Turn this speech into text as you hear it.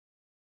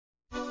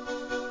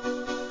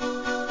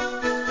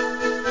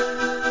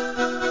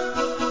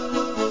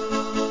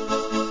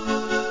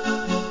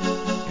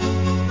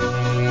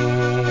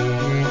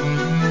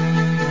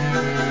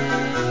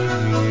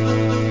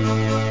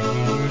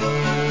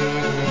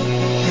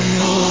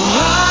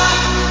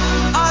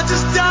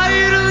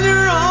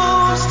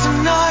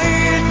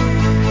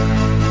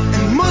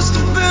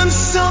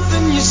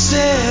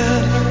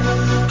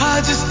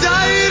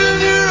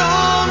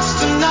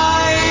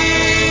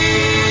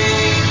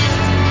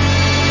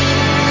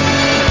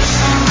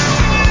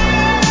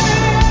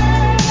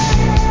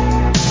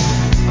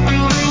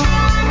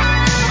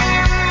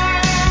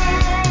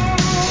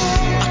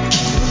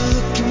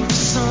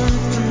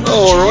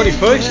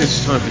folks,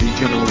 it's time for the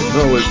General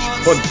Knowledge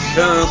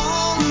Podcast,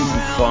 Season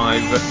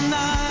 5,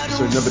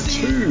 Episode number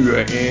 2,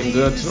 and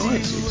tonight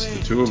it's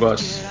the two of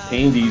us.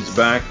 Andy's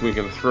back, we're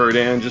going to throw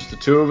down just the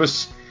two of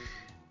us.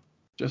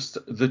 Just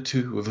the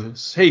two of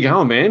us. How you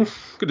going, man?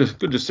 Good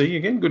to see you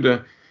again, good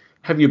to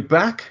have you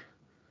back.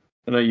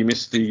 I know you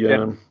missed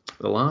the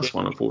last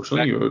one,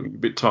 unfortunately, you were a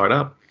bit tied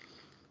up.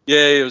 Yeah,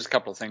 there was a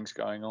couple of things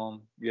going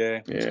on, Yeah.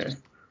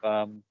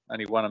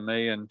 Only one of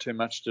me and too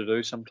much to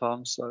do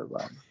sometimes. So,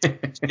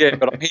 yeah,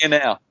 but I'm here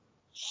now.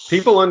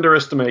 People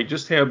underestimate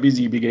just how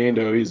busy Big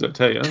Ando is, I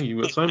tell you.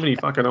 You've got so many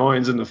fucking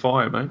irons in the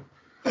fire, mate.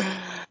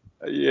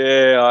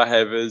 Yeah, I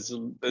have.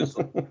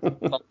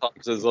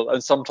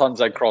 Sometimes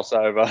they cross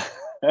over.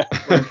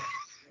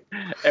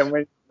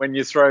 And when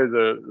you throw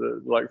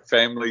the like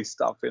family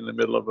stuff in the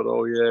middle of it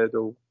all, yeah,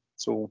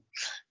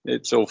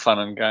 it's all fun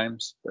and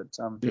games. But it's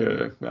all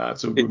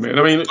good, man.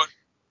 I mean,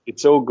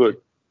 it's all good.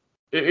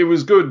 It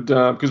was good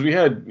because we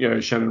had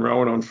Shannon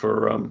Rowan on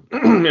for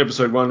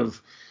episode 1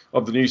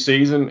 of the new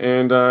season,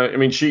 and I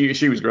mean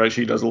she was great.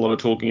 She does a lot of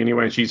talking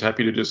anyway, and she's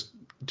happy to just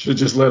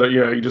let her,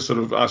 you just sort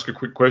of ask a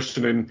quick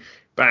question and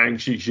bang,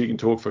 she can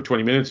talk for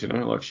 20 minutes.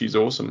 Like she's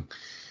awesome.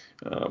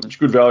 It's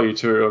good value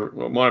too.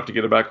 I might have to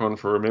get her back on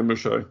for a member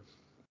show.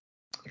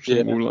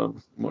 Actually,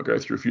 we'll might go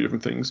through a few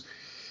different things.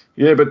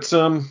 Yeah, but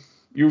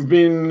you've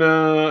been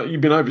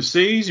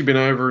overseas. You've been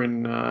over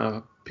in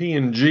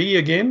PNG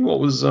again. What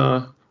was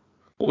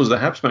the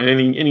haps, mate?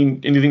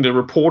 Anything to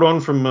report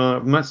on from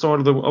that side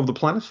of the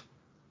planet?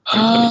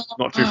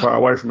 Not too far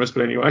away from us,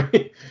 but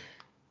anyway.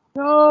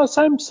 No,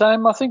 same.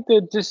 I think they're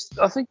just.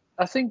 I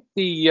think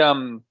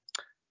the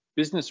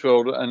business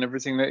world and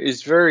everything that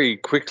is very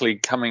quickly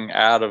coming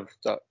out of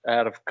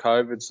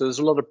COVID. So there's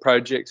a lot of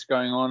projects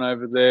going on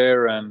over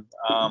there, and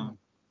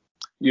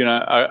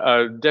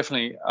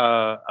definitely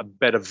a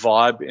better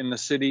vibe in the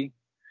city,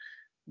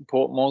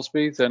 Port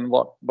Moresby, than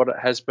what it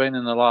has been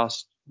in the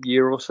last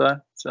year or so.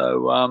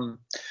 So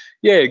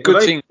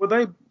good thing. Were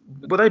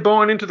they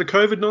buying into the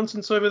COVID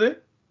nonsense over there?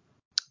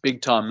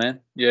 Big time,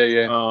 man.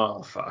 Yeah.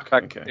 Oh fuck.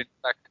 In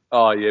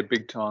fact,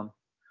 big time.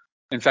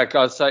 In fact,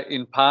 I'd say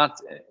in part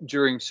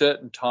during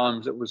certain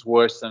times it was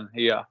worse than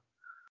here.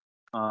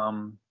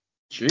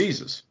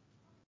 Jesus.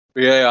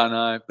 Yeah, I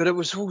know, but it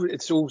was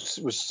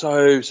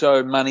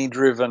so money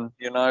driven.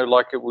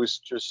 Like it was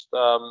just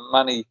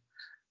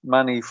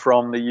money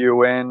from the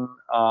UN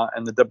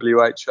and the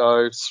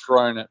WHO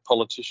thrown at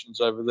politicians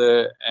over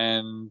there,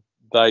 and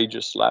they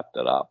just lapped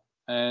it up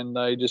and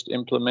they just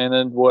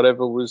implemented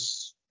whatever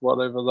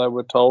they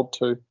were told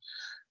to,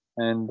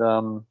 and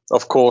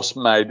of course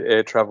made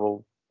air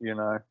travel,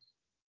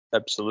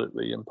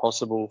 absolutely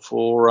impossible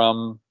for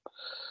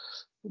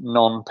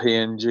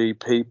non-PNG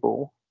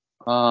people,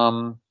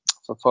 for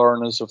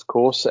foreigners, of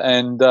course,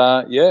 and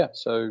so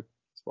that's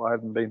why I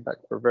haven't been back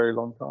for a very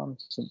long time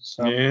since.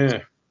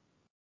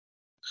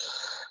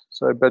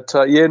 So, but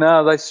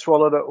they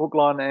swallowed it hook,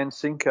 line, and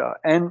sinker,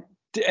 and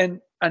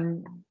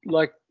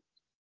like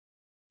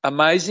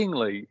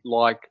amazingly,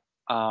 like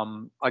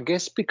I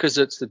guess because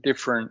it's a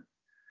different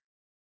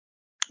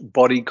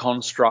body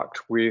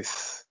construct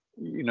with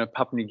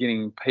Papua New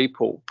Guinean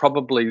people,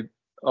 probably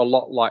a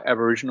lot like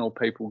Aboriginal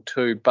people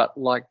too, but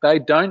like they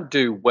don't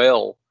do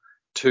well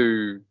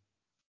to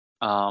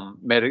some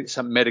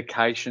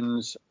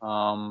medications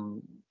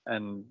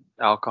and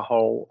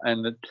alcohol,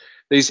 and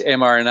these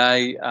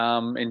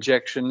mRNA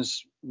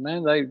injections,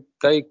 man,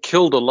 they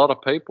killed a lot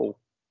of people.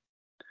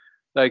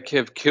 They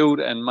have killed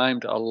and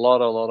maimed a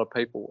lot of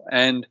people,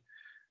 and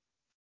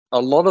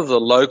a lot of the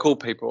local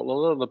people, a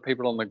lot of the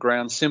people on the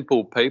ground,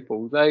 simple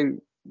people, they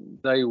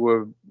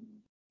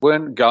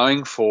weren't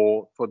going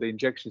for the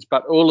injections,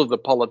 but all of the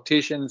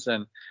politicians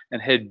and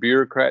head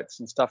bureaucrats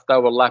and stuff, they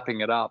were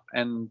lapping it up,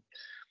 and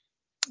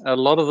a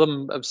lot of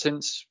them have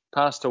since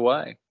passed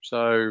away.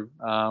 So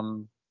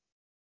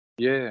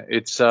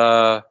it's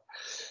a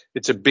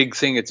big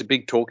thing. It's a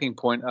big talking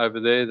point over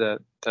there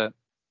that the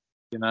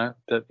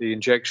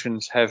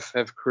injections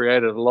have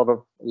created a lot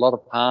of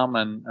harm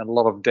and a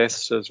lot of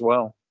deaths as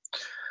well.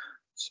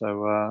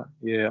 So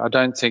I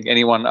don't think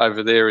anyone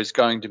over there is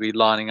going to be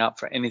lining up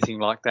for anything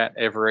like that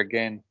ever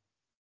again.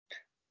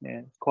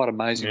 Yeah, it's quite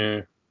amazing.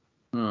 Yeah.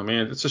 Oh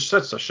man, it's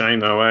such a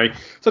shame though, eh?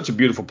 Such a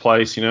beautiful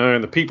place,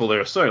 and the people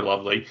there are so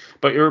lovely.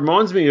 But it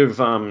reminds me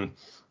of a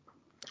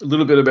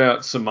little bit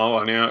about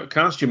Samoa. Now,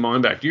 cast your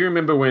mind back. Do you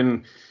remember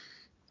when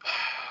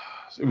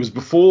it was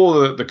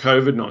before the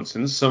COVID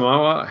nonsense?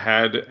 Samoa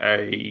had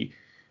I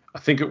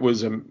think it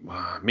was a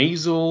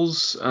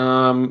measles,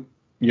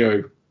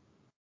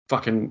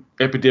 fucking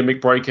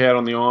epidemic breakout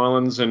on the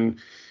islands, and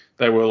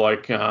they were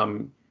like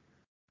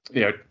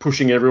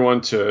pushing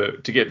everyone to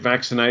get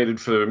vaccinated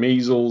for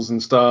measles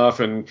and stuff,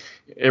 and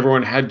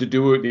everyone had to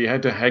do it. You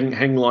had to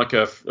hang like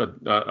a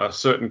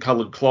certain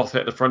coloured cloth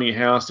at the front of your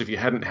house if you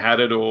hadn't had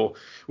it, or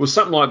it was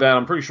something like that.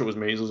 I'm pretty sure it was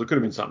measles. It could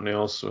have been something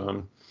else,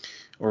 or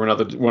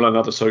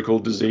another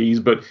so-called disease.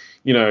 But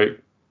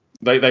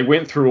they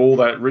went through all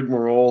that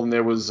rigmarole, and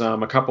there was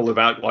a couple of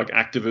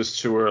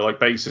activists who were like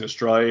based in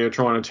Australia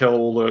trying to tell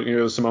all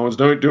the Samoans,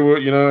 don't do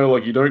it,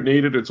 like you don't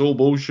need it, it's all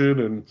bullshit.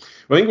 And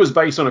I think it was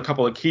based on a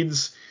couple of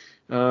kids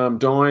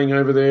dying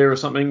over there or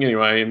something.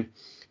 Anyway, and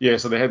yeah,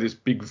 so they had this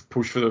big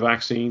push for the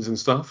vaccines and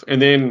stuff,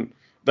 and then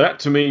that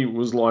to me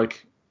was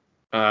like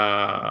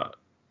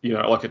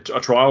like a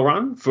trial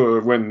run for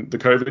when the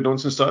COVID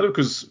nonsense started,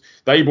 because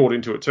they bought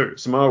into it too.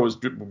 Samoa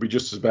would be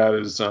just as bad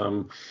as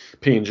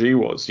PNG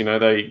was.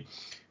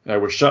 They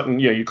were shutting.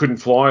 You couldn't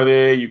fly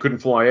there. You couldn't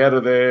fly out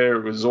of there.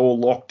 It was all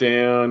locked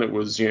down. It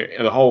was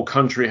the whole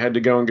country had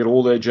to go and get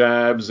all their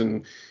jabs,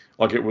 and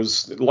like it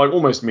was like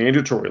almost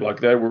mandatory. Like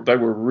they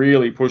were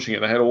really pushing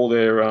it. They had all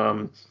their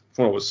from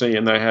what I was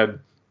seeing, they had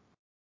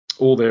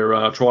all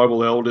their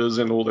tribal elders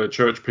and all their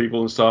church people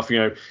and stuff,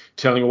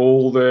 telling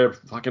all their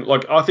fucking,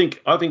 like, I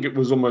think it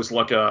was almost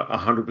like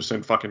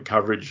 100% fucking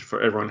coverage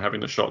for everyone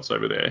having the shots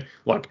over there,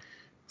 like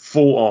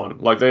full on.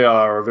 Like they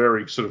are a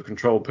very sort of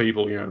controlled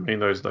people, what I mean,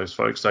 those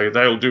folks,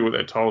 they'll do what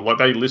they're told, like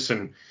they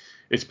listen.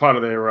 It's part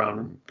of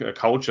their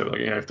culture.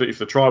 Like, if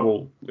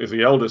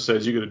the elder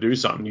says you got to do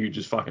something, you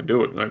just fucking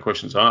do it, no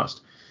questions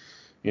asked.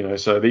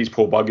 So these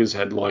poor buggers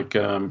had like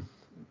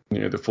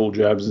the full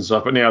jabs and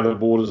stuff, but now the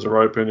borders are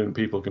open and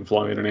people can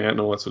fly in and out and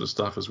all that sort of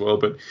stuff as well.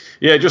 But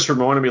yeah, it just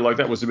reminded me like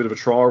that was a bit of a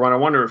trial run. I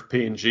wonder if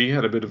PNG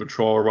had a bit of a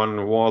trial run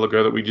a while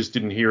ago that we just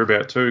didn't hear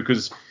about too,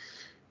 because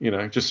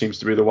it just seems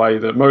to be the way,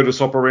 the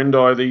modus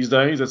operandi these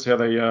days. That's how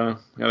they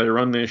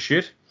run their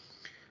shit.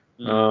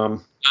 Yeah,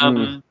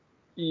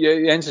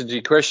 answer to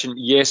your question,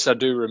 yes, I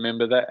do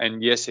remember that,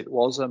 and yes, it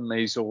was a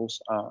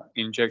measles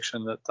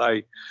injection that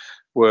they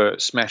were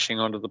smashing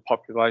onto the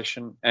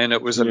population, and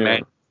it was a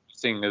man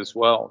thing as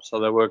well. So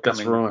they were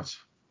coming. That's right.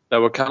 They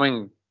were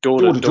coming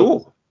door to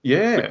door.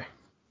 Yeah,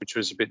 which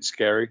was a bit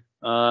scary.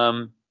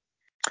 Terrible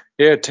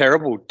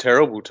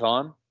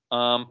time.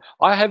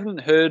 I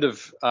haven't heard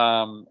of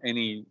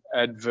any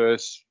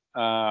adverse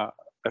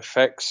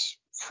effects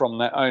from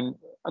that.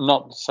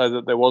 Not to say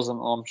that there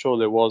wasn't. I'm sure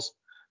there was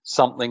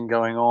something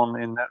going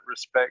on in that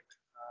respect.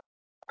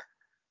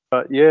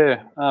 But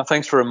yeah,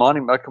 thanks for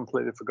reminding me. I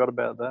completely forgot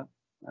about that.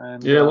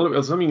 And, a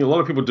lot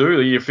of people do.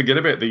 You forget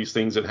about these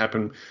things that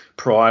happened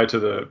prior to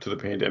the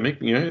pandemic.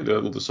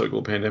 The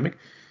so-called pandemic.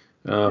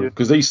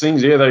 Because these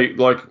things, they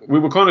like we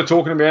were kind of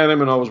talking about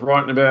them, and I was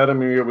writing about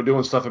them, and we were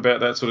doing stuff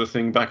about that sort of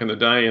thing back in the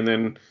day, and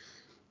then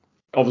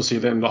obviously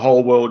the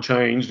whole world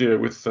changed,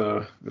 with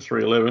the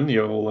 311, the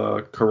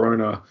old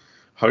Corona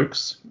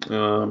hoax.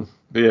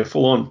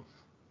 Full on.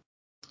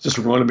 Just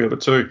reminded me of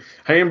it too.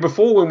 Hey, and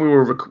before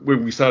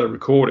when we started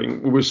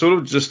recording, we were sort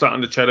of just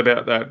starting to chat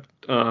about that.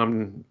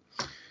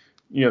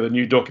 The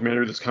new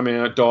documentary that's come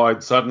out,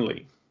 Died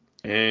Suddenly,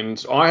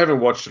 and I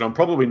haven't watched it. I'm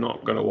probably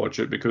not going to watch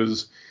it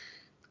because,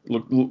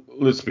 look,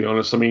 let's be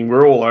honest. I mean,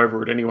 we're all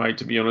over it anyway.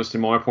 To be honest,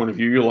 in my point of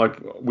view, like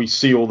we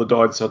see all the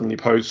Died Suddenly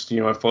posts.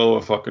 I follow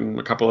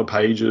a couple of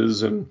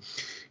pages, and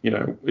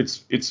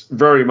it's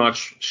very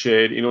much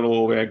shared in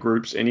all of our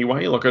groups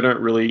anyway. Like I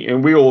don't really,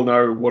 and we all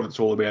know what it's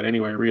all about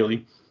anyway.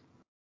 Really,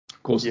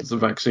 of course, it's the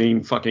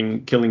vaccine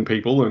fucking killing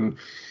people and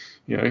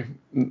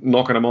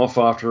knocking them off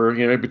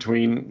after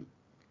between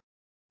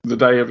the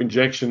day of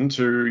injection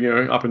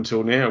to up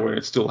until now, where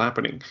it's still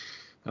happening.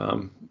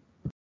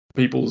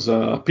 People's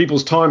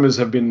timers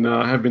have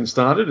been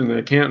started, and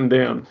they're counting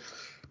down.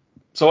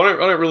 So I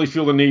don't really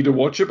feel the need to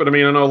watch it. But I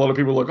mean, I know a lot of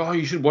people are like, oh,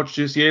 you should watch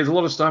this. Yeah, there's a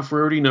lot of stuff we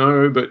already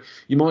know, but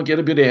you might get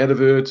a bit out of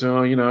it.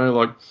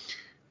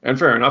 And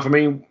fair enough. I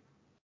mean,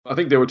 I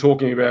think they were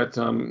talking about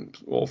from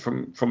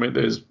it,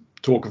 there's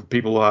talk of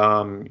people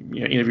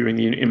interviewing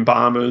the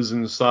embalmers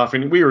and stuff,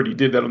 and we already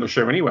did that on the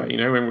show anyway.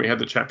 When we had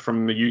the chap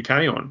from the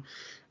UK on.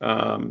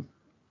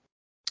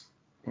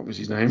 What was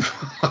his name?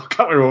 I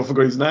can't remember. I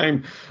forgot his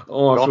name.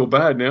 Oh, I feel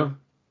bad now.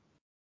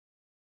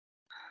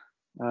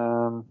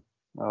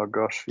 Oh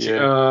gosh, yeah.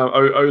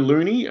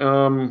 O'Looney.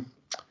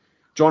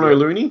 John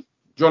O'Looney.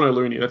 John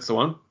O'Looney. That's the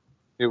one.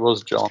 It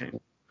was John.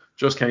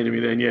 Just came to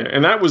me then, yeah.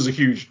 And that was a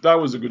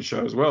good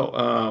show as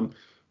well.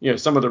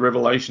 Some of the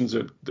revelations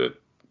that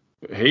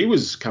he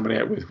was coming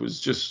out with was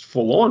just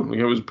full on.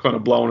 It was kind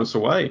of blowing us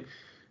away.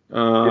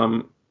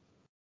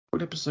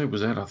 What episode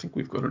was that? I think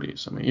we've got it here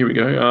somewhere. Here we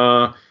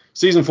go.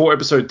 Season 4,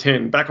 episode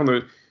 10. Back on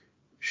the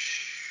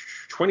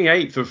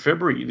 28th of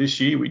February this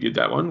year, we did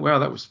that one. Wow,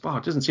 that was,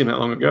 it doesn't seem that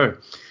long ago.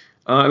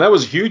 And that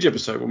was a huge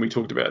episode when we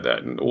talked about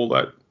that and all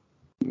that,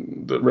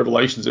 the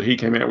revelations that he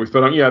came out with.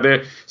 But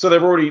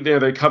they've already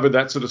they covered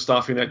that sort of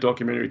stuff in that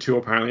documentary too,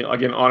 apparently.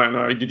 Again, I don't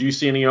know. Did you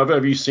see any of it?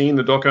 Have you seen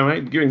the doco,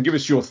 mate? Give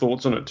us your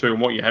thoughts on it too,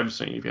 and what you have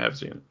seen, if you have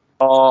seen it.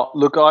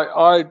 Look,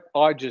 I've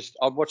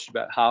watched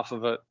about half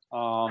of it.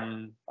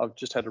 I've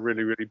just had a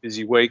really, really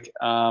busy week.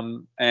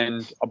 But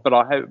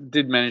I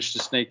did manage to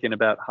sneak in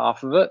about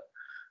half of it.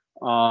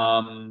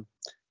 And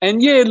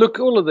yeah, look,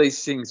 all of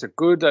these things are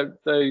good.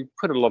 They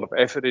put a lot of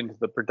effort into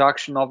the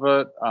production of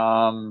it.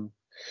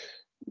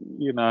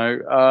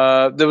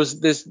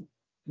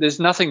 There's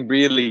nothing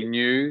really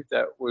new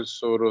that was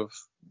sort of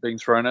being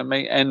thrown at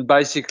me. And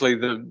basically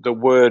the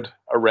word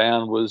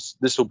around was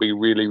this will be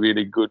really,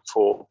 really good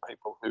for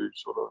people who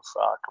sort of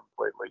are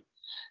completely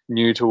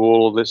new to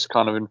all of this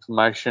kind of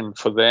information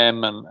for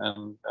them,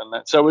 and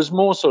that. So it was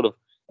more sort of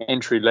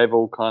entry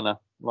level kind of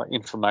like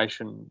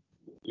information,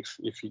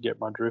 if you get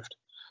my drift.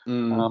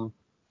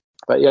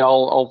 But yeah,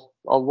 I'll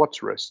watch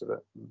the rest of it.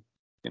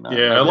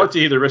 Yeah, I'd like to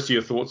hear the rest of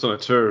your thoughts on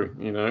it too.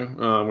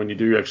 When you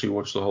do actually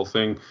watch the whole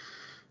thing,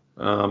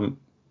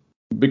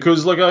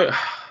 because I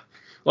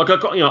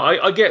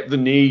get the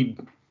need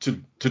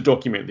to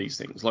document these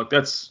things. Like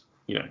that's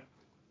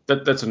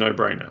that's a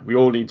no-brainer. We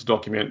all need to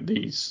document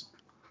these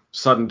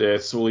sudden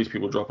deaths, all these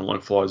people dropping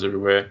like flies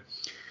everywhere.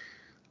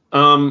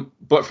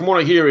 But from what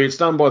I hear, it's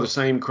done by the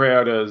same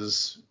crowd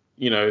as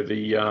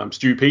the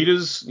Stu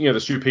Peters. The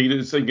Stu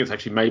Peters. I think it's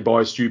actually made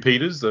by Stu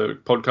Peters, the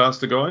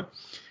podcaster guy.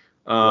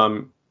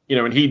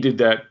 And he did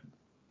that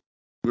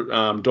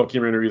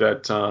documentary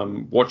that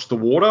Watch the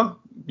Water,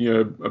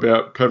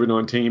 about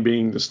COVID-19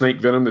 being the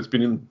snake venom that's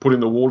been put in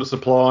the water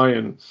supply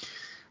and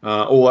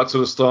all that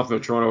sort of stuff. They're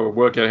trying to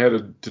work out how to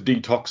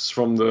detox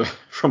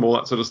from all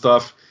that sort of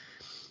stuff.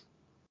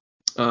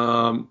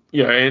 And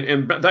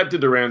that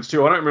did the rounds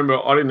too. I don't remember.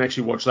 I didn't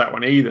actually watch that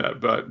one either.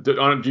 But do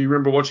you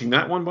remember watching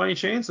that one by any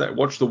chance? That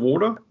Watch the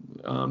Water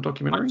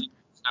documentary?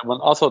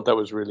 I thought that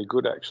was really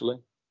good, actually.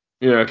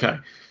 Yeah. Okay.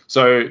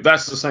 So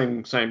that's the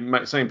same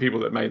people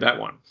that made that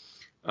one.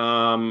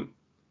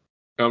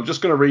 I'm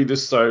just going to read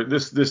this. So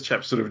this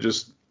chap sort of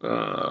just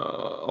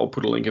I'll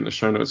put a link in the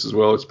show notes as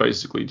well. It's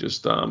basically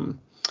just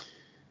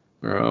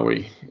where are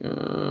we?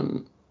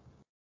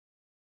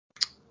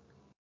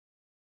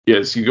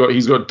 Yes,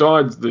 he's got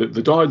died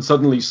the died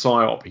suddenly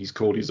psyop. He's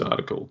called his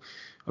article.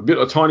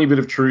 A tiny bit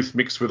of truth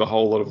mixed with a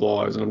whole lot of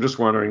lies, and I'm just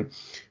wondering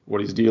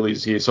what his deal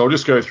is here. So I'll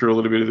just go through a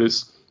little bit of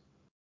this.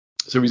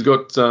 So he's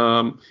got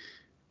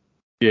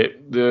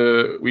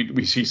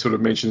we see sort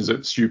of mentions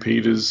that Stu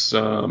Peters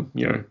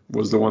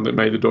was the one that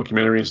made the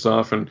documentary and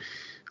stuff, and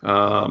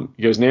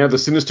he goes, now the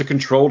sinister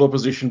controlled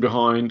opposition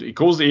behind.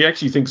 He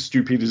actually thinks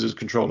Stu Peters is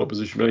controlled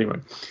opposition, but anyway,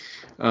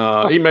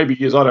 he maybe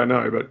is, I don't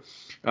know, but.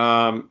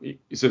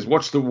 He says,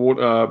 watch the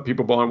water.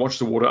 People behind Watch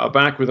the Water are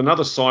back with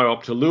another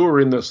psyop to lure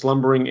in the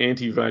slumbering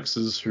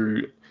anti-vaxxers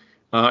who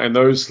and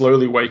those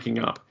slowly waking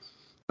up.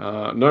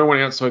 No one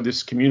outside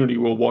this community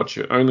will watch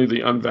it. Only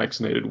the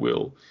unvaccinated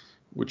will,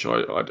 which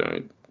I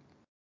don't.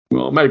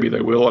 Well, maybe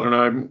they will. I don't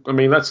know. I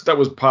mean, that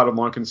was part of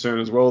my concern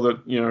as well. That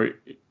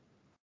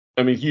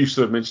you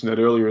sort of mentioned that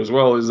earlier as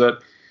well. Is that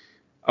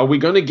are we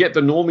going to get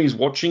the normies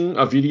watching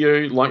a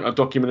video like a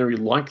documentary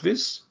like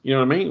this? You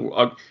know what I mean?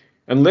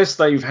 Unless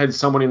they've had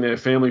someone in their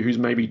family who's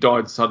maybe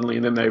died suddenly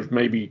and then they've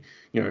maybe,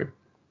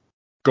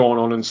 gone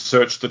on and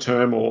searched the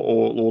term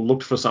or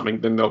looked for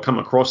something, then they'll come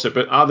across it.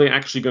 But are they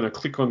actually going to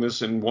click on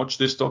this and watch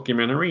this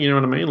documentary? You know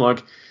what I mean?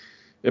 Like,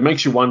 it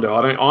makes you wonder.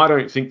 I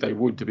don't think they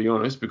would, to be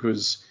honest,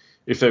 because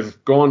if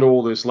they've gone to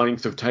all this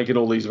length of taking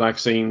all these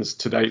vaccines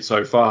to date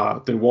so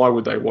far, then why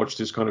would they watch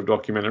this kind of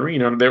documentary?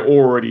 They're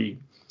already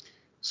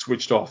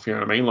switched off. You know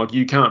what I mean? Like,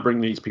 you can't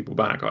bring these people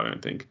back, I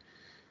don't think.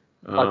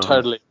 I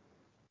totally.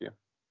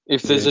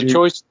 If there's a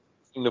choice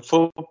in the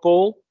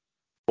football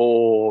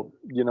or,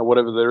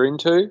 whatever they're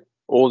into,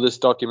 or this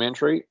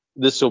documentary,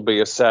 this will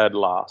be a sad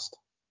last.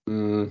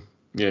 Yeah,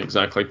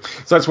 exactly.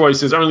 So that's why he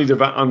says only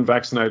the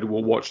unvaccinated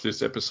will watch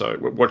this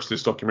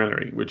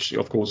documentary, which,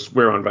 of course,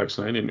 we're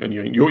unvaccinated, and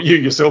you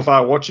yourself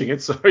are watching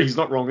it, so he's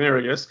not wrong there,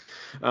 I guess.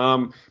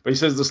 But he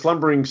says the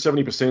slumbering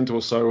 70%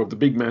 or so of the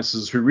big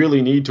masses who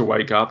really need to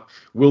wake up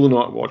will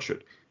not watch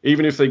it.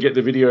 Even if they get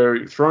the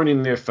video thrown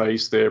in their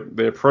face,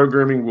 their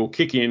programming will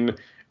kick in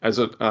as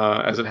it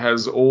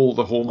has all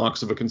the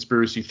hallmarks of a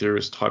conspiracy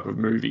theorist type of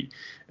movie,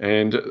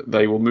 and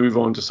they will move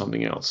on to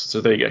something else.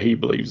 So there you go. He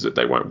believes that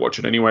they won't watch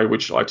it anyway,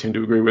 which I tend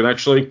to agree with,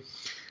 actually.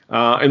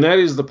 And that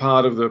is the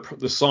part of the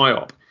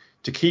psyop,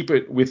 to keep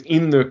it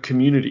within the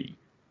community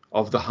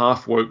of the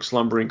half-woke,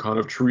 slumbering kind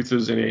of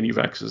truthers and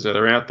anti-vaxxers that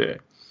are out there,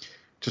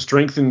 to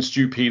strengthen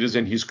Stu Peters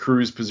and his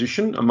crew's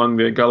position among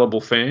their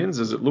gullible fans,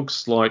 as it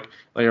looks like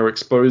they are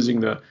exposing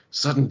the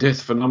sudden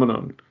death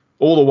phenomenon,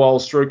 all the while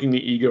stroking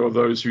the ego of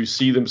those who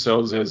see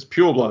themselves as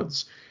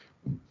purebloods,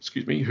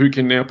 who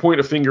can now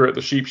point a finger at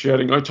the sheep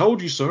shouting, "I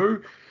told you so,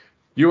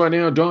 you are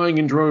now dying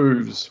in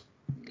droves."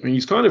 I mean,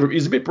 he's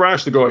a bit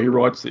brash, the guy who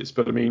writes this,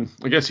 but I mean,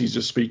 I guess he's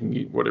just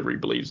speaking whatever he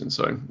believes in,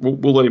 so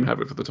we'll let him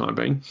have it for the time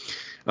being.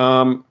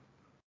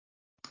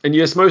 And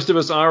yes, most of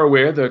us are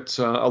aware that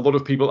a lot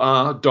of people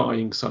are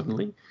dying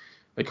suddenly.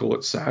 They call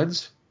it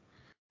SADS,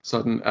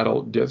 sudden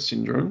adult death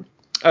syndrome,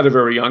 at a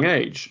very young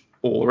age,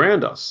 all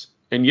around us.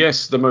 And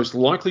yes, the most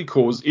likely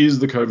cause is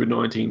the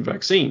COVID-19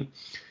 vaccine,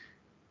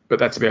 but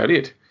that's about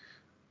it.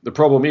 The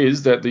problem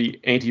is that the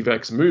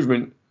anti-vax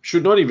movement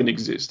should not even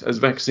exist, as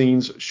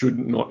vaccines should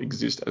not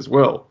exist as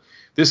well.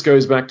 This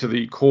goes back to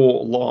the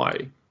core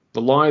lie,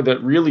 the lie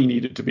that really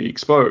needed to be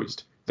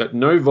exposed, that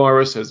no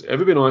virus has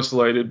ever been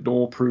isolated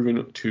nor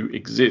proven to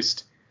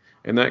exist.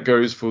 And that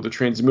goes for the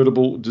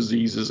transmittable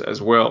diseases as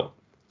well.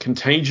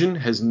 Contagion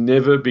has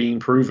never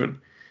been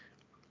proven,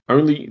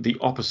 only the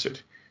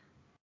opposite,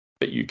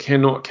 that you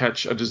cannot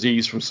catch a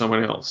disease from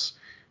someone else.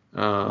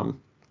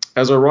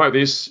 As I write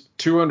this,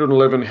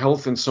 211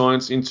 health and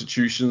science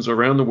institutions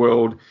around the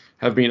world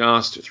have been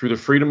asked through the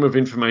Freedom of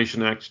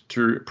Information Act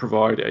to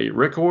provide a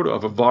record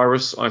of a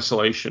virus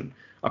isolation,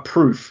 a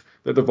proof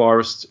that the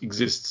virus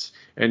exists,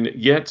 and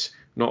yet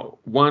not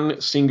one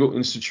single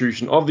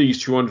institution of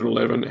these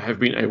 211 have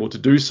been able to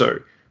do so,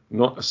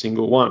 not a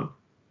single one.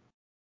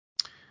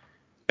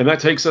 And that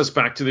takes us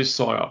back to this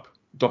PSYOP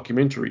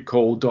documentary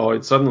called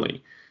Died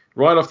Suddenly.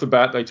 Right off the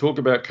bat, they talk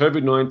about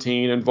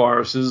COVID-19 and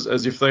viruses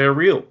as if they are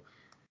real,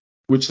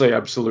 which they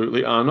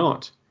absolutely are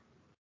not.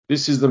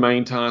 This is the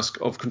main task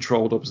of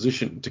controlled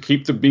opposition, to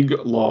keep the big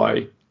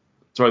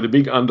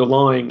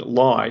underlying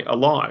lie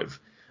alive,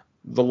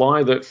 the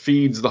lie that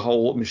feeds the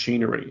whole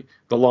machinery,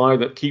 the lie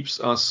that keeps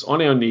us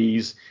on our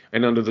knees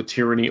and under the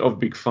tyranny of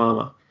Big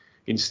Pharma.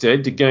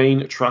 Instead, to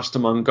gain trust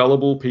among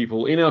gullible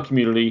people in our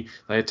community,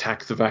 they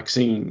attack the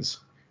vaccines.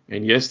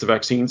 And yes, the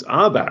vaccines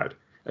are bad,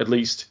 at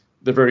least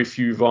the very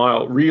few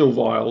real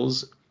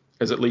vials,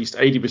 as at least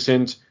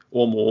 80%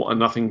 or more are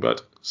nothing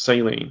but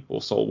saline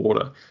or salt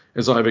water,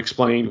 as I have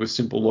explained with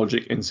simple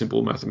logic and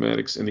simple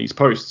mathematics in these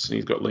posts. And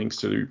he's got links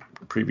to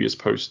previous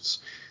posts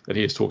that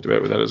he has talked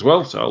about with that as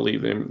well. So I'll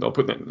leave them. I'll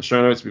put that in the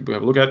show notes. People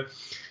have a look at.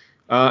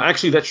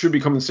 Actually, that should be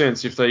common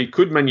sense. If they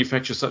could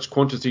manufacture such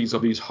quantities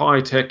of these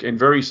high-tech and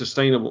very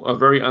sustainable,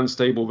 very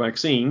unstable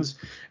vaccines,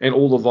 and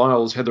all the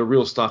vials had the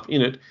real stuff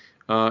in it,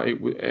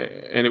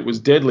 and it was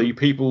deadly,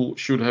 people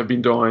should have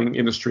been dying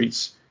in the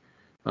streets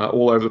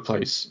all over the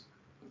place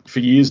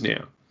for years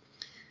now.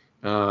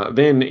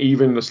 Then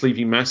even the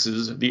sleeping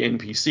masses, the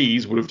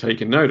NPCs, would have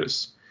taken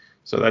notice.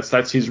 So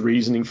that's his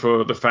reasoning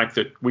for the fact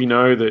that we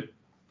know that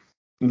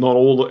not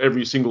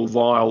every single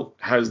vial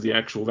has the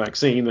actual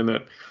vaccine, and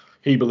that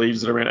he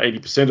believes that around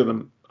 80% of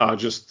them are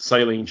just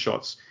saline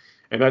shots.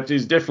 And that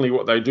is definitely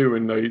what they do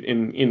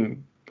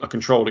in a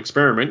controlled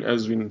experiment,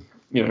 as in,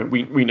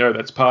 we know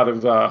that's part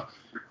of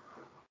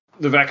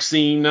the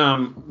vaccine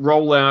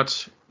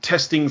rollout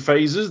testing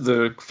phases.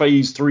 The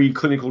phase 3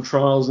 clinical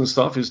trials and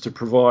stuff is to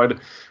provide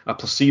a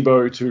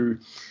placebo to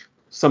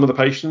some of the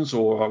patients,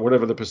 or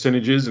whatever the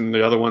percentage is, and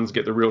the other ones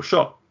get the real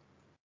shot.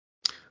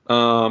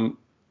 I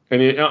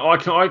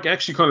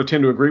actually kind of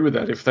tend to agree with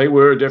that. If they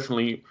were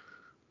definitely,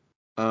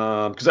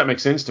 because that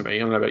makes sense to me. I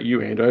don't know about you,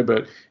 Ando,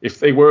 but if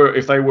they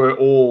were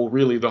all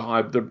really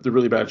the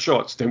really bad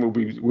shots, then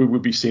we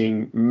would be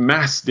seeing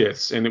mass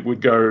deaths, and it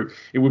would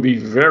be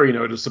very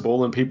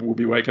noticeable, and people would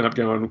be waking up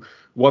going,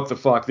 "What the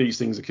fuck? These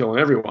things are killing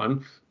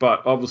everyone."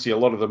 But obviously, a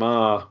lot of them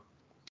are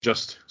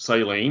just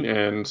saline,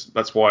 and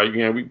that's why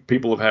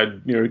people have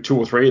had 2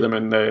 or 3 of them,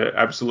 and they're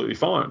absolutely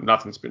fine.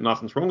 Nothing's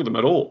wrong with them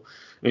at all.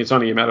 And it's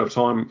only a matter of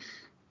time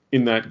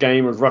in that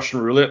game of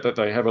Russian roulette that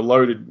they have the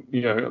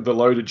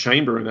loaded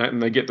chamber in that,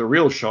 and they get the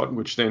real shot,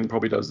 which then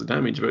probably does the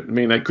damage. But I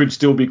mean, they could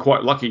still be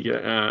quite lucky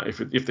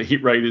if the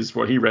hit rate is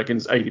what he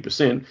reckons,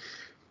 80%.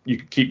 You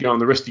could keep going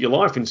the rest of your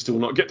life and still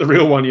not get the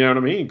real one. You know what I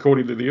mean?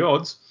 According to the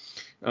odds.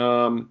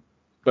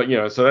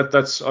 But so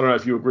that's, I don't know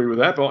if you agree with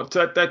that, but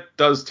that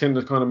does tend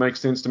to kind of make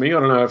sense to me.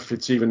 I don't know if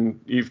it's even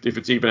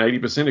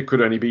 80%. It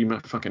could only be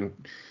fucking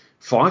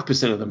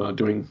 5% of them are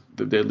doing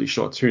the deadly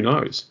shots. Who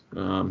knows?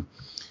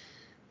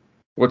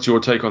 What's your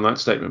take on that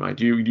statement,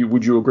 mate?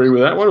 Would you agree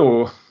with that one,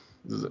 or?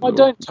 I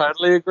don't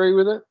totally agree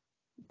with it.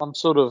 I'm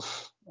sort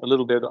of a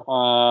little bit.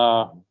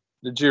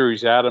 The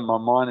jury's out in my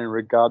mind in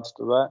regards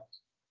to that.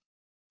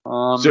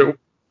 So,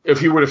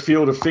 if you were to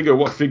field a figure,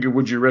 what figure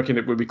would you reckon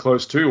it would be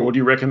close to, or do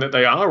you reckon that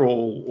they are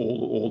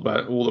all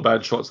the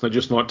bad shots and they're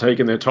just not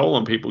taking their toll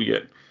on people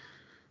yet?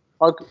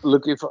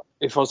 Look,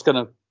 if I was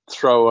going to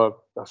throw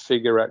a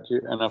figure at you,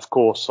 and of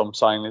course I'm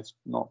saying it's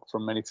not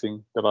from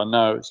anything that I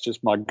know, it's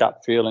just my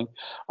gut feeling.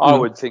 I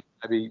would think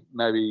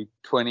maybe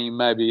 20,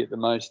 maybe at the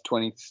most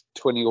 20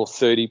 or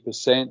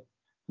 30%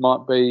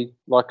 might be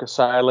like a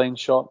saline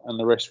shot, and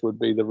the rest would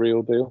be the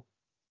real deal.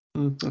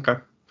 Okay.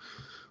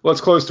 Well,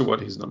 it's close to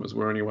what his numbers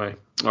were anyway.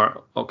 All right,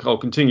 I'll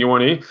continue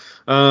on here.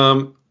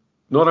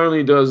 Not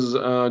only does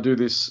do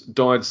this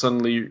died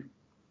suddenly,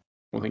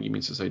 I think he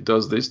means to say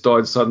does this,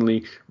 died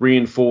suddenly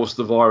reinforce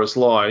the virus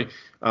lie.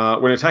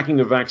 When attacking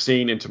the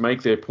vaccine and to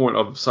make their point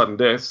of sudden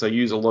deaths, they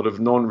use a lot of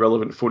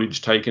non-relevant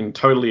footage taken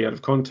totally out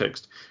of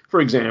context.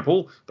 For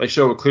example, they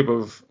show a clip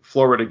of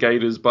Florida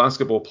Gators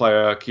basketball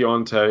player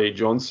Keontae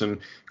Johnson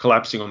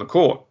collapsing on the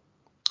court.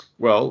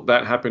 Well,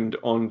 that happened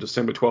on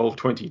December 12,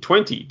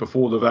 2020,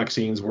 before the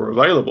vaccines were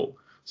available.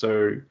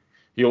 So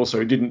he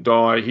also didn't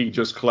die. He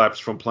just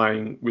collapsed from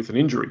playing with an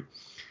injury.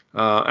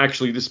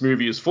 Actually, this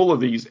movie is full of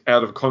these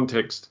out of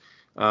context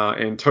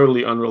and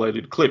totally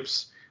unrelated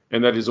clips.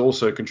 And that is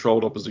also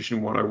Controlled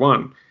Opposition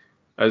 101,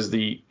 as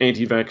the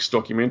anti-vax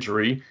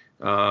documentary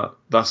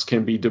thus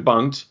can be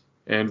debunked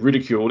and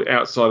ridiculed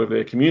outside of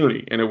their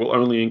community. And it will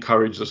only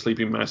encourage the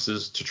sleeping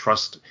masses to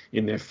trust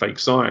in their fake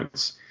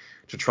science,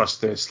 to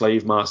trust their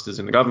slave masters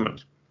in the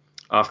government.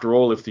 After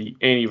all, if the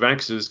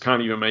anti-vaxxers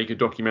can't even make a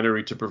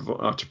documentary to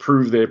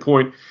prove their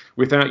point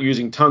without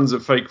using tons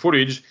of fake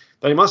footage,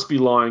 they must be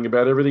lying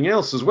about everything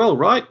else as well,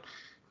 right?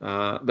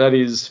 That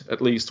is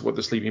at least what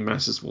the sleeping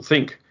masses will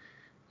think.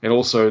 And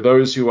also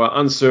those who are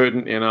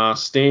uncertain and are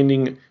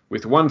standing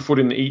with one foot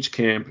in each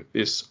camp.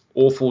 This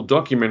awful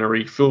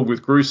documentary filled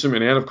with gruesome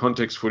and out of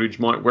context footage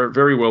might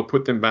very well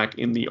put them back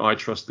in the I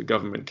trust the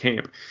government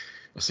camp.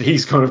 So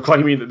he's kind of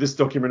claiming that this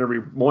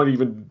documentary might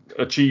even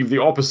achieve the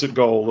opposite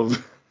goal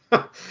of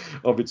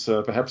of its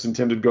perhaps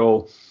intended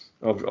goal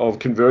of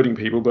converting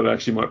people, but it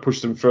actually might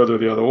push them further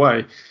the other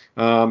way.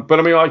 But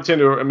I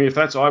mean, if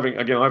that's, I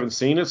haven't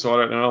seen it, so I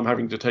don't know. I'm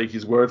having to take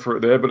his word for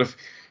it there. But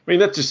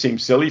that just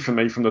seems silly for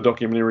me from the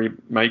documentary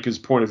maker's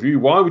point of view.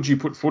 Why would you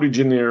put footage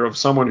in there of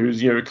someone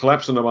who's,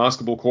 collapsed on a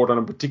basketball court on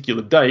a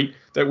particular date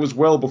that was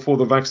well before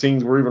the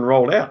vaccines were even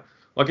rolled out?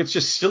 Like, it's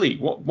just silly.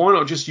 Why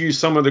not just use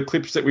some of the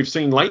clips that we've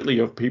seen lately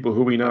of people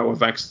who we know are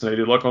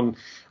vaccinated? Like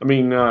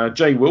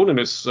Jay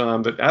Wilderness,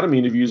 that Adam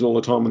interviews all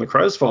the time on the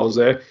Kraz Files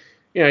there.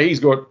 He's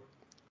got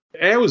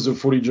hours of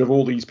footage of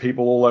all these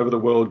people all over the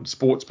world,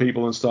 sports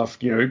people and stuff,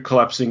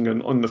 collapsing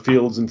on the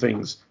fields and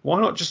things. Why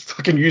not just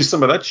fucking use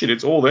some of that shit?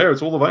 It's all there.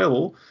 It's all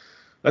available.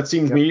 That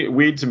seems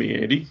weird to me,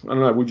 Andy. I don't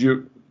know.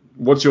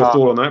 What's your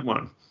thought on that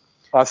one?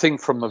 I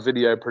think from a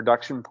video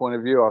production point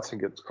of view, I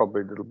think it's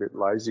probably a little bit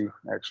lazy,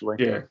 actually.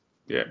 Yeah.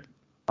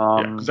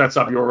 Because that's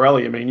up your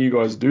alley. I mean, you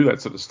guys do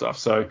that sort of stuff.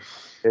 So,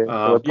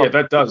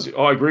 that does.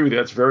 I agree with you.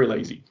 That's very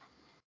lazy.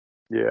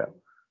 Yeah.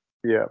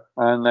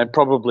 And they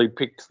probably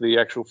picked the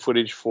actual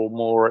footage for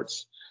more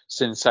its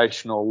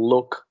sensational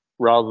look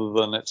rather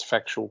than its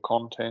factual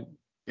content.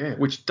 Yeah,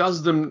 which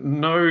does them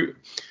no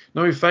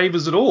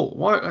favors at all.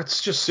 Why?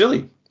 It's just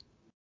silly.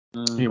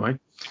 Anyway.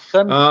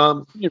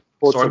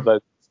 Reports of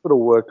those hospital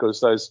workers,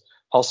 those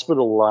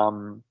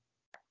hospital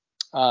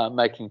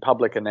making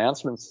public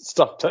announcements and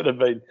stuff that have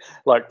been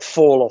like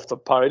fall off the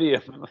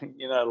podium,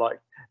 like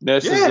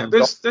nurses. Yeah,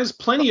 there's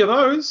plenty of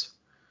those.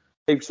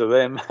 Heaps of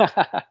them.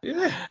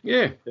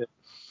 Yeah.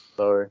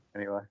 So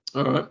anyway.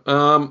 All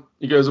right.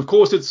 He goes, of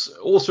course, it's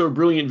also a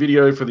brilliant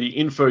video for the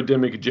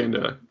infodemic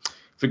agenda,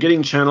 for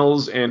getting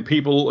channels and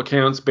people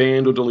accounts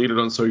banned or deleted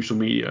on social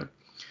media,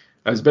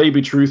 as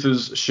baby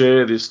truthers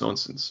share this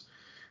nonsense.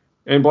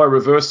 And by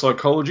reverse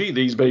psychology,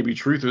 these baby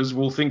truthers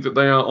will think that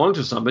they are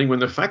onto something when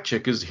the fact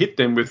checkers hit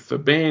them with the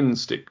ban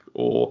stick,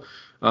 or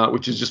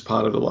which is just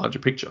part of the larger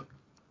picture.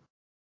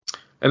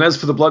 And as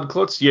for the blood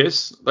clots,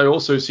 yes, they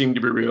also seem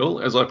to be real,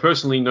 as I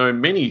personally know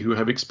many who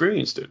have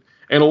experienced it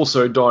and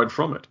also died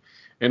from it,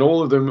 and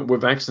all of them were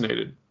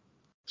vaccinated.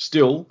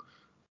 Still,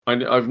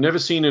 I've never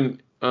seen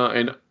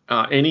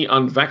any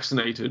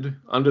unvaccinated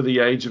under the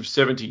age of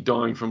 70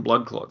 dying from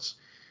blood clots.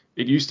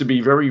 It used to be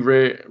very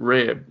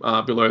rare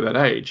below that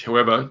age.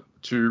 However,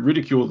 to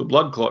ridicule the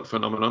blood clot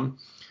phenomenon,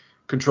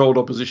 controlled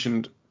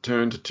opposition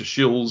turned to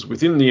shills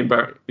within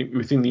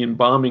the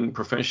embalming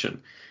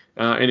profession.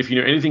 And if you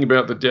know anything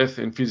about the death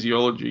and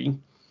physiology,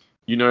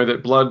 you know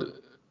that blood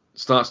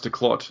starts to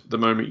clot the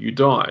moment you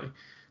die.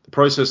 The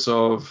process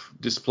of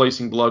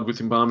displacing blood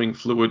with embalming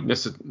fluid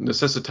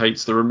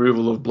necessitates the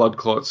removal of blood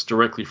clots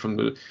directly from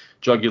the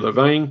jugular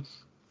vein,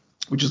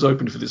 which is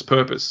opened for this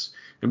purpose.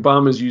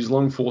 Embalmers use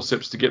long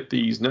forceps to get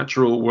these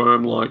natural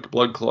worm-like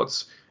blood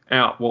clots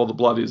out while the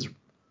blood is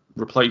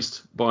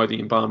replaced by the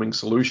embalming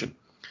solution.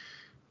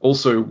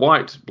 Also,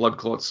 white blood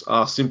clots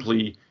are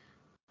simply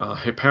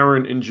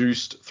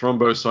heparin-induced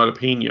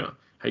thrombocytopenia,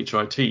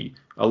 HIT,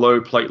 a low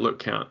platelet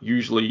count,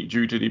 usually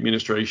due to the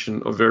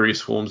administration of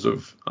various forms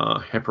of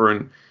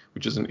heparin,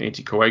 which is an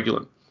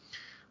anticoagulant.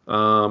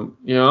 I'm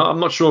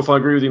not sure if I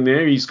agree with him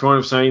there. He's kind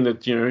of saying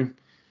that,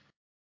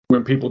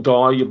 when people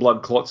die, your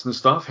blood clots and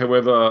stuff.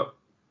 However,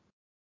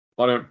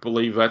 I don't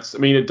believe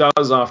it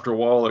does after a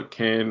while. It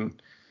can,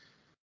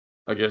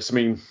 I guess.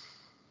 I'm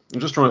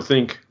just trying to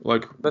think,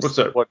 like, what's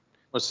that? What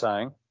was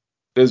saying?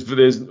 There's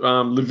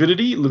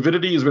lividity.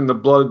 Lividity is when the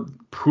blood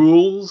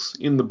pools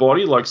in the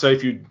body. Like, say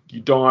if you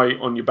die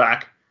on your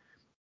back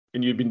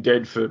and you've been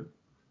dead for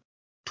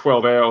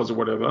 12 hours or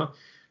whatever,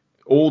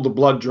 all the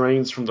blood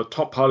drains from the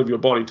top part of your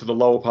body to the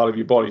lower part of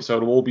your body. So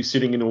it'll all be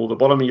sitting in all the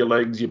bottom of your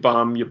legs, your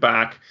bum, your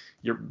back,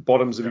 your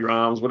bottoms of your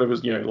arms,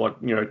 whatever's,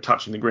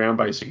 touching the ground,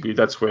 basically.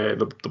 That's where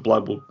the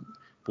blood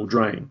will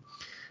drain.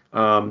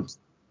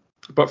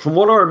 But from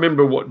what I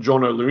remember, what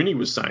John O'Looney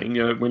was saying,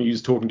 when he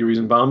was talking to his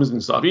embalmers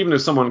and stuff, even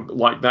if someone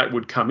like that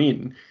would come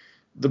in,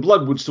 the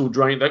blood would still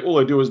drain. All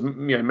they do is,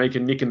 make a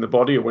nick in the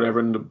body or whatever,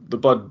 and the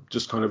blood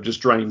just kind of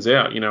just drains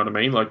out. You know what I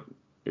mean? Like,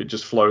 it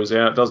just flows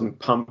out. It doesn't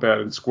pump out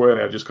and squirt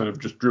out. It just kind of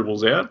just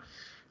dribbles out.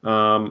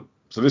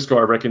 So this guy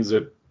reckons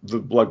that the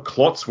blood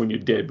clots when you're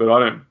dead, but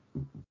I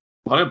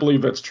don't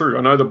believe that's true.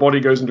 I know the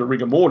body goes into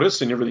rigor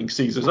mortis and everything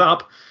seizes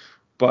up,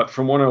 but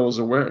from what I was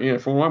aware,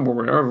 from what I'm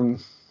aware of,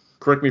 and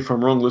correct me if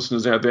I'm wrong,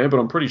 listeners out there, but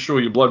I'm pretty sure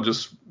your blood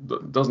just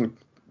doesn't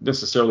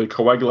necessarily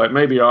coagulate.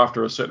 Maybe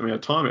after a certain amount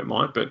of time it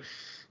might, but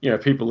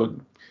people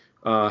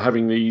are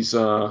having these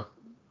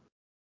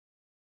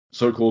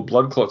so-called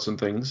blood clots and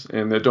things,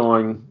 and they're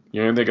dying.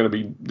 They're going to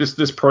be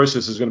this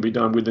process is going to be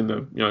done within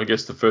the I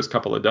guess the first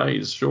couple of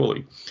days,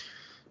 surely.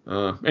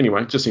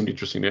 Anyway, it just seemed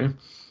interesting there.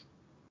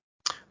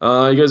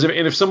 He goes, and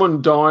if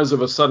someone dies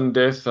of a sudden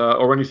death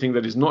or anything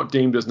that is not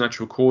deemed as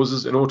natural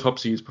causes, an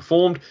autopsy is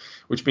performed,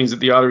 which means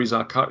that the arteries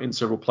are cut in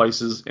several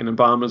places, and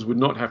embalmers would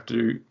not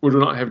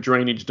have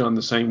drainage done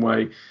the same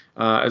way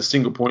as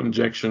single point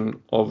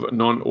injection of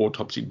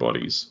non-autopsied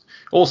bodies.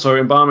 Also,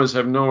 embalmers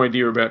have no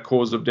idea about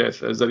cause of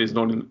death, as that is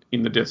not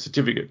in the death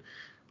certificate.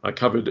 I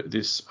covered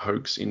this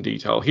hoax in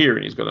detail here,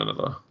 and he's got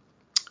another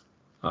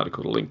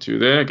article to link to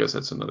there. I guess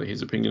that's another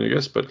his opinion, I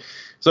guess. But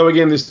so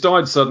again, this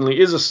died suddenly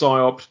is a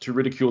psyop to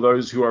ridicule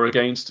those who are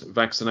against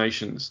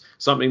vaccinations,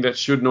 something that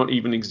should not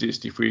even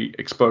exist if we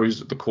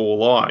exposed the core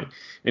lie.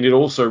 And it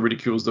also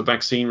ridicules the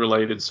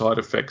vaccine-related side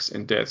effects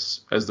and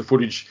deaths, as the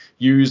footage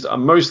used are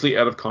mostly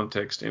out of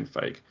context and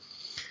fake.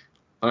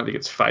 I don't think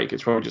it's fake.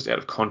 It's probably just out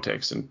of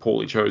context and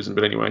poorly chosen.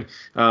 But anyway,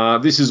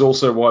 this is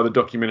also why the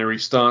documentary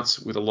starts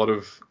with a lot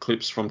of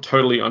clips from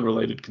totally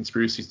unrelated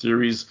conspiracy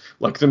theories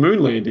like the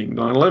moon landing,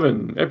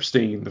 9/11,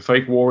 Epstein, the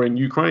fake war in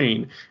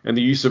Ukraine, and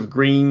the use of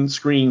green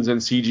screens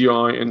and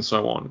CGI and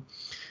so on,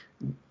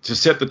 to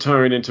set the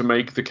tone and to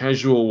make the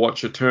casual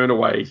watcher turn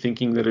away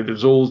thinking that it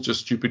is all just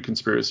stupid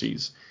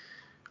conspiracies,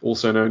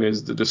 also known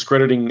as the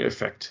discrediting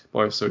effect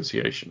by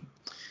association.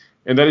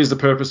 And that is the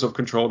purpose of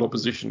controlled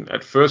opposition.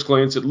 At first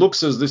glance, it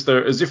looks as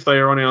if they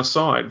are on our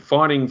side,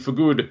 fighting for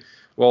good,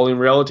 while in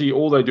reality,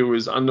 all they do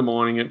is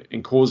undermining it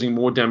and causing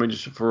more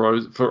damage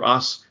for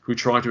us who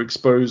try to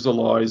expose the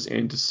lies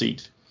and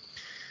deceit.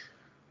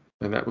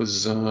 And that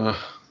was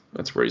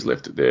that's where he's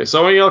left it there.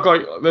 So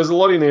there's a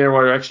lot in there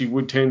where I actually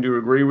would tend to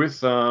agree with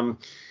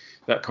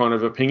that kind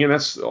of opinion.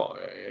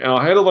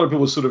 I had a lot of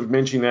people sort of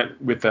mention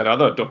that with that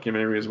other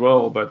documentary as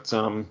well, but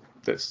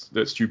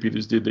that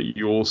Stupiders did that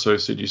you also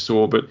said you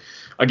saw. But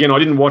again, I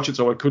didn't watch it,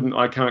 so I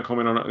can't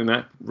comment on it in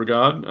that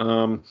regard.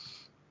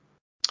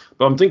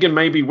 But I'm thinking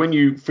maybe when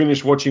you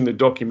finish watching the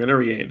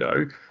documentary,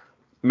 Ando,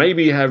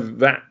 maybe have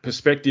that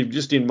perspective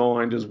just in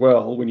mind as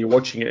well when you're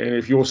watching it. And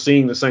if you're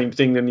seeing the same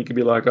thing, then you can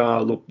be like,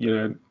 look,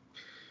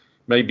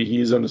 maybe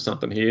he is onto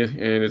something here,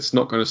 and it's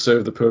not going to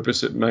serve the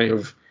purpose it may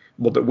have,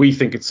 that we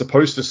think it's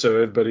supposed to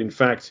serve, but in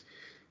fact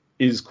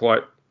is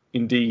quite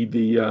indeed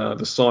the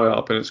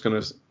psyop, and it's going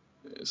to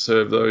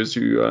serve those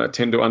who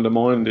tend to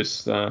undermine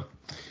this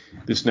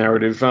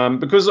narrative.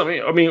 Because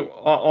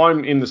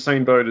I'm in the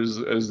same boat as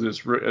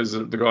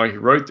the guy who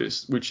wrote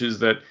this, which is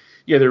that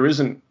there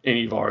isn't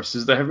any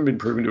viruses. They haven't been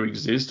proven to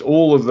exist.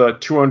 All of the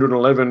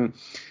 211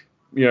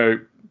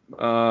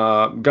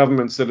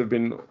 governments that have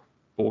been,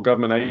 or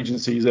government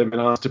agencies that have been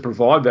asked to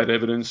provide that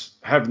evidence,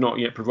 have not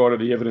yet provided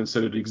the evidence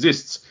that it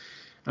exists.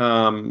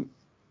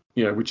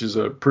 Which is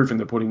a proof in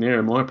the pudding there,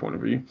 in my point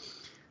of view.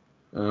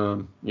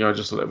 I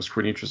just thought that was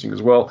pretty interesting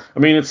as well. I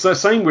mean, it's the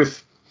same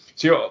with.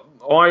 See,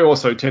 I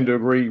also tend to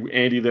agree,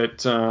 Andy,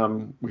 that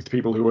with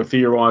people who are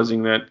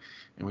theorising that,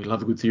 and we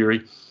love a good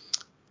theory,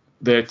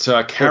 that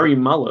Kary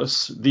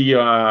Mullis,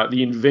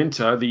 the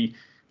inventor, the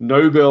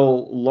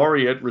Nobel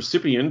laureate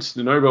recipient,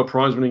 the Nobel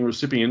Prize-winning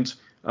recipient,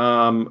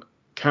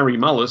 Kary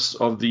Mullis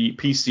of the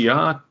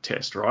PCR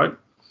test, right?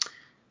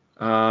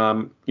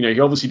 He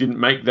obviously didn't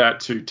make that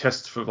to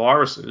test for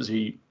viruses.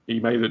 He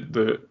made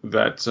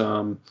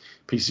that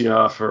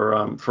PCR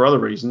for other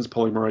reasons.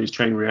 Polymerase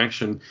chain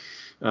reaction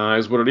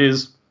is what it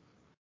is.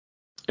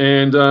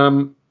 And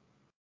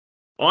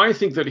I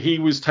think that he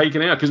was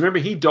taken out because remember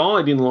he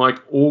died in like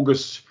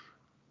August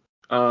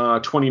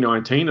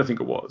 2019, I think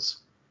it was.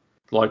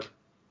 Like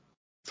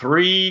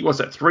 3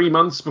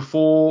 months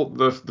before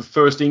the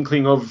first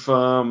inkling of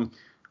a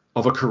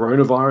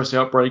coronavirus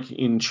outbreak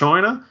in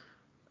China.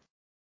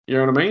 You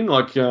know what I mean?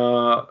 Like,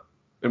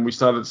 and we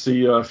started to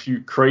see a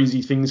few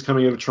crazy things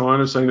coming out of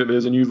China saying that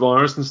there's a new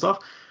virus and stuff.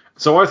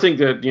 So I think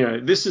that,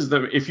 this is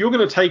if you're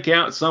going to take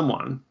out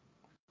someone,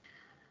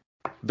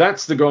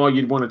 that's the guy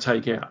you'd want to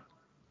take out.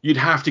 You'd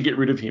have to get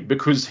rid of him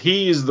because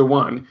he is the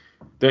one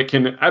that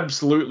can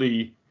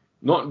absolutely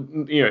not,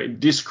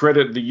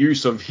 discredit the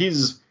use of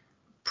his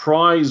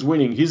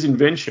prize-winning, his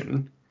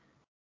invention.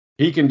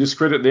 He can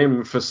discredit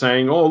them for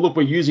saying, oh, look,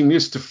 we're using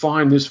this to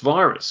find this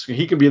virus.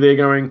 He can be there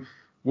going,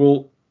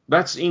 well,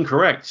 that's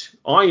incorrect.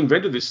 I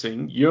invented this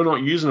thing. You're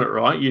not using it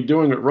right. You're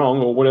doing it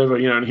wrong or whatever,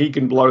 and he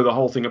can blow the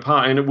whole thing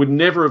apart and it would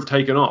never have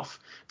taken off.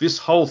 This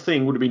whole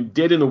thing would have been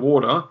dead in the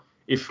water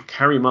if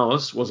Kary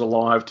Mullis was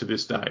alive to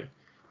this day.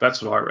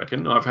 That's what I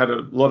reckon. I've had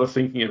a lot of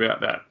thinking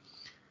about that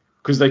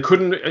because they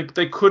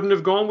couldn't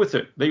have gone with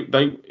it.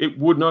 It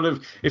would not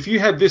have. If you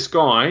had this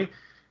guy,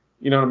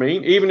 you know what I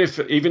mean? Even if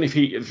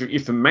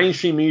the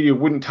mainstream media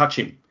wouldn't touch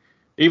him,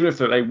 even if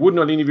they would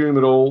not interview him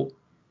at all,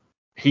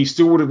 he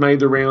still would have made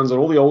the rounds on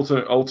all the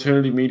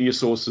alternative media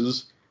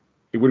sources.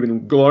 It would have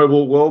been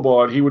global,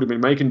 worldwide. He would have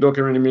been making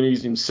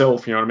documentaries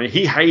himself. You know what I mean?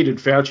 He hated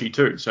Fauci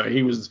too, so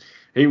he was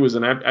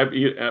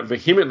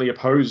vehemently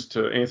opposed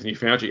to Anthony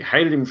Fauci.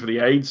 Hated him for the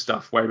AIDS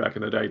stuff way back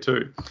in the day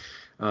too.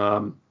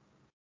 And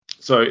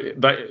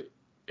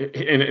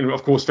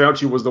of course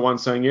Fauci was the one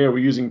saying, yeah, we're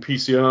using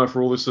PCR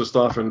for all this sort of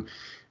stuff, and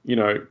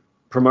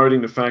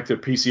promoting the fact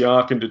that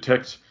PCR can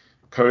detect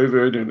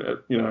COVID and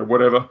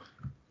whatever.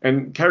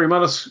 And Carrie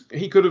Mullis,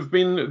 he could have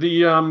been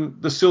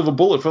the silver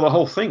bullet for the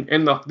whole thing,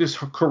 and this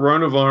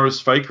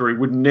coronavirus fakery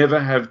would never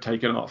have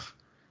taken off.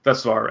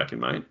 That's what I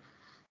reckon, mate.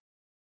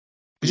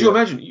 Because you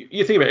imagine,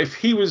 you think about it, if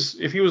he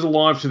was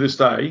alive to this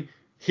day,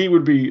 he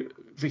would be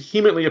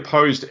vehemently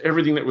opposed to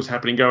everything that was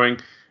happening, going,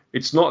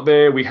 it's not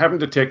there, we haven't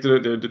detected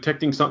it, they're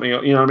detecting something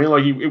else. You know what I mean?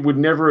 Like, it would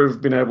never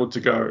have been able to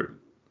go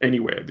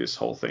anywhere, this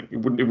whole thing. It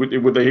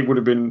would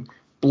have been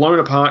blown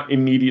apart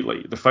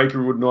immediately. The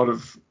fakery would not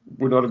have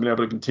been able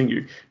to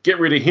continue. Get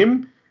rid of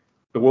him,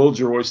 the world's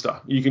your oyster.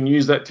 You can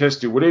use that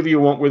test, do whatever you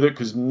want with it,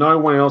 because no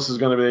one else is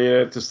going to be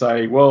there to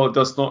say, well,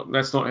 that's not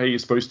how you're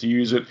supposed to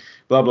use it,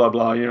 blah, blah,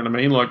 blah. You know what I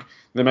mean? Like,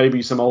 there may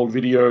be some old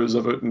videos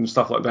of it and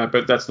stuff like that,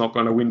 but that's not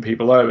going to win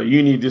people over.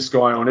 You need this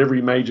guy on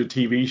every major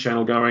TV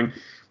channel going,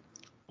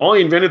 I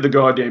invented the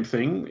goddamn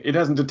thing. It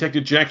hasn't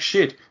detected jack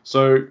shit.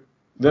 So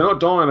they're not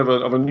dying of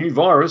a new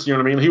virus. You know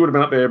what I mean? He would have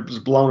been up there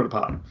just blowing it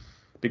apart.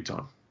 Big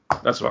time.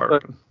 That's what I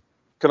reckon.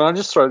 Can I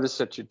just throw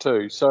this at you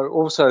too? So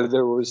also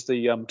there was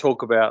the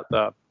talk about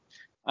the,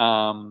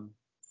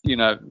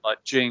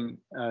 like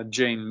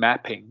gene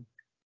mapping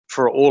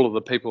for all of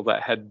the people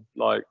that had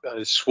like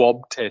those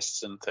swab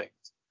tests and things.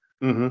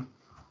 Mm-hmm.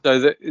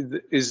 So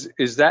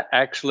is that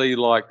actually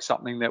like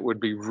something that would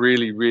be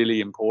really, really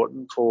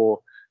important for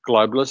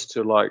globalists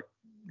to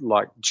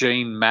like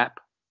gene map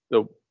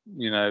the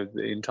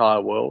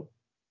entire world?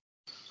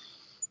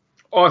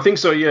 Oh, I think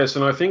so, yes.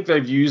 And I think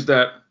they've used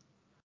that,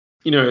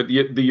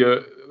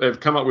 they've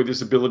come up with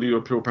this ability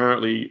to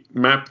apparently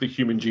map the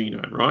human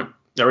genome, right?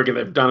 I reckon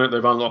they've done it,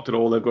 they've unlocked it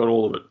all, they've got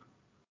all of it.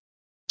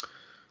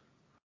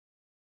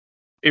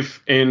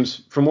 And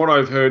from what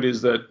I've heard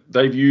is that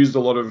they've used a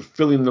lot of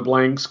fill in the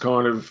blanks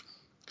kind of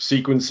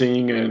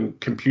sequencing and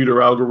computer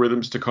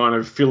algorithms to kind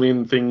of fill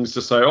in things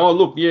to say, oh,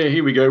 look, yeah,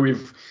 here we go.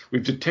 We've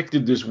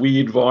detected this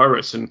weird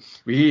virus and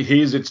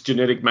here's its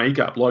genetic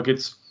makeup. Like,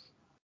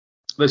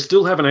 they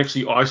still haven't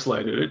actually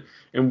isolated it.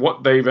 And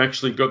what they've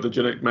actually got the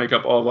genetic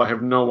makeup of, I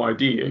have no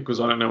idea, because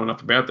I don't know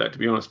enough about that, to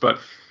be honest. But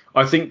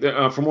I think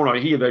that from what I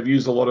hear, they've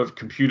used a lot of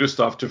computer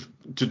stuff to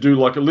do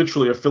like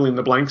literally a fill in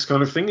the blanks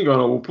kind of thing. You're going,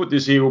 oh, we'll put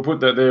this here, we'll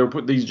put that there, we'll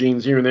put these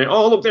genes here and there.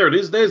 Oh, look, there it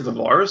is. There's the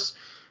virus.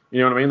 You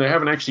know what I mean? They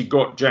haven't actually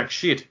got jack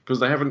shit because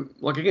they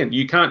haven't, like, again,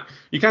 you can't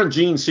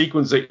gene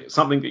sequence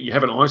something that you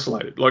haven't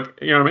isolated. Like,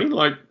 you know what I mean?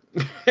 Like,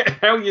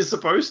 how are you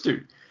supposed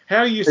to? How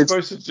are you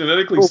supposed to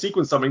genetically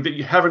sequence something that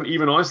you haven't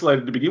even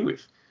isolated to begin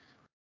with?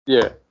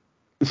 Yeah.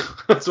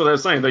 That's what they're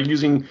saying. They're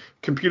using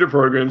computer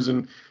programs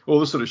and all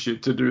this sort of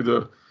shit to do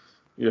the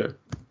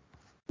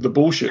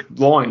bullshit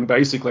line,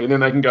 basically. And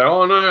then they can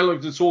go, oh, no,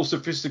 look, it's all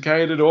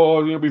sophisticated.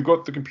 Oh, we've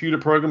got the computer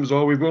programs.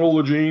 Oh, we've got all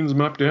the genes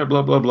mapped out,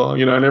 blah, blah, blah.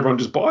 And everyone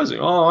just buys it.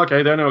 Oh,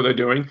 okay, they know what they're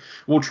doing.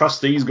 We'll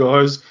trust these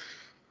guys.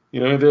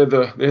 They're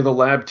the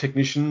lab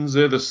technicians.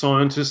 They're the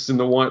scientists in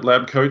the white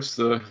lab coats.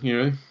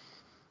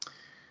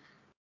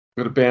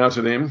 Got to bow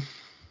to them.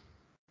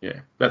 Yeah,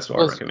 that's what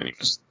I reckon anyway.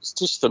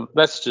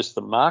 That's just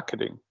the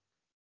marketing.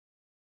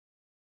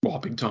 Oh,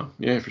 big time.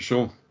 Yeah, for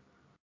sure.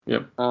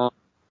 Yep.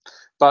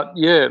 But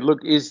yeah,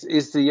 look, is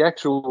the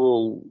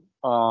actual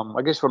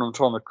I guess what I'm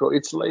trying to call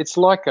it's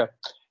like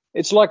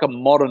a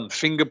modern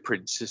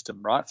fingerprint system,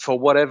 right? For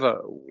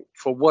whatever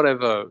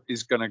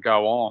is going to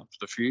go on for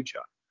the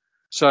future.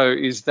 So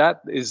is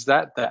that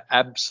the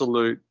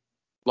absolute,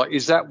 like,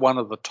 is that one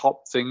of the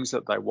top things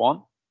that they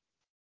want?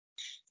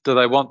 Do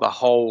they want the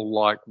whole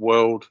like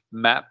world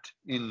mapped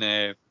in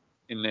their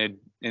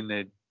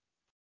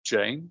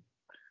gene?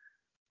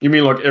 You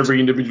mean like every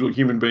individual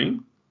human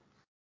being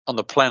on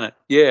the planet?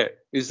 Yeah.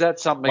 Is that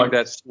something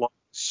that's like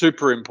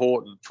super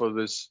important for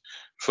this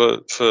for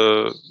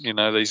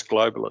these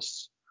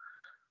globalists?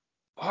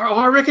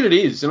 I reckon it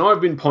is, and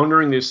I've been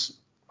pondering this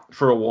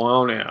for a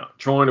while now,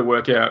 trying to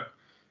work out,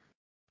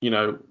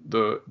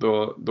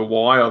 the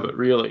why of it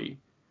really.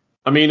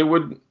 I mean, it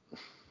would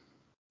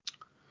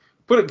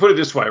put it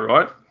this way,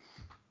 right?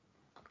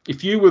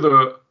 If you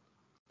were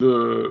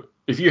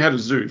if you had a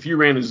zoo, if you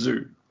ran a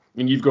zoo,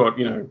 and you've got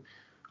a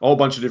whole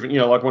bunch of different,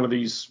 like one of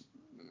these,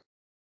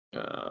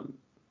 I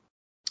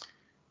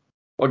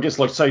guess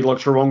like say like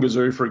Taronga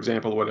Zoo, for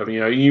example, or whatever,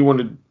 you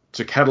wanted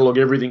to catalog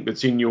everything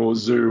that's in your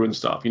zoo and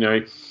stuff,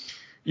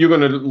 you're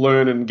going to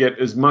learn and get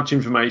as much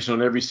information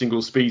on every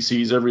single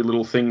species, every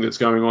little thing that's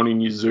going on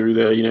in your zoo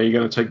there. You're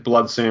going to take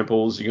blood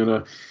samples, you're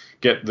going to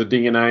get the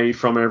DNA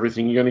from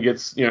everything, you're going to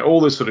get,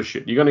 all this sort of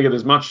shit. You're going to get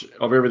as much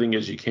of everything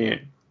as you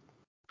can,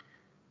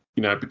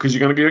 because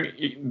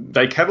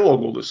they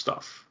catalog all this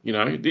stuff.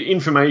 The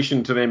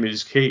information to them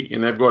is key,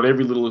 and they've got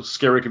every little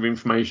skerrick of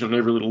information on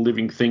every little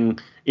living thing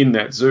in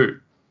that zoo.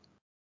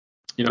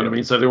 You know what I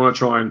mean? So they want to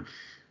try and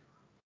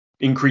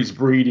increase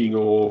breeding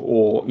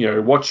or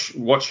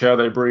watch how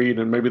they breed,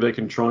 and maybe they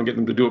can try and get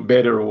them to do it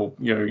better, or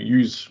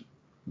use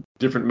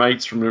different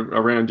mates from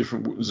around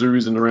different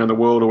zoos and around the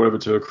world or whatever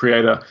to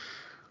create a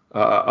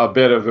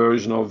better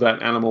version of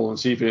that animal and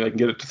see if they can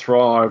get it to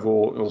thrive,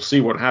 or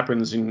see what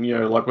happens in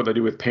like what they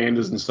do with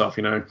pandas and stuff.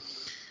 I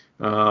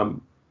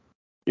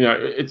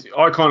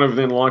kind of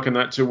then liken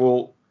that to,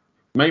 well,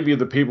 maybe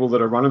the people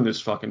that are running this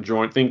fucking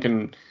joint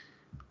thinking,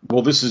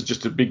 well, this is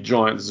just a big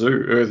giant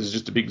zoo. Earth is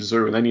just a big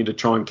zoo, and they need to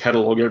try and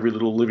catalogue every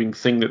little living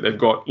thing that they've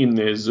got in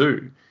their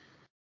zoo,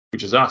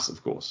 which is us,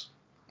 of course.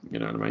 You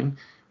know what I mean?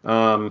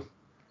 And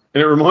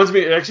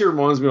it actually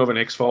reminds me of an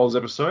X-Files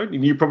episode.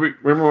 And you probably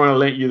remember when I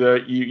lent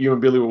you you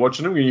and Billy were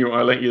watching them, and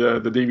I lent you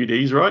the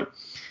DVDs, right?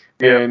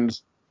 Yeah. And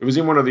it was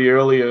in one of the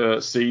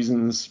earlier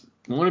seasons,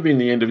 might have been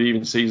the end of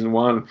even season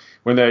 1,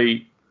 when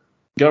they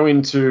go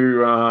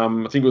into, I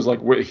think it was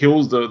like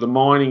hills, the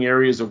mining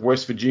areas of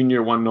West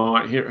Virginia one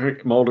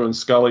night, Mulder and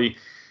Scully,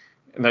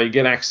 and they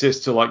get access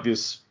to like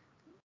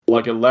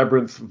a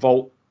labyrinth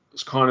vault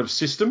kind of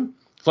system.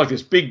 It's like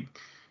this big,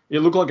 it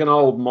looked like an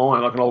old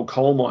mine, like an old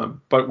coal mine,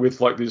 but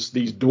with like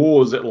these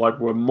doors that like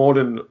were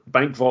modern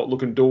bank vault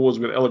looking doors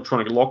with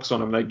electronic locks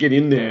on them. They get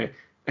in there,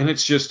 and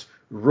it's just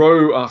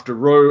row after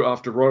row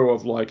after row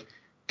of like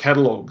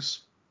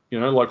catalogs,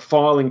 like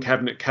filing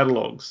cabinet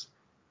catalogs.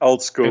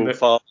 Old school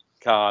file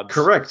cards.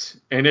 Correct.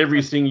 And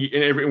everything,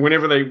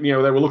 whenever they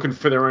were looking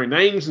for their own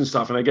names and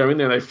stuff, and they go in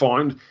there, they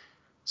find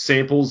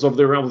samples of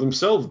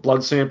themselves,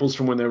 blood samples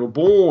from when they were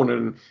born,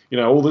 and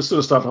all this sort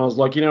of stuff. And I was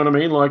like, you know what I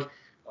mean? Like,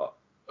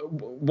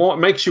 what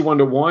makes you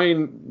wonder why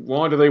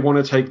do they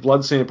want to take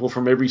blood sample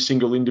from every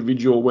single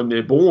individual when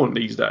they're born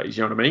these days?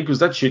 You know what I mean? Because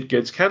that shit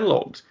gets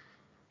catalogued.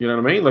 You know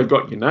what I mean? They've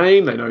got your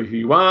name, they know who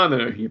you are, they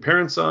know who your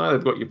parents are,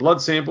 they've got your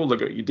blood sample, they've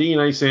got your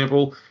DNA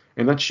sample,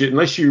 and that shit,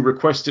 unless you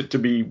request it to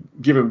be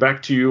given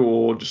back to you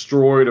or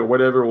destroyed or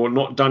whatever, or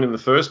not done in the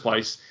first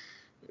place,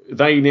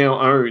 they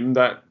now own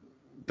that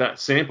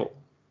sample.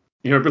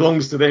 It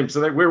belongs to them.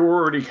 So we're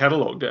already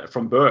catalogued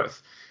from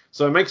birth.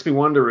 So it makes me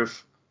wonder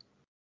if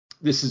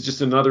this is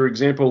just another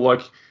example.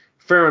 Like,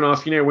 fair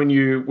enough, when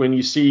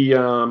you see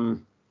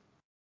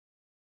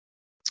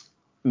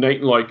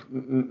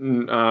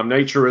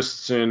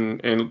naturists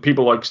and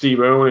people like Steve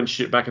Irwin and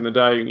shit back in the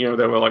day,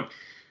 they were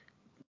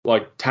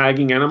like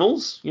tagging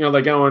animals.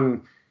 They go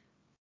and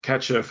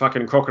catch a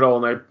fucking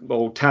crocodile and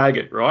they'll tag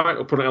it, right?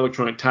 Or put an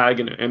electronic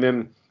tag in it. And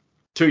then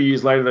 2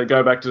 years later, they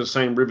go back to the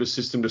same river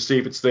system to see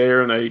if it's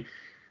there, and they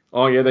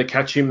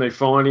catch him, they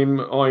find him.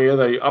 Oh yeah,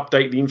 they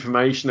update the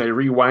information, they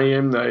reweigh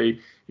him, they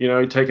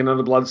take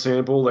another blood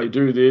sample, they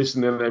do this,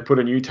 and then they put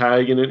a new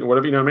tag in it or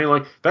whatever. You know what I mean?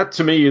 Like, that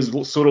to me is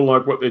sort of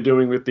like what they're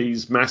doing with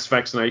these mass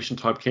vaccination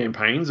type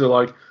campaigns. They're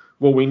like,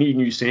 well, we need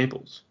new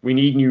samples, we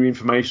need new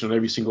information on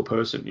every single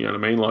person. You know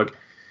what I mean? Like,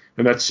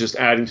 and that's just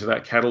adding to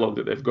that catalog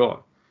that they've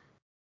got.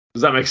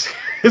 Does that make sense?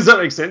 Does that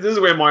make sense? This is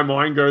where my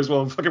mind goes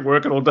while I'm fucking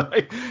working all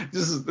day.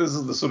 This is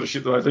the sort of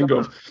shit that I think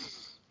of.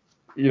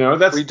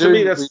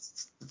 That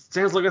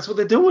sounds like that's what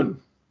they're doing.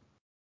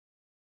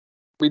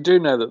 We do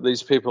know that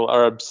these people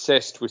are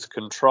obsessed with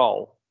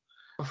control,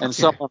 and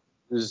someone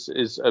who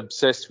is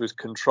obsessed with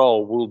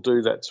control will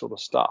do that sort of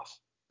stuff.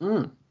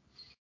 Mm.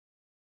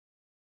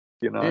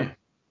 Yeah.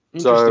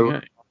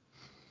 Interesting.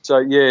 So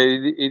yeah,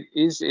 it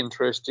is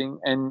interesting,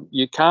 and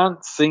you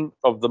can't think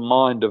of the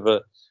mind of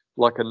a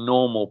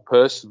normal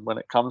person when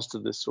it comes to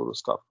this sort of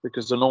stuff,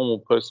 because a normal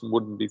person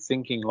wouldn't be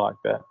thinking like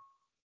that.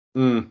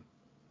 Mm.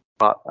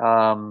 But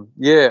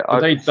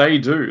they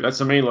do. That's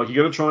what I mean. Like, you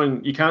got to try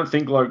and, you can't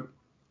think like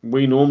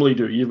we normally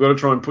do. You've got to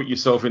try and put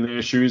yourself in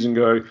their shoes and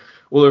go,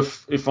 well,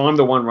 if I'm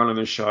the one running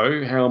the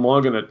show, how am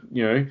I going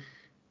to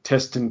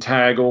test and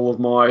tag all of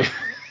my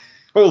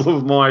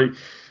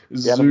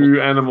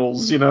zoo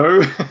animals?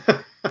 Exactly.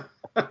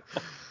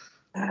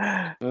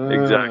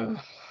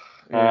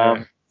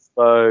 Yeah.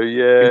 So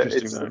yeah,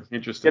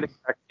 Interesting. Getting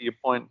back to your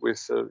point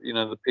with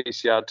the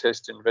PCR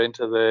test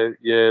inventor there.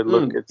 Yeah,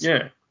 look,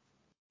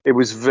 it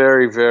was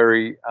very,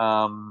 very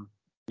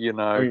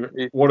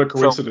what a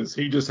coincidence.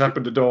 He just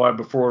happened to die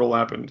before it all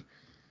happened.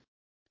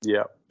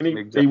 Yeah. And he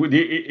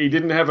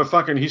didn't have a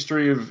fucking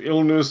history of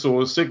illness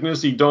or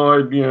sickness. He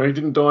died, he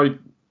didn't die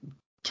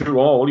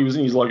too old. He was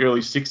in his early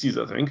 60s,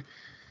 I think.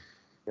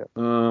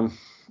 Yeah.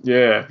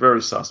 Yeah,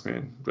 very sus,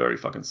 man. Very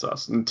fucking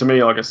sus. And to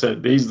me, like I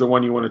said, he's the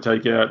one you want to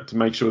take out to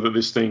make sure that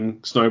this thing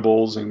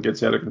snowballs and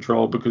gets out of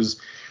control, because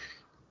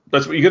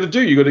that's what you got to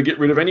do. You got to get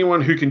rid of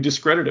anyone who can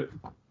discredit it.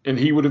 And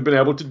he would have been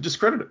able to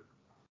discredit it,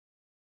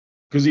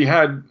 because he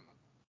had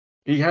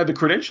the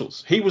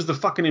credentials. He was the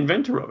fucking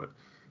inventor of it.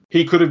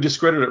 He could have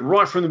discredited it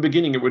right from the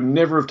beginning. It would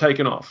never have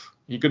taken off.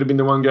 He could have been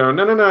the one going,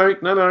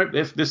 no,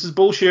 this is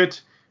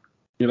bullshit.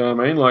 You know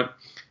what I mean?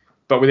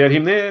 But without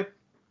him there,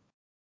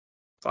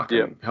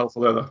 fucking hell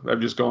for leather. They've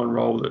just gone and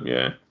rolled it.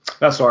 Yeah,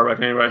 that's what I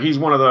reckon. Anyway, he's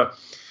one of the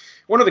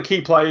key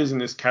players in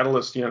this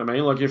catalyst. You know what I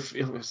mean? Like, if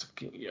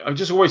I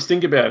just always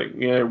think about it.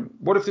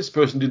 What if this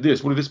person did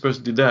this? What if this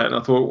person did that? And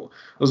I thought,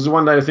 there was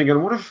one day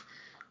thinking, what if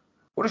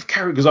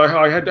Carrie? Because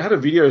I had a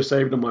video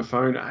saved on my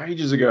phone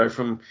ages ago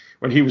from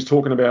when he was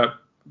talking about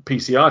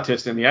PCR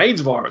testing and the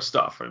AIDS virus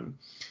stuff, and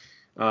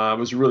it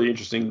was a really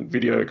interesting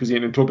video, because he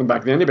ended talking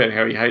back then about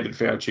how he hated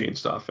Fauci and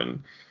stuff,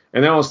 and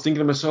then I was thinking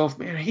to myself,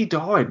 man, he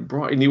died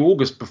right in the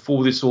August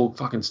before this all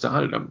fucking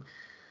started.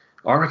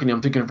 I reckon he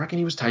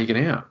was taken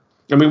out.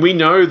 I mean, we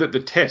know that the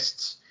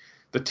tests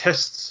for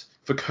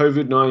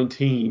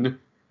COVID-19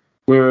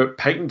 were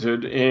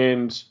patented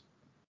and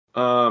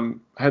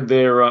had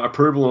their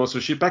approval and all sorts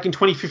of shit back in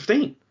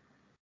 2015.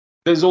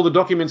 there's all the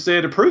documents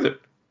there to prove it.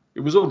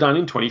 It was all done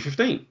in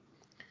 2015.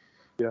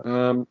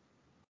 Yeah.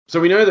 So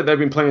we know that they've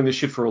been planning this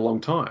shit for a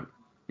long time.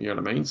 You know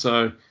what I mean?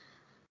 So,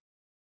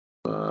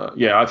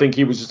 I think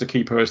he was just a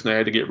key person they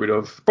had to get rid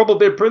of.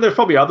 Probably there's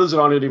probably others that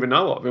I don't even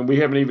know of, and we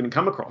haven't even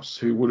come across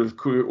who would have,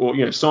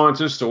 or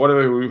scientists or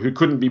whatever who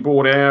couldn't be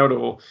bought out,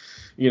 or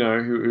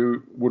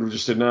who would have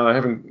just said no, they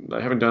haven't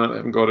done it, they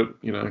haven't got it,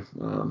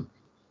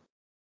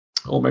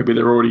 or maybe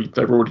they've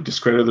already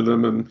discredited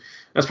them, and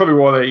that's probably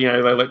why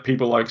they let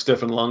people like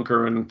Stefan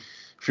Lunker and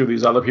a few of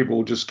these other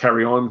people just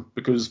carry on,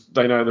 because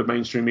they know the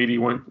mainstream media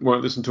won't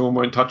listen to them,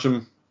 won't touch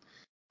them.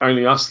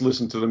 Only us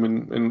listen to them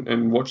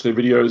and watch their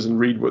videos and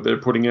read what they're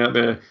putting out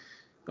there.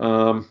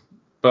 But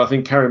I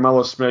think Kary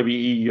Mullis,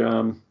 maybe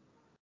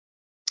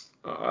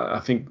I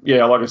think,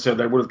 like I said,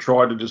 they would have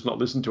tried to just not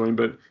listen to him,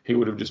 but he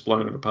would have just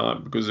blown it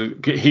apart because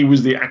he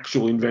was the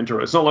actual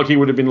inventor. It's not like he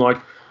would have been like,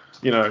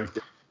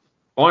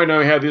 I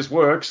know how this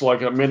works,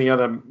 like many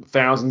other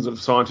thousands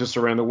of scientists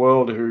around the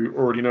world who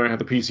already know how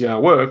the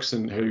PCR works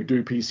and who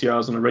do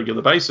PCRs on a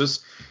regular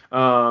basis.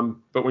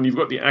 But when you've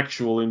got the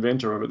actual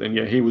inventor of it, then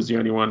he was the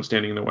only one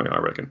standing in the way, I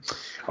reckon.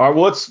 All right,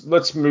 well,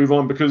 let's move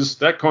on, because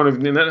that kind of,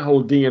 in that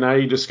whole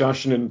DNA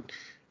discussion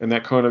and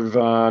that kind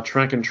of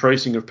track and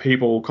tracing of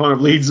people kind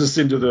of leads us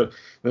into the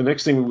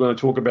next thing we're going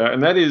to talk about,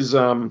 and that is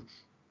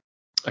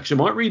actually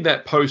I might read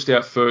that post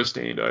out first,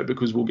 Ando,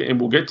 because we'll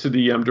get to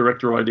the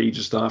director ID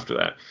just after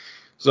that.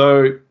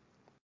 So,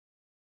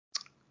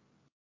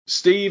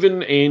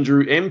 Stephen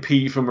Andrew,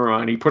 MP for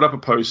Mirani, put up a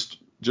post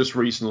just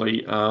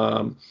recently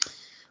on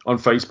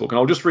Facebook, and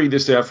I'll just read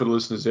this out for the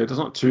listeners there. It's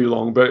not too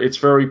long, but it's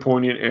very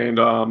poignant,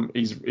 and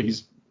he's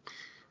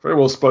very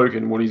well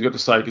spoken what he's got to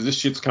say, because this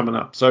shit's coming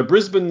up. So,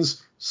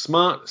 Brisbane's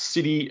smart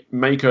city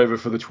makeover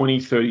for the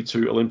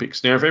 2032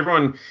 Olympics. Now, if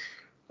everyone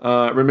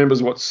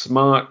remembers what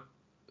SMART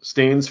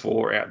stands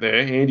for out there,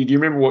 Andy, do you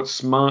remember what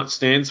SMART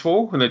stands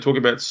for when they talk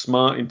about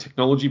smart in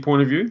technology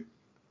point of view?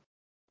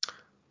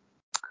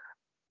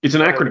 It's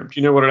an acronym. Do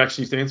you know what it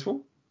actually stands for?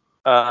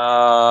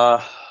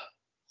 No,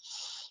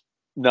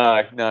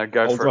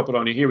 go I'll for drop it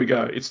on you. Here we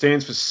go. It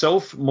stands for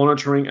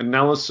Self-Monitoring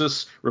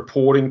Analysis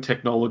Reporting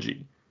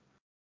Technology.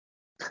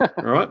 All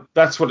right?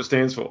 That's what it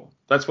stands for.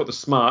 That's what the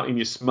smart in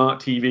your smart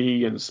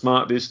TV and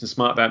smart this and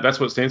smart that, that's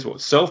what it stands for.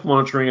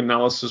 Self-Monitoring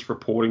Analysis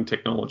Reporting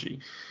Technology.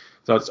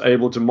 So it's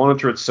able to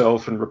monitor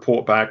itself and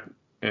report back,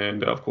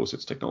 and of course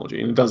it's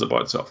technology, and it does it by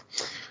itself.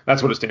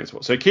 That's what it stands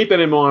for. So keep that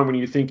in mind when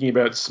you're thinking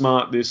about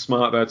smart this,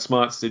 smart that,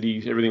 smart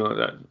cities, everything like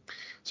that.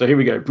 So here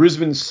we go.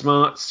 Brisbane's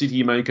smart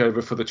city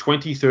makeover for the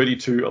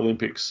 2032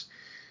 Olympics.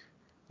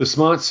 The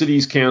Smart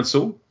Cities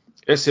Council,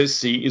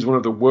 SSC, is one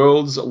of the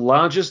world's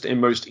largest and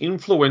most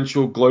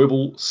influential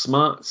global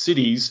smart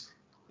cities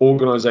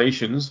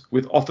organisations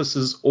with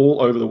offices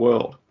all over the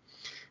world.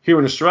 Here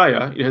in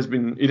Australia,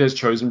 it has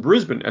chosen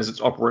Brisbane as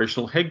its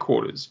operational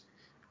headquarters,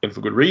 and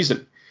for good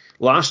reason.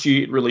 Last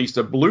year, it released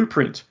a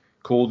blueprint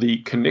called the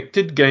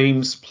Connected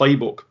Games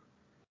Playbook,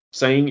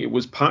 saying it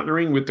was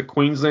partnering with the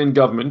Queensland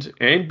government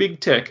and big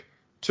tech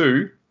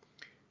to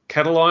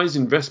catalyse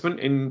investment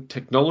in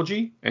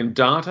technology and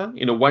data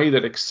in a way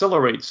that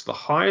accelerates the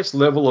highest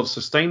level of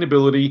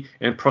sustainability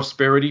and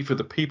prosperity for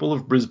the people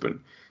of Brisbane,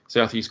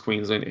 South East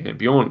Queensland and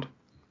beyond.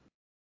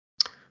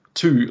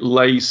 To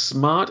lay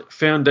smart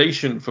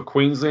foundation for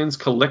Queensland's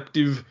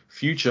collective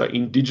future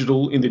in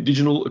the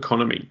digital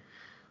economy.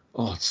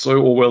 Oh, it's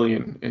so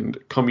Orwellian and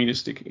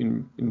communistic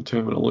in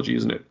terminology,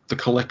 isn't it? The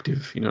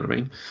collective, you know what I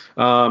mean?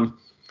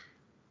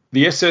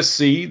 The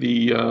SSC,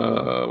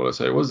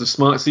 the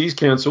Smart Cities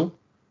Council,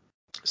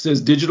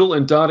 says digital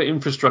and data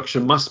infrastructure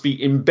must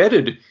be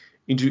embedded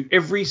into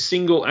every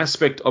single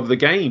aspect of the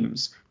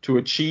games to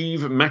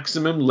achieve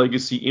maximum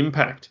legacy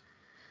impact.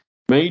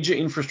 Major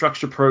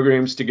infrastructure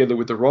programs, together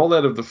with the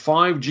rollout of the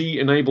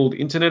 5G-enabled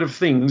Internet of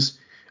Things,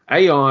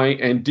 AI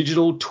and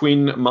digital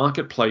twin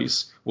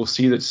marketplace, will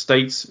see that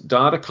states'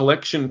 data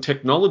collection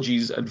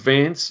technologies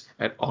advance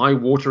at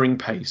eye-watering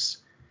pace.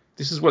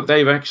 This is what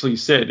they've actually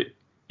said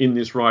in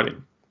this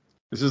writing.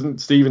 This isn't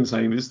Stephen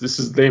saying this. This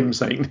is them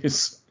saying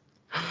this.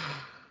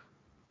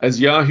 As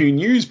Yahoo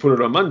News put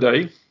it on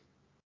Monday,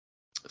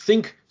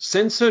 think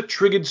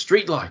sensor-triggered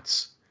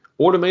streetlights,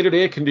 automated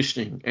air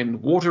conditioning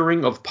and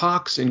watering of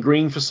parks and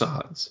green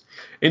facades.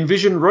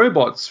 Envision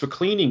robots for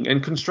cleaning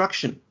and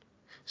construction.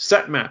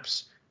 Sat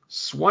maps,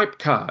 swipe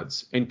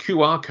cards and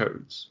QR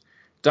codes.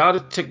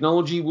 Data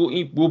technology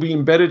will be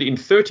embedded in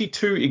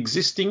 32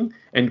 existing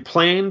and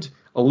planned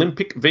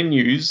Olympic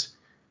venues,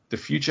 the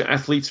Future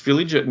Athletes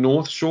Village at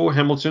North Shore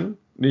Hamilton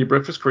near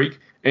Breakfast Creek,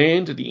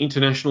 and the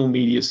International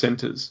Media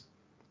Centres.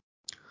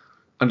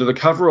 Under the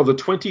cover of the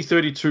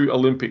 2032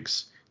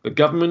 Olympics, the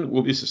government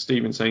will, this is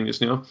Stephen saying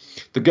this now,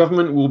 the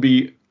government will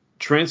be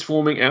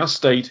transforming our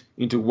state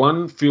into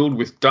one filled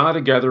with data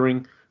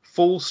gathering,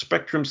 full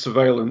spectrum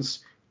surveillance,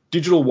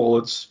 digital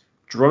wallets,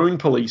 drone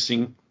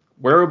policing,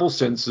 wearable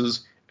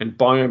sensors, and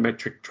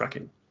biometric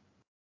tracking,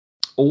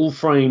 all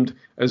framed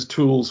as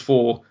tools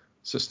for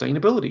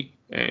sustainability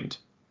and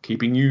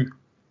keeping you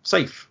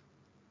safe.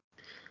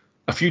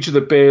 a future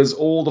that bears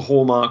all the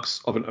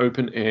hallmarks of an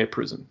open-air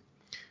prison.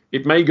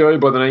 It may go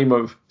by the name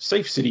of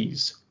safe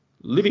cities,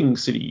 living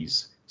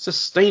cities,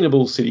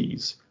 sustainable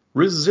cities,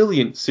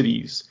 resilient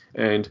cities,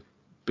 and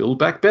build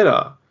back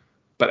better.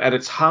 But at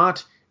its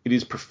heart, it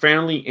is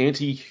profoundly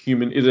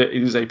anti-human. It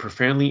is a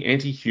profoundly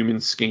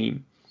anti-human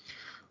scheme.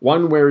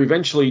 One where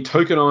eventually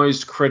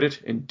tokenized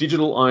credit and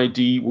digital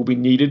ID will be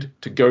needed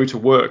to go to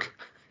work.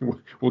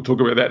 We'll talk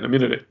about that in a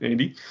minute,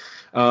 Andy.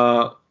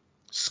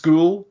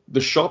 School, the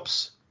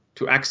shops,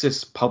 to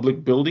access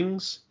public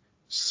buildings,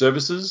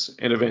 services,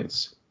 and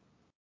events.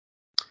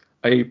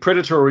 A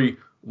predatory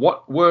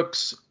what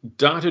works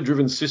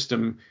data-driven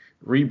system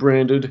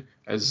rebranded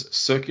as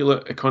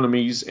circular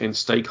economies and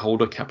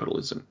stakeholder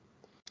capitalism.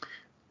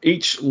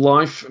 Each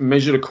life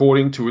measured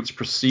according to its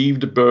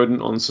perceived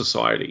burden on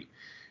society.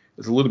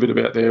 There's a little bit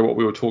about there what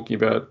we were talking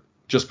about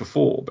just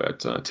before,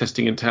 about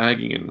testing and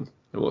tagging and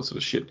all that sort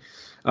of shit.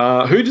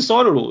 Who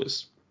decided all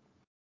this?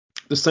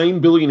 The same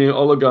billionaire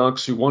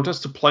oligarchs who want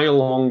us to play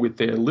along with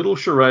their little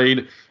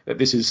charade that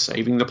this is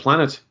saving the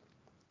planet,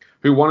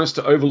 who want us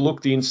to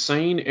overlook the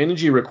insane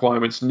energy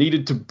requirements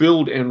needed to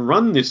build and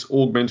run this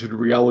augmented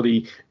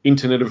reality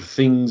Internet of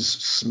Things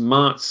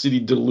smart city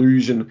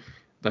delusion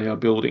they are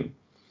building,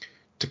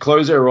 to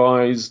close our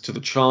eyes to the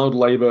child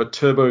labor,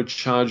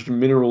 turbocharged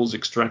minerals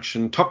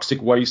extraction,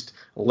 toxic waste,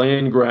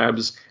 land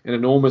grabs, and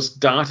enormous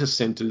data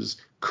centers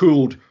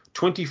cooled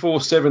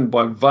 24/7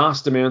 by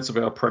vast amounts of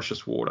our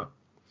precious water.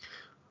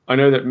 I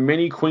know that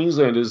many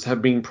Queenslanders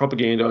have been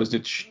propagandized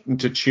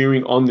into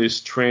cheering on this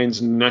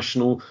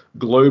transnational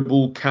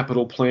global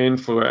capital plan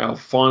for our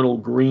final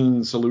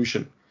green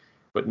solution,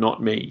 but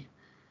not me.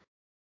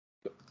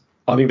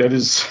 I think that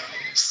is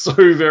so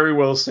very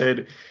well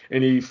said,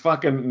 and he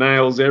fucking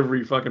nails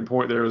every fucking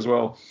point there as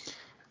well.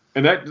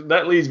 And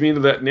that leads me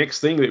into that next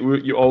thing that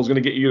I was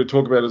going to get you to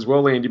talk about as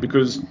well, Andy,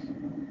 because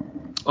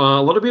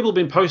a lot of people have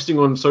been posting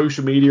on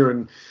social media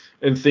and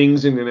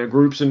things in their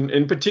groups, and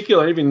in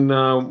particular, even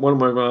one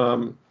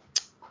of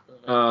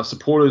my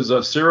supporters,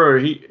 Ciro,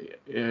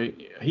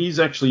 he's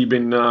actually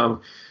been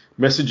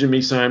messaging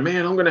me saying,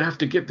 man, I'm going to have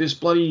to get this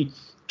bloody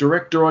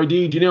director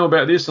ID. Do you know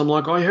about this? I'm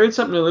like, I heard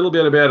something a little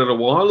bit about it a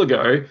while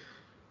ago,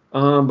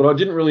 but I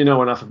didn't really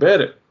know enough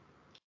about it.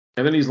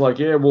 And then he's like,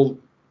 yeah, well,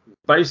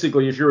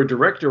 basically, if you're a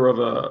director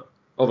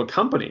of a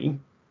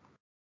company,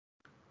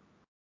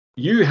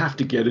 you have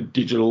to get a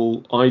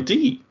digital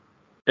ID.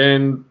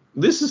 And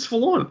this is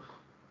full on.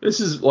 This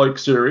is like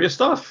serious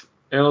stuff.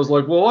 And I was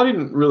like, well, I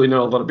didn't really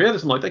know a lot about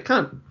this. I'm like,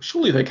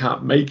 surely they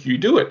can't make you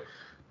do it.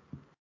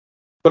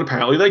 But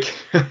apparently they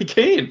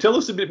can. Tell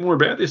us a bit more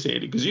about this,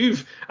 Andy, because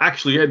you've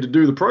actually had to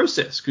do the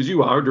process because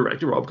you are a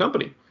director of a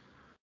company.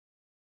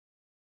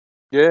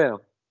 Yeah.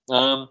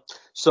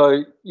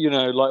 So,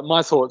 like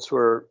my thoughts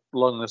were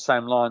along the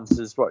same lines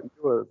as what you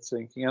were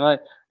thinking.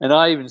 And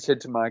I even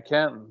said to my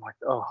accountant, like,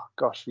 oh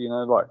gosh,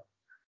 like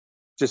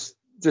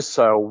just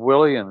so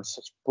Williams,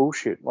 such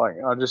bullshit. Like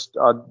I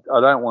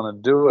don't want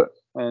to do it.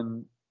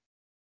 And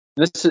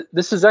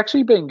this has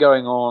actually been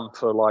going on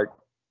for like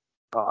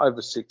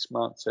over 6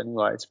 months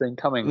anyway. It's been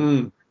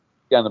coming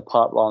down the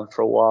pipeline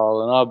for a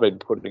while, and I've been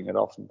putting it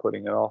off.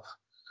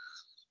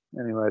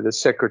 Anyway, the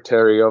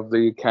secretary of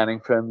the accounting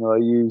firm that I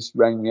use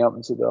rang me up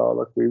and said, oh,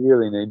 look, we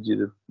really need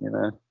you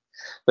to,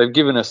 they've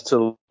given us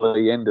till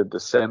the end of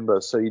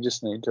December, so you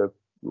just need to,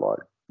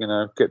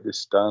 get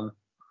this done.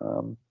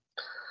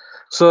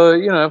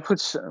 So,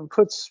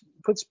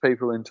 puts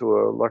people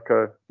into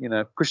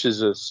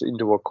pushes us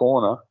into a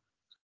corner.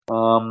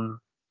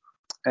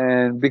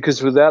 And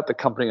because without the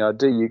company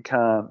ID, you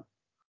can't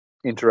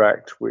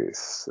interact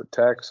with the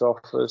tax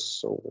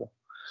office or,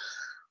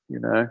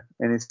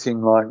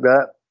 anything like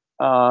that,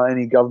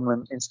 any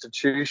government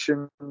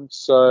institution.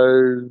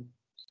 So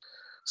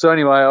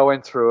anyway, I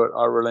went through it.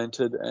 I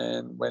relented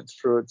and went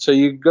through it. So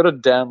you've got to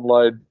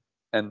download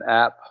an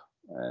app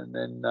and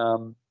then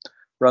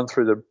run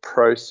through the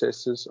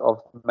processes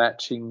of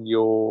matching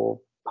your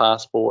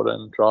passport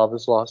and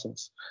driver's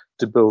license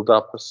to build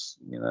up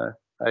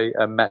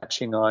a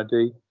matching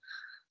ID.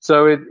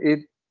 So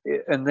it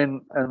and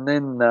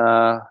then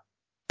a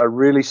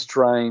really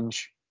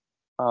strange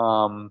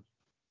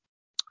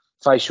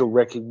facial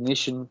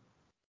recognition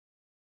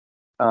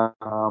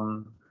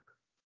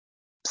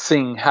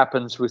thing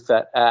happens with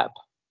that app,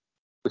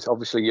 with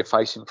obviously your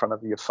face in front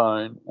of your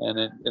phone, and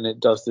it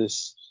does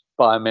this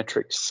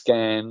biometric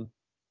scan.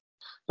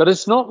 But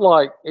it's not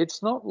like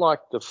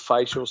the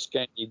facial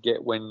scan you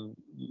get when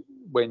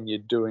you're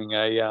doing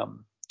a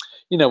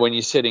when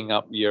you're setting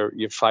up your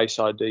Face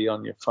ID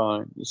on your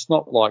phone. It's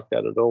not like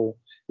that at all.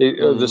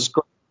 The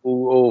screen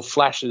all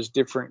flashes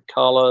different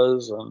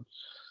colours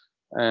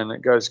and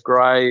it goes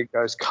grey, it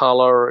goes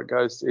colour,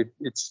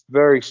 it's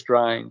very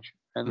strange.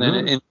 And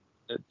then it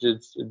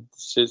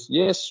says,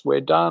 yes,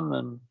 we're done,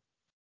 and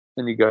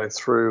then you go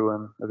through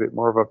and a bit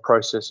more of a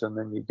process, and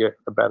then you get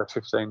about a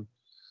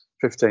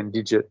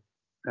 15-digit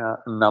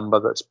number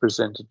that's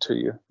presented to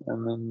you,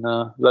 and then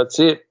that's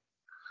it.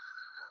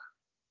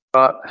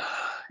 But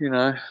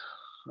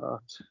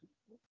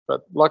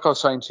But like I was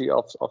saying to you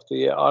off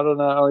the air, I don't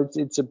know.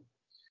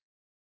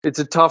 It's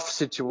a tough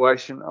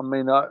situation. I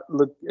mean,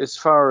 look, as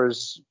far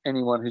as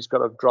anyone who's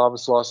got a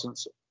driver's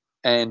license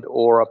and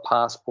or a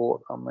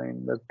passport, I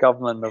mean, the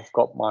government have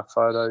got my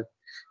photo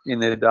in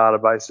their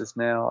databases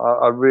now.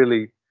 I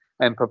really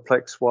am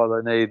perplexed why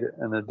they need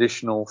an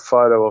additional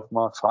photo of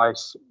my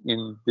face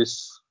in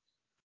this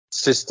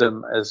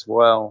system as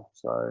well.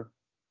 So,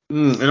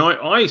 and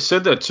I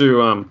said that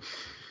to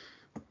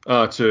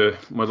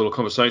my little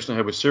conversation I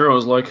had with Sarah. I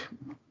was like,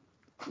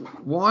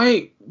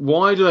 why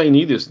do they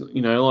need this?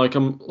 You know, like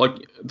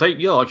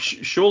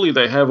surely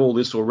they have all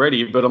this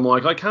already, but I'm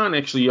like, I can't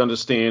actually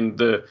understand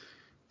the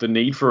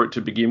need for it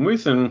to begin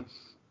with. And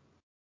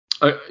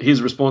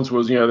his response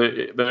was, you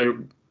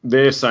know,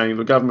 they're saying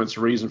the government's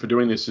reason for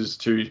doing this is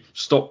to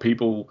stop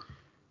people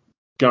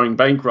going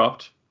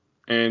bankrupt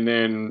and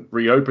then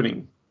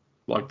reopening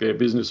like their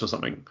business or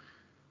something,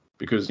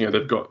 because you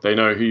know they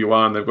know who you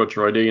are and they've got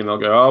your ID, and they'll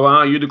go, oh,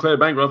 well, you declared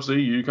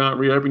bankruptcy, you can't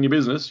reopen your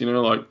business, you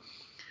know, like.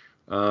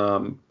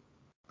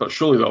 But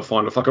surely they'll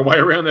find a fucking way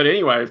around that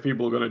anyway. If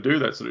people are going to do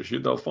that sort of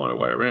shit, they'll find a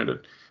way around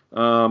it.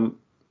 But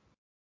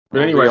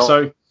anyway,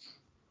 so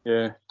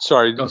yeah,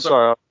 sorry.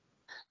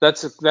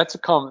 That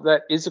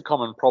is a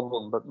common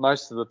problem, but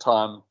most of the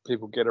time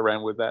people get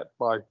around with that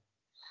by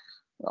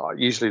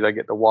usually they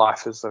get the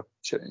wife as the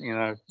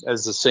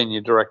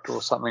senior director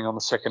or something on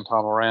the second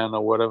time around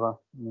or whatever,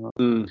 you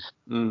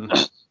know.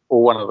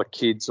 Or one of the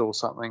kids or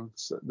something.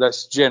 So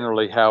that's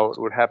generally how it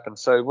would happen.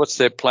 So what's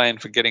their plan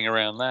for getting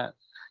around that?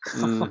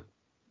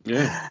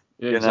 Yeah,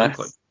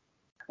 exactly.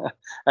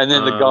 And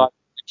then the guy who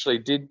actually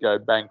did go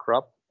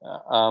bankrupt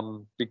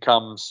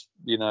becomes,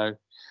 you know,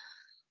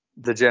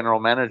 the general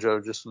manager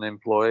or just an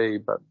employee,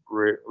 but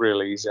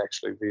really he's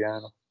actually the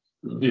owner.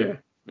 Yeah,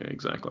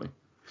 exactly.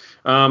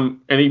 And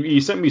he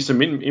sent me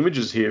some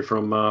images here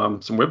from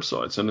some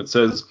websites, and it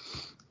says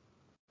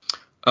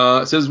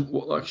I'm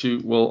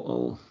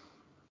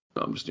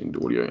just doing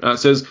the audio. It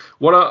says,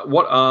 what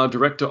are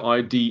director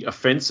ID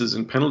offences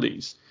and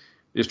penalties?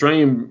 The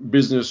Australian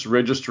Business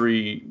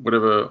Registry,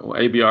 whatever, or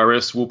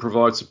ABRS, will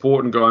provide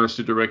support and guidance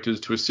to directors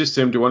to assist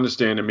them to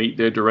understand and meet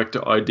their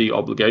director ID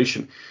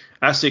obligation.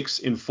 ASIC's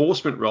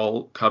enforcement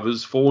role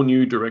covers 4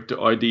 new director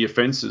ID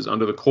offences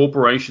under the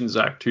Corporations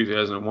Act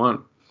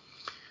 2001.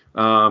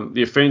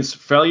 The offence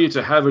failure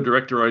to have a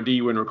director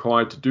ID when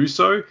required to do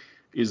so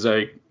is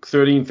a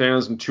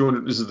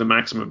 $13,200. This is the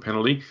maximum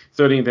penalty: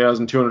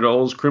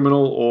 $13,200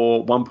 criminal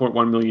or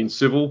 $1.1 million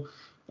civil.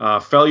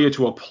 Failure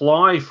to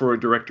apply for a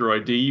director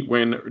ID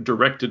when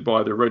directed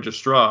by the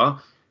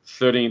registrar,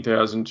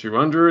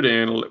 $13,200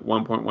 and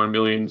 $1.1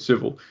 million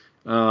civil.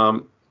 I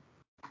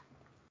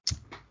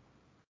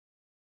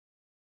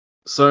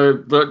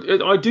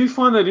do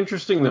find that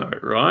interesting though,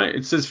 right?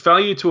 It says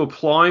failure to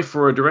apply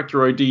for a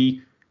director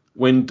ID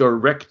when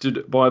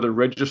directed by the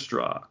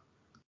registrar.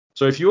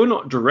 So if you're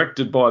not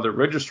directed by the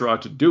registrar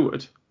to do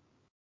it,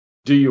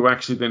 do you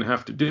actually then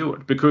have to do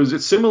it? Because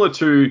it's similar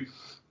to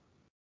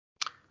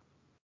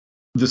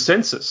the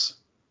census.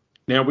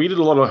 Now, we did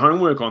a lot of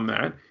homework on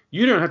that.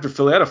 You don't have to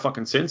fill out a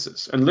fucking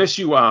census unless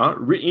you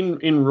are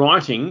in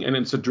writing and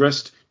it's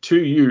addressed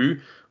to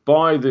you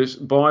by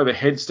the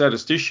head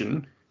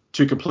statistician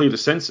to complete a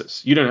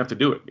census. You don't have to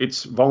do it.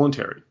 It's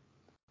voluntary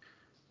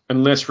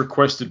unless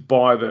requested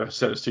by the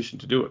statistician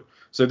to do it.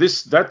 So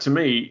that to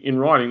me, in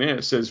writing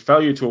there, says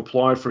failure to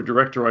apply for a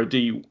director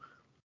ID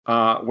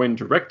when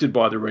directed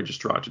by the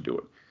registrar to do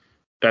it.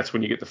 That's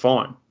when you get the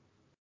fine.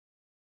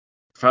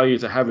 Failure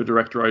to have a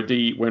director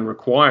ID when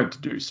required to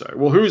do so.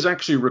 Well, who's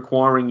actually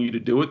requiring you to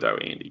do it though,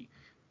 Andy?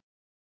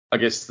 I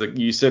guess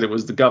you said it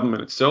was the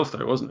government itself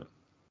though, wasn't it?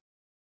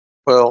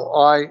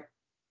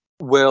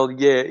 Well,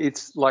 yeah,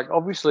 it's like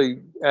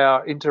obviously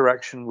our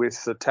interaction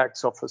with the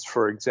tax office,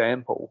 for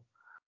example,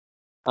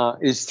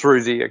 is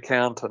through the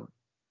accountant.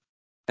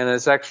 And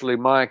it's actually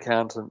my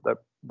accountant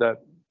that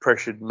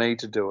pressured me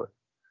to do it.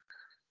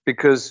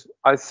 Because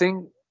I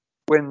think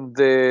when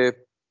they're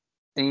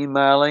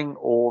emailing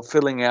or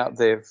filling out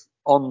their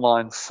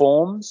online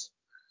forms,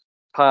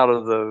 part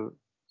of the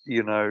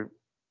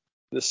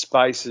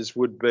spaces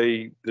would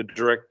be the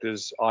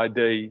director's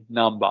ID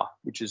number,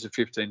 which is a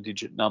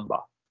 15-digit number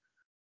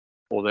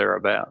or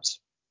thereabouts.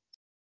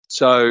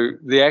 So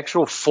the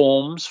actual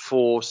forms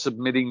for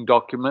submitting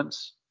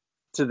documents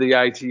to the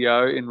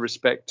ATO in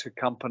respect to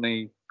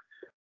company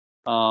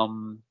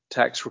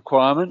tax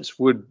requirements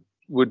would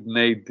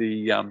need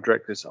the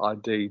director's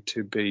ID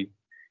to be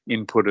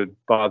inputted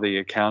by the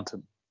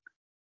accountant.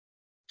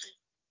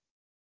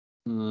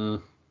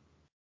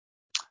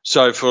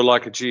 So for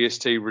like a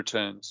GST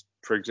returns,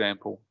 for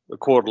example, the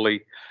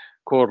quarterly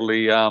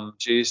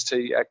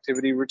GST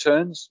activity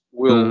returns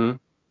will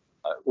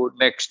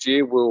next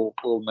year we'll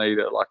need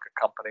a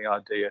company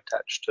ID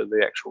attached to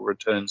the actual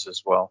returns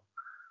as well.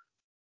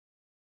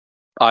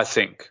 I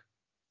think.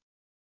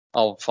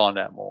 I'll find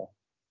out more.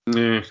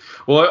 Yeah.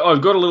 Well,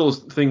 I've got a little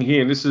thing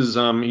here, and this is he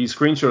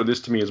screenshotted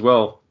this to me as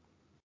well.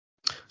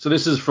 So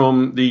this is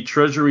from the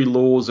Treasury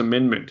Laws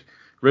Amendment,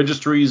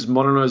 Registries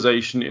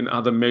Modernisation and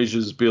Other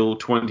Measures Bill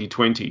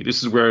 2020.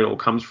 This is where it all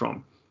comes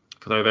from.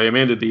 So they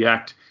amended the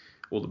Act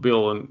or the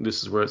bill, and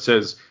this is where it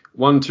says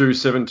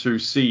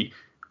 1272C,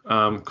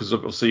 because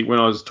obviously when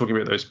I was talking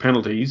about those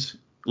penalties,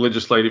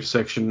 legislative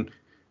section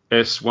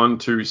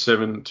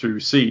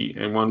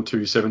S1272C and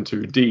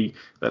 1272D,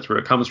 that's where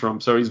it comes from.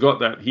 So he's got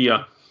that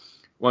here,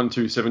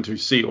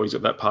 1272C, or he's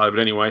got that part of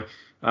it anyway.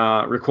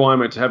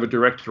 Requirement to have a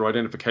director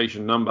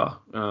identification number.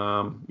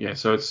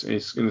 So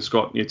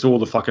it's all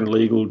the fucking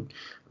legal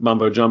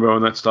mumbo jumbo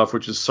and that stuff,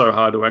 which is so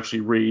hard to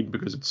actually read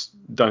because it's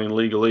done in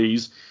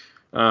legalese.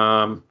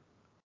 So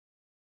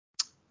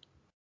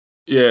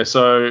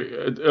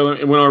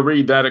when I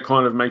read that, it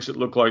kind of makes it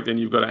look like then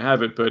you've got to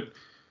have it, but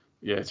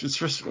yeah, it's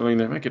just, they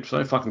make it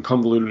so fucking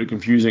convoluted and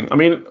confusing. I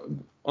mean,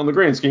 on the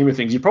grand scheme of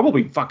things, you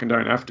probably fucking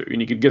don't have to,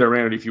 and you could get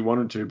around it if you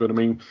wanted to, but I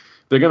mean,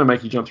 they're going to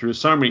make you jump through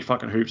so many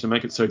fucking hoops and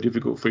make it so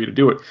difficult for you to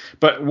do it.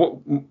 But what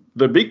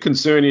the big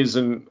concern is,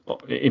 and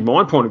in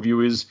my point of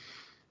view is,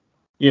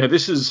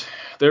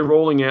 they're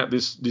rolling out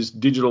this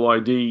digital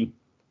ID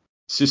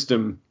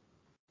system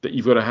that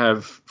you've got to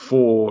have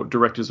for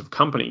directors of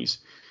companies.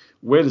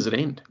 Where does it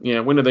end?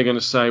 When are they going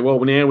to say, well,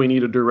 now we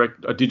need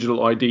a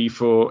digital ID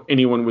for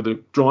anyone with a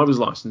driver's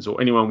license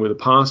or anyone with a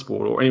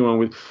passport or anyone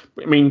with,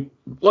 I mean,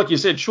 like you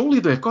said,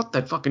 surely they've got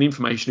that fucking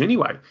information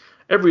anyway.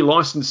 Every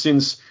license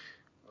since,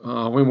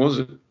 when was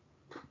it?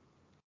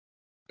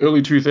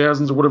 Early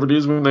 2000s or whatever it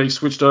is, when they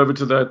switched over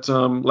to that,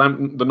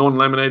 the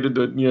non-laminated,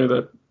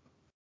 the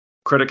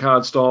credit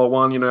card style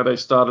one, they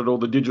started all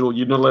the digital.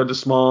 You're not allowed to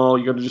smile.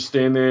 You got to just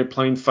stand there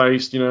plain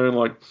faced, and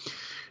like,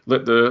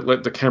 let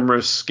the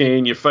camera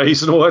scan your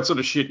face and all that sort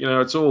of shit.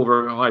 It's all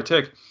very high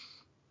tech.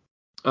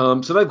 So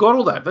they've got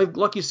all that.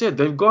 Like you said,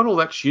 they've got all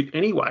that shit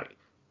anyway.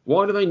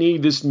 Why do they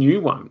need this new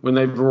one when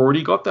they've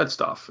already got that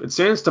stuff? It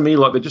sounds to me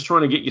like they're just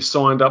trying to get you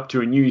signed up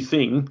to a new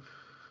thing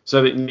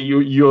so that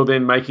you're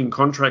then making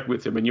contract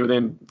with them and you're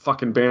then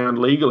fucking bound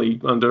legally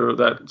under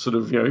that sort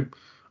of,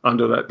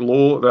 under that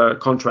law, the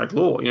contract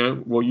law.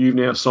 Well, you've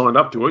now signed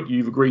up to it.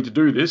 You've agreed to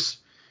do this.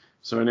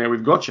 So now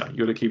we've got you. You've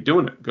got to keep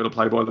doing it. You've got to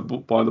play by the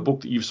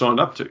book that you've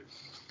signed up to.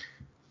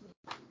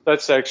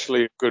 That's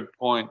actually a good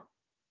point.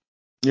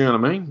 You know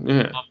what I mean?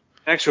 Yeah. In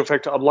actual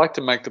fact, I'd like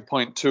to make the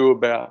point too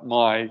about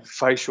my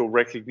facial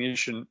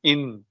recognition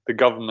in the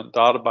government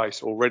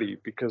database already,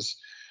 because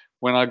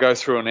when I go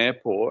through an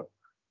airport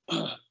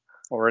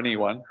or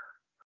anyone,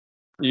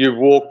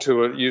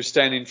 you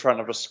stand in front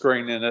of a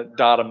screen and it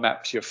data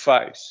maps your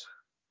face.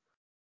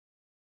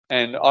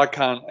 And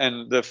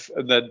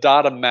the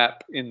data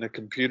map in the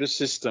computer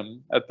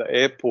system at the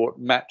airport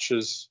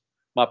matches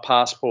my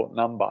passport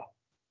number.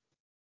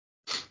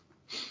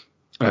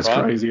 That's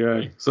right? Crazy,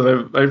 eh?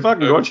 So they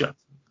fucking got you.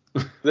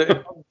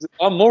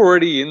 I'm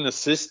already in the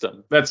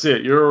system. That's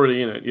it. You're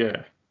already in it,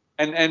 yeah.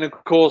 And of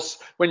course,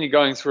 when you're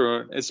going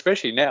through,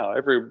 especially now,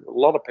 a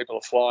lot of people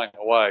are flying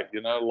away.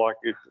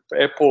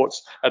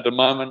 Airports at the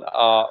moment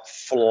are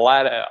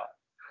flat out.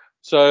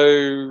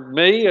 So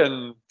me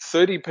and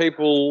 30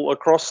 people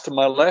across to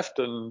my left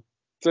and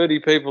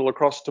 30 people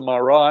across to my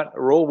right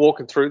are all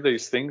walking through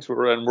these things,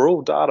 and we're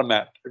all data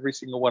mapped, every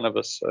single one of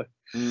us. So,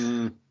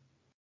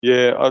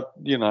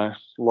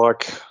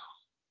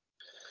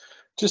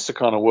 just the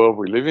kind of world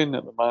we live in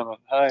at the moment.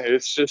 Hey,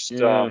 it's just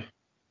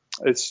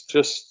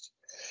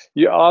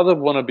you either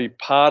want to be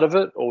part of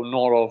it or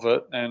not of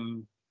it,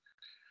 and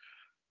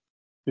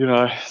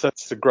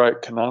that's the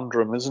great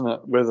conundrum, isn't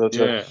it? Whether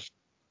to,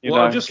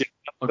 I've just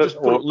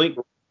put a link.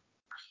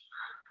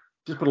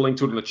 Just put a link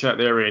to it in the chat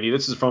there, Andy.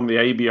 This is from the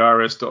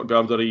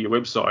abrs.gov.au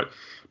website.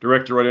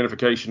 Director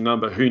identification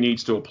number, who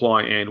needs to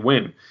apply and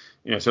when.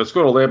 So it's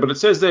got all there, but it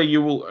says there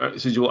you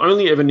will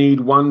only ever need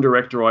one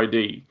director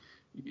ID.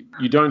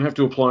 You don't have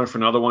to apply for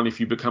another one if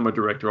you become a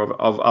director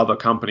of other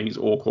companies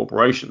or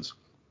corporations.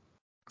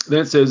 Then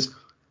it says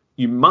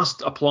you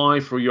must apply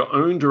for your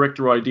own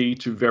director ID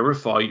to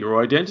verify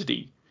your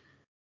identity.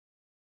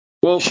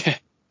 Well.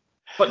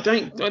 But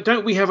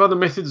don't we have other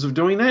methods of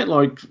doing that?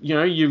 Like,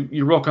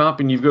 you rock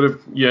up and you've got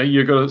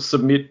to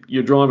submit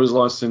your driver's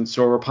license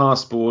or a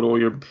passport or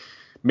your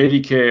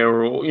Medicare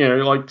or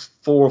like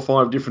 4 or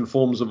 5 different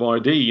forms of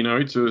ID,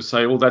 to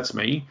say, well, that's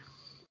me.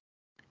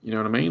 You know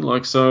what I mean?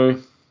 Like, so,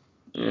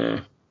 yeah.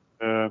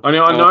 I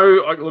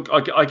know.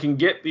 I can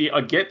get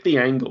the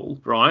angle,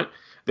 right?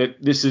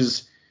 That this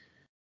is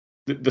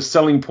the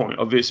selling point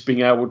of this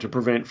being able to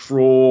prevent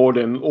fraud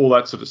and all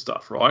that sort of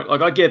stuff, right?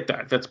 Like, I get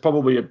that. That's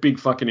probably a big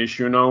fucking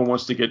issue. No one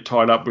wants to get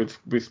tied up with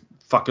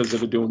fuckers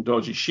that are doing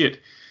dodgy shit.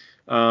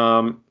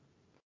 But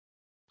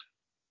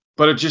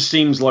it just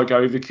seems like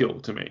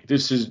overkill to me.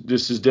 This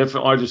is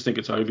definitely. I just think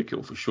it's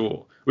overkill for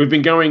sure. We've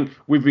been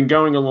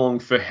going along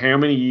for how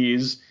many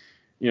years?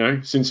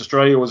 Since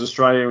Australia was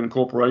Australia and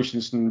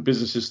corporations and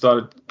businesses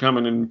started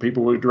coming and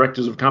people were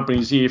directors of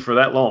companies here for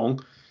that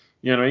long.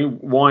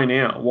 Why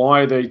now?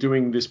 Why are they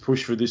doing this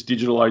push for this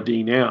digital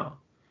ID now?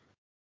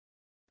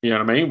 You know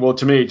what I mean? Well,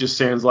 to me, it just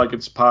sounds like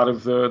it's part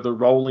of the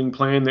rolling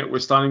plan that we're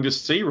starting to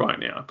see right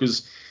now.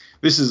 Because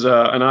this is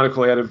an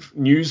article out of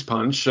News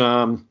Punch.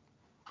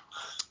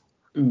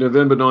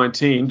 November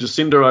 19,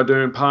 Jacinda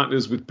Ardern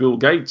partners with Bill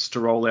Gates to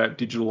roll out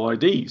digital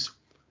IDs.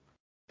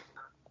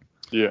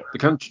 Yeah. The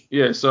country,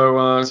 it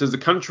says the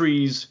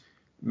country's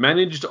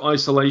managed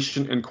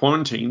isolation and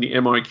quarantine, the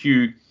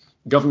MIQ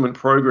government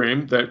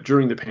program that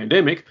during the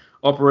pandemic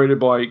operated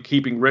by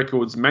keeping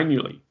records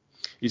manually,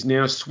 is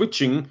now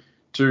switching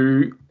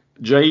to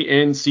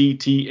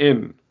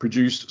JNCTN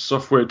produced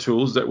software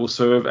tools that will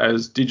serve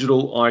as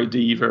digital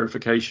ID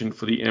verification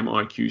for the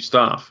MIQ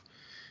staff,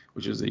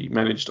 which is the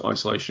managed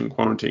isolation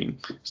quarantine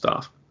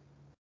staff.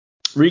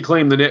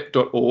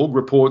 ReclaimTheNet.org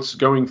reports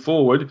going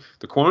forward,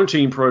 the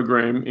quarantine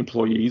program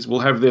employees will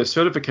have their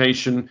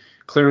certification,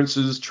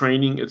 clearances,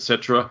 training,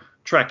 etc.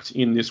 tracked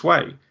in this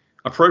way,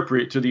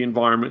 appropriate to the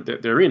environment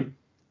that they're in.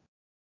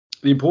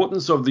 The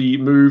importance of the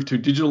move to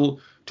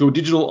a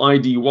digital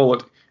ID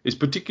wallet is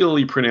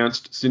particularly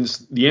pronounced since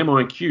the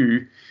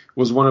MIQ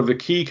was one of the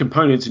key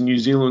components in New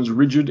Zealand's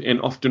rigid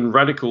and often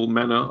radical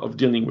manner of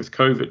dealing with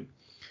COVID.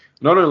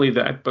 Not only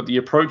that, but the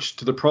approach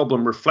to the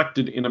problem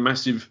reflected in a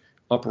massive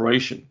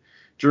operation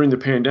during the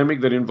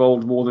pandemic that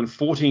involved more than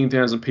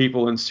 14,000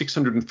 people and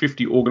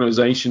 650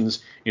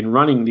 organisations in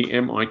running the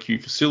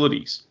MIQ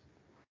facilities.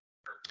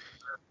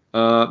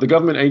 The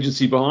government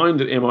agency behind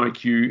the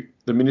MIQ,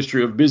 the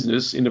Ministry of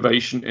Business,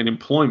 Innovation and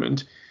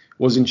Employment,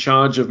 was in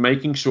charge of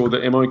making sure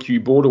that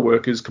MIQ border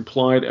workers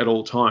complied at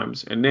all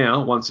times. And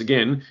now, once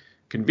again,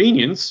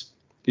 convenience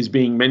is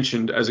being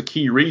mentioned as a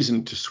key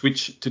reason to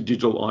switch to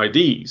digital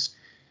IDs.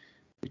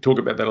 We talk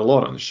about that a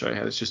lot on the show,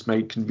 how it's just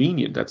made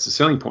convenient. That's the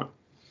selling point.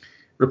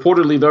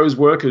 Reportedly, those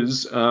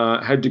workers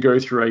had to go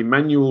through a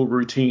manual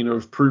routine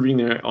of proving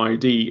their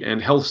ID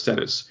and health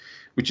status,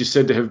 which is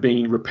said to have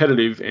been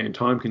repetitive and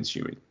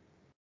time-consuming.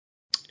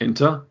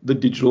 Enter the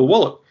digital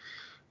wallet.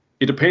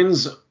 It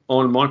depends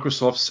on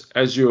Microsoft's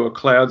Azure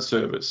cloud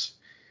service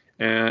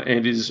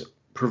and is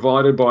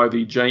provided by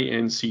the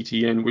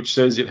JNCTN, which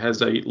says it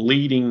has a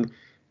leading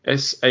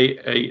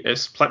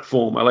SaaS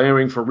platform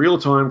allowing for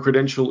real-time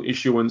credential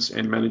issuance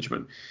and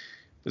management.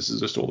 This is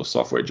just all the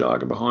software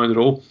jargon behind it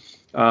all.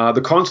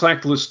 The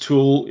contactless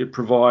tool it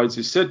provides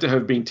is said to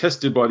have been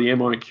tested by the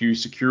MIQ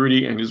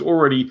security and is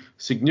already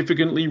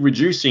significantly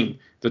reducing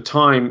the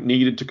time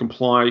needed to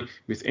comply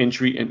with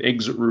entry and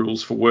exit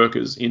rules for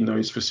workers in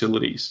those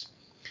facilities.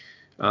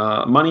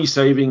 Money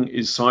saving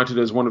is cited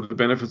as one of the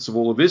benefits of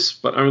all of this,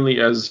 but only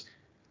as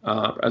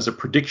a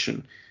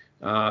prediction.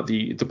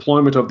 The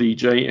deployment of the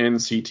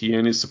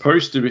JNCTN is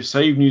supposed to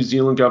save New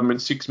Zealand government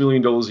 $6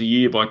 million a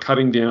year by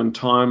cutting down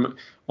time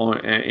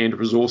and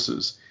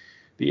resources.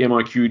 The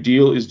MIQ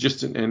deal is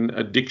just an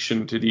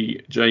addition to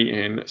the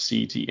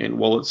JNCTN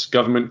wallet's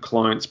government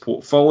clients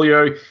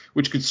portfolio,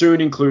 which could soon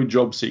include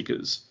job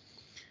seekers.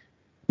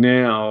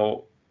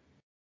 Now,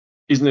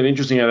 isn't it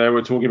interesting how they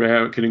were talking about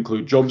how it could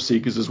include job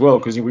seekers as well?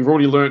 Because we've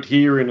already learnt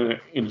here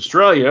in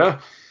Australia,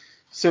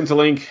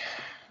 Centrelink,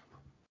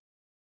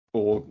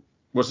 or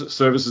what's it,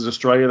 Services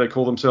Australia, they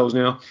call themselves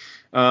now,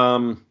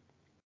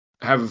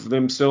 have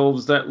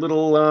themselves that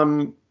little,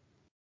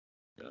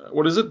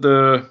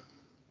 the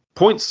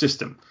points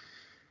system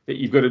that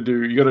you've got to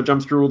do. You've got to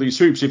jump through all these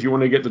hoops if you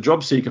want to get the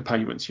job seeker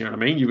payments, you know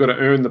what I mean? You've got to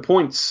earn the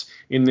points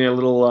in their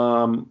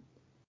little,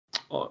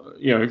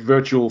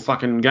 virtual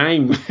fucking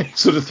game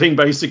sort of thing,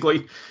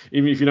 basically.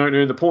 Even if you don't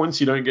earn the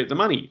points, you don't get the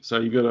money. So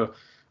you've got to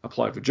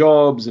apply for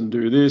jobs and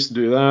do this,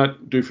 do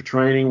that, do for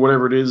training,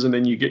 whatever it is, and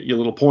then you get your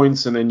little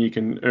points, and then you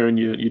can earn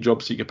your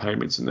job seeker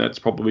payments, and that's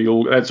probably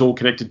all. That's all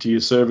connected to your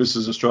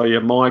Services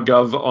Australia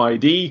MyGov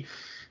ID,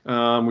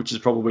 which is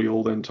probably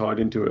all then tied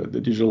into the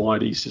digital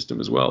ID system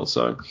as well.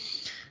 So,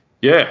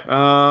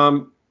 yeah,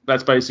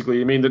 that's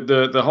basically. I mean,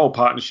 the whole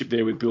partnership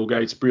there with Bill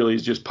Gates really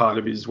is just part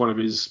of one of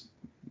his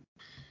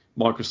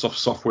Microsoft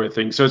software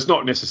things. So it's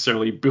not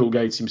necessarily Bill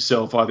Gates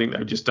himself. I think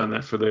they've just done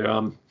that for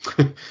the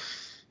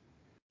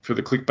for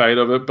the clickbait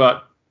of it.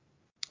 But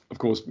of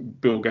course,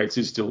 Bill Gates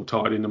is still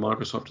tied into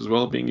Microsoft as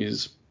well, being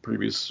his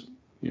previous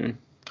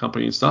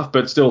company and stuff.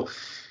 But still.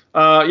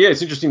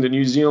 It's interesting that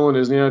New Zealand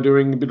is now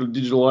doing a bit of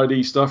digital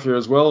ID stuff here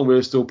as well.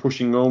 We're still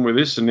pushing on with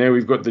this, and now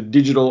we've got the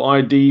digital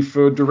ID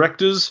for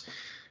directors.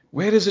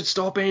 Where does it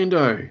stop,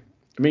 Ando?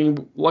 I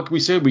mean, like we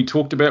said, we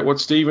talked about what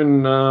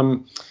Stephen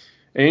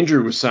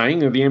Andrew was saying,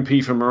 the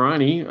MP for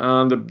Morani,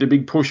 the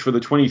big push for the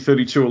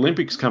 2032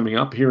 Olympics coming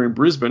up here in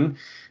Brisbane.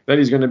 That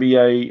is going to be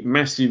a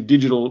massive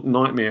digital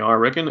nightmare, I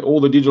reckon.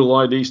 All the digital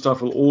ID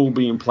stuff will all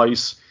be in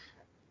place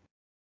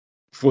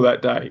for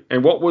that day.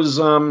 And what was...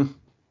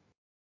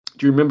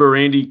 do you remember,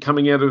 Andy,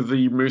 coming out of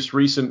the most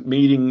recent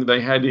meeting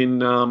they had in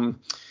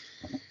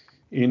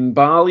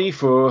Bali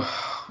for,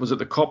 was it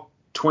the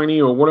COP20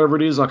 or whatever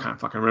it is? I can't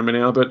fucking remember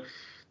now, but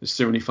there's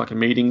so many fucking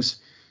meetings.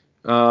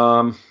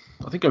 I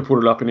think I put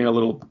it up in our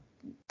little...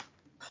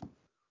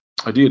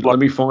 I did. Let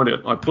me find it.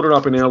 I put it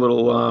up in our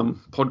little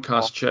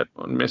podcast chat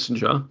on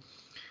Messenger.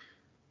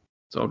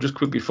 So I'll just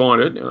quickly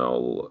find it, and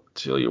I'll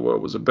tell you what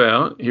it was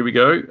about. Here we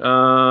go.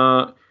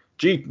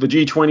 The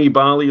G20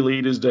 Bali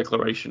Leaders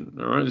Declaration.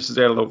 All right, this is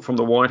from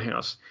the White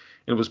House.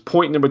 And it was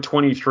point number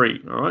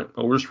 23. All right,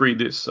 I'll just read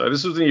this. So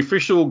this was the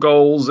official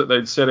goals that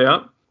they'd set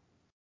out.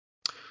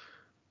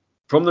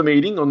 from the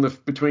meeting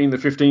between the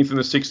 15th and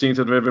the 16th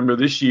of November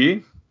this year,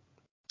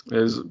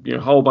 there's a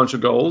whole bunch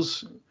of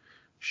goals.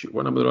 Shit,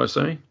 what number did I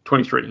say?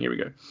 23. Here we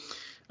go.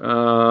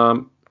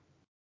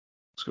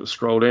 Just got to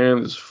scroll down.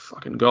 There's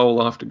fucking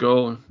goal after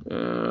goal.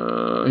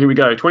 Here we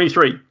go.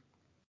 23.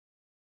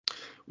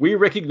 We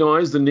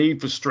recognise the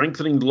need for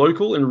strengthening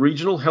local and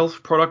regional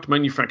health product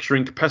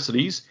manufacturing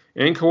capacities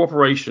and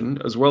cooperation,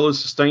 as well as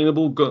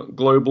sustainable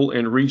global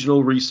and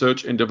regional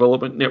research and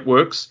development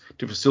networks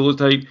to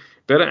facilitate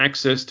better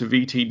access to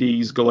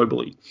VTDs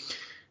globally,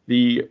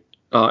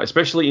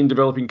 especially in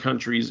developing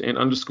countries, and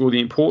underscore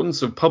the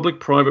importance of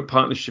public-private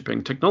partnership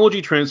and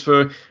technology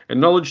transfer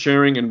and knowledge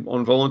sharing and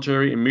on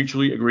voluntary and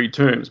mutually agreed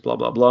terms, blah,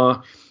 blah,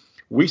 blah.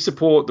 We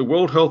support the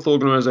World Health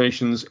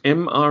Organization's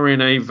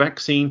mRNA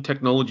Vaccine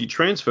Technology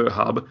Transfer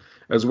Hub,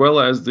 as well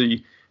as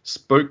the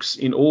spokes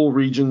in all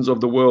regions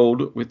of the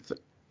world with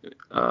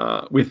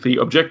the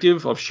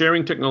objective of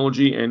sharing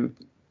technology and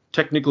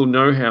technical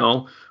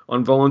know-how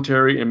on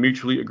voluntary and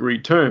mutually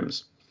agreed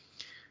terms.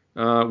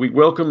 We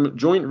welcome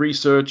joint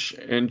research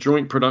and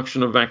joint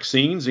production of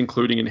vaccines,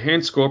 including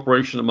enhanced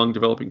cooperation among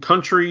developing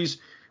countries.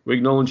 We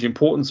acknowledge the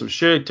importance of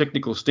shared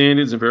technical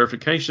standards and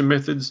verification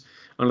methods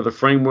under the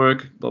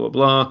framework, blah, blah,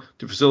 blah,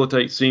 to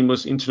facilitate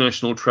seamless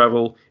international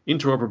travel,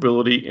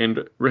 interoperability,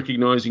 and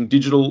recognizing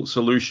digital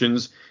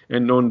solutions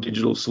and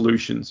non-digital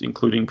solutions,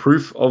 including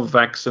proof of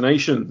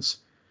vaccinations.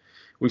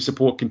 We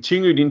support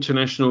continued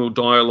international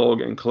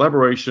dialogue and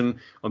collaboration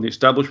on the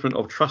establishment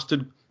of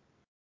trusted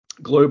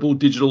global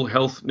digital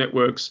health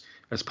networks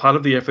as part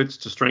of the efforts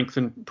to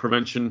strengthen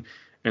prevention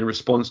and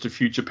response to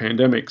future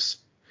pandemics.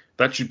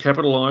 That should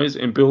capitalize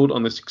and build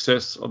on the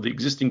success of the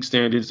existing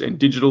standards and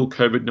digital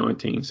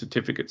COVID-19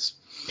 certificates.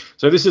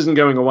 So this isn't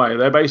going away.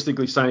 They're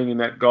basically saying in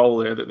that goal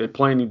there that they're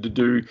planning to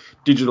do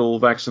digital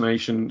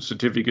vaccination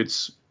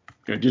certificates,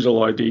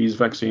 digital IDs,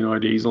 vaccine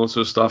IDs, all that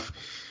sort of stuff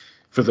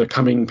for the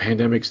coming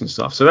pandemics and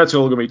stuff. So that's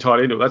all going to be tied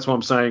into it. That's why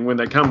I'm saying when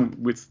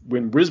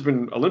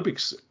Brisbane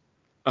Olympics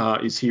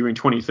is here in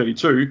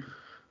 2032,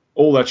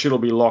 all that shit will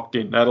be locked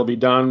in. That'll be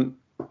done.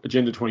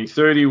 Agenda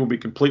 2030 will be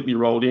completely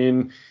rolled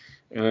in.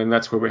 And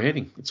that's where we're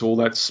heading. It's all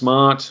that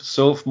smart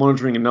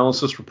self-monitoring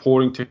analysis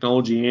reporting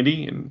technology,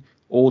 Andy, and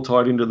all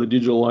tied into the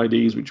digital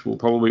IDs, which will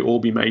probably all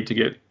be made to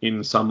get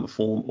in some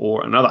form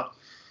or another.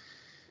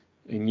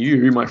 And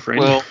you, my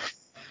friend,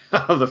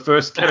 are the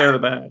first cat out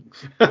of the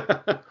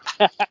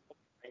bag.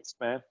 Thanks,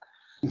 man.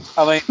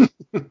 I mean,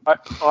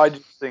 I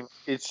just think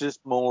it's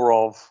just more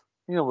of,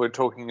 we're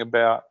talking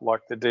about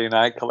like the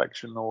DNA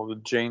collection or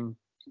the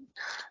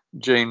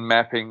gene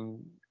mapping,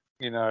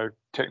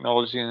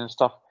 technology and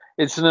stuff.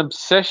 It's an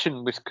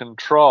obsession with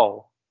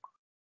control,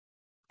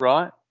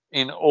 right?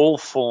 In all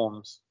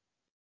forms.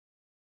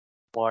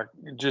 Like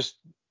just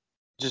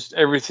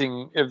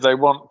everything. If they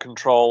want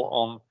control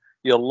on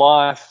your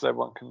life, they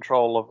want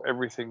control of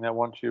everything. They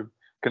want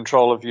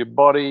control of your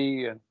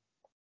body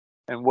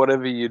and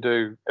whatever you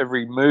do.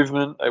 Every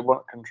movement, they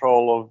want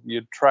control of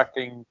your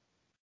tracking,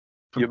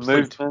 your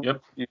movement.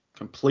 Yep.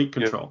 Complete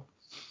control.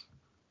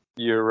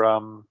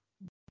 Your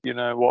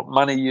what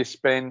money you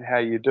spend, how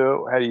you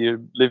do it, how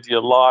you live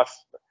your life.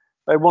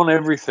 They want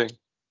everything.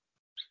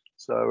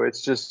 So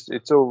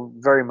it's all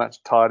very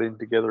much tied in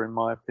together, in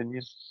my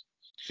opinion.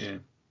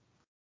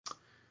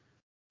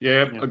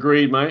 Yeah,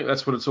 agreed, mate.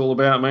 That's what it's all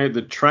about, mate.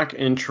 The track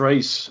and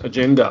trace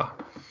agenda.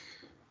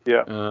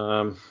 Yeah.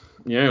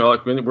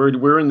 Like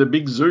we're in the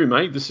big zoo,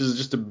 mate. This is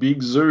just a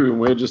big zoo, and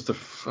we're just the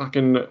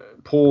fucking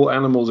poor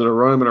animals that are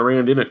roaming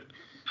around in it.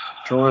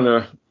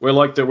 We're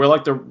like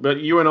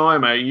but you and I,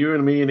 mate, you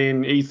and me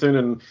and Ethan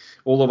and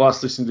all of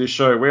us listening to this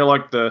show, we're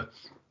like the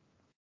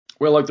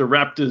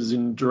raptors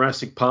in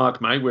Jurassic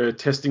Park, mate. We're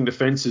testing the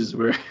fences.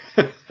 We're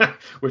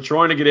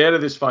trying to get out of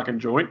this fucking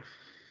joint.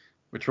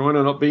 We're trying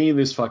to not be in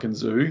this fucking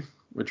zoo.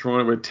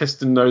 We're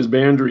testing those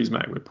boundaries,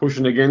 mate. We're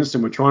pushing against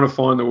them. We're trying to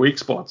find the weak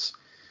spots.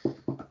 You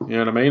know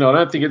what I mean? I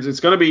don't think it's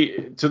going to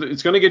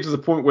get to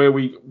the point where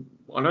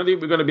I don't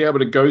think we're going to be able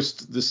to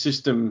ghost the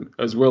system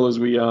as well as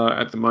we are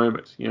at the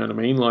moment. You know what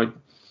I mean? Like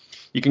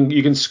you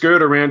can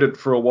skirt around it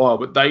for a while,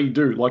 but they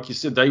do, like you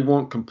said, they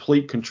want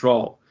complete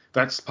control.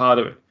 That's part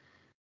of it.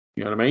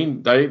 You know what I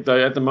mean? They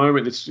at the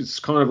moment it's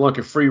kind of like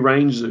a free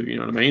range zoo. You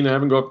know what I mean? They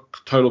haven't got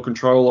total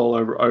control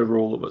over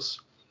all of us.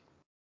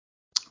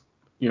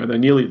 They're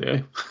nearly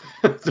there.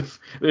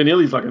 They're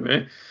nearly fucking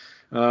there.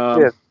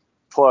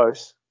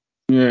 Close.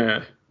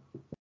 Yeah.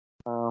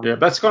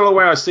 That's kind of the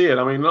way I see it.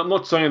 I mean, I'm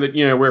not saying that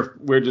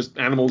we're just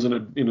animals in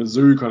a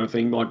zoo kind of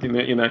thing, like in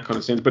that kind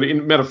of sense, but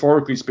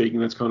metaphorically speaking,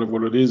 that's kind of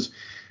what it is.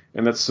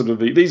 And that's sort of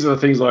these are the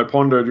things that I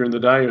ponder during the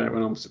day,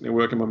 when I'm sitting there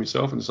working by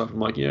myself and stuff. I'm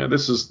like,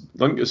 this is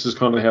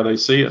kind of how they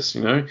see us,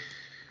 They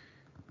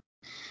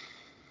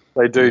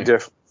do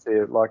definitely see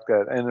it like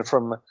that, and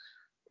from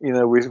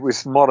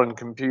with modern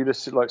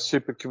computers like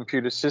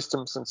supercomputer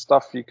systems and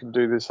stuff, you can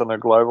do this on a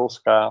global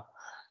scale,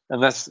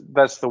 and that's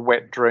the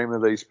wet dream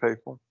of these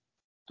people.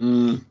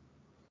 To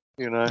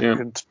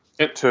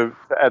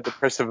at the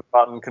press of a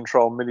button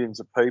control millions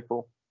of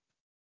people.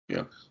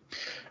 Yeah.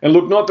 And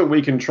look, not that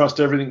we can trust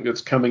everything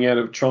that's coming out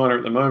of China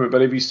at the moment,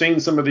 but have you seen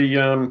some of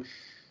the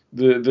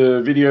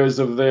videos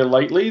of there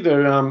lately?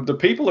 The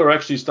people are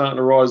actually starting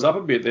to rise up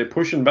a bit. They're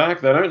pushing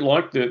back. They don't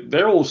like that.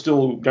 They're all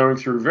still going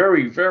through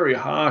very, very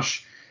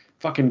harsh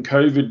fucking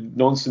COVID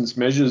nonsense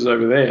measures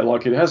over there.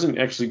 Like, it hasn't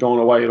actually gone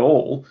away at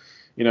all.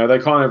 You know, they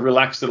kind of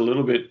relaxed it a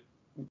little bit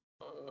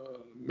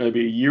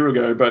maybe a year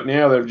ago, but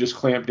now they've just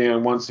clamped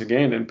down once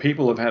again, and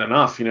people have had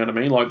enough. You know what I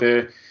mean? Like,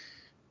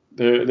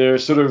 they're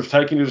sort of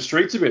taking to the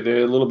streets a bit.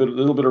 There's a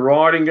little bit of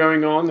rioting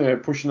going on. They're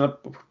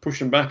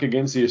pushing back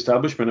against the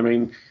establishment. I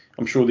mean,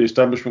 I'm sure the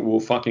establishment will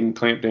fucking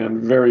clamp down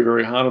very,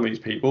 very hard on these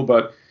people.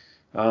 But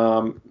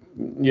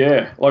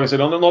yeah, like I said,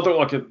 not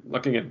that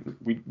like again,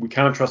 we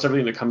can't trust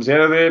everything that comes out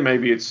of there.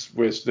 Maybe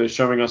they're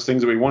showing us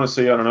things that we want to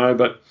see. I don't know,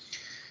 but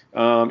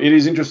it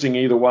is interesting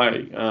either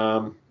way.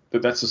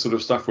 That's the sort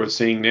of stuff we're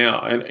seeing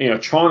now. And, you know,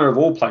 China of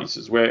all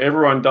places, where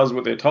everyone does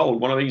what they're told.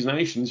 One of these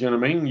nations, you know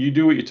what I mean? You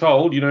do what you're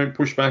told. You don't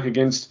push back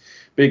against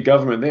big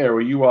government there,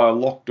 or you are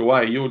locked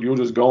away. You're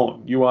just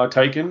gone. You are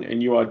taken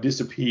and you are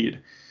disappeared.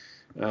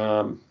 You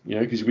know,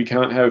 because we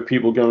can't have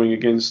people going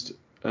against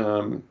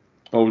old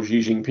Xi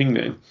Jinping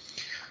there.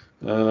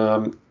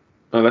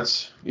 Oh,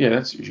 that's Xi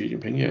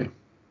Jinping, yeah.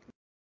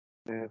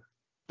 Yeah.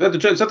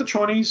 Is that the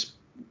Chinese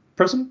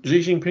president,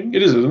 Xi Jinping?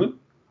 It is, isn't it?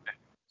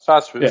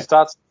 Starts with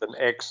an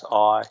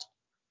XI.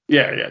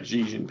 Yeah,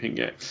 Xi Jinping,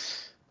 yeah.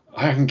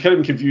 I can get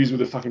him confused with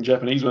the fucking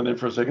Japanese one there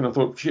for a second. I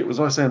thought, shit, was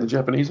I saying the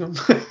Japanese one?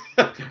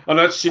 Oh,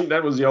 no,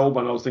 that was the old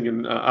one. I was thinking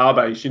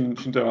Abe,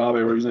 Shinzo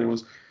Abe, or his name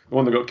was, the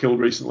one that got killed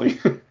recently.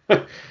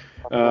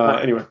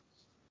 Anyway.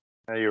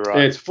 No, you're right.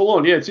 Yeah, it's full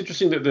on. Yeah, it's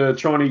interesting that the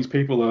Chinese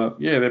people are,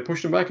 they're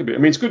pushing back a bit. I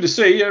mean, it's good to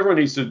see. Everyone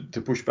needs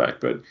to push back,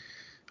 but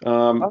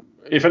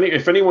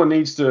if anyone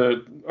needs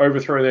to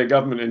overthrow their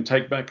government and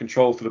take back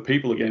control for the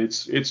people again,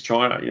 it's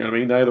China. You know what I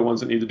mean? They're the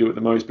ones that need to do it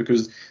the most,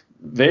 because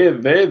they're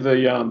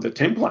the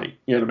template.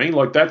 You know what I mean?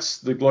 Like, that's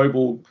the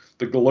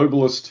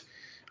globalist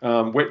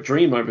wet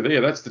dream over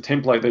there. That's the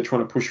template they're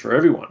trying to push for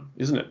everyone,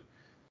 isn't it?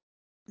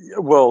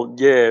 Well,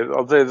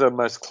 yeah, they're the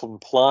most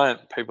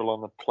compliant people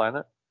on the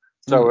planet,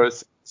 so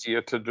it's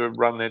easier to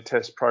run their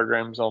test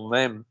programs on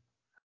them,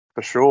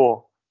 for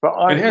sure. But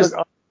I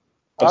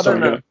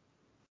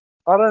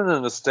don't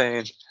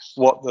understand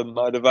what the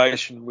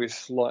motivation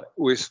with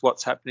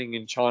what's happening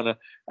in China,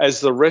 as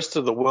the rest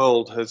of the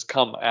world has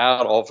come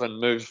out of and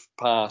moved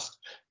past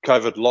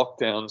COVID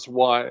lockdowns.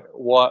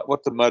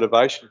 What the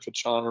motivation for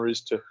China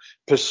is to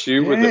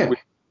pursue with it with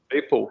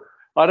people.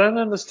 I don't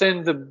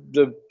understand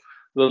the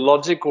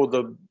logic or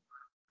the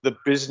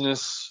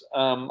business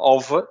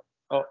of it,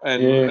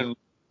 and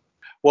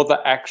what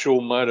the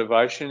actual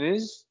motivation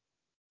is.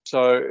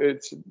 So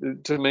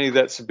to me,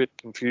 that's a bit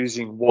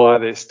confusing why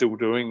they're still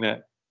doing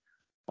that.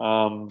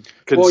 Well,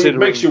 it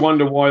makes you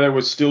wonder why they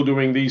were still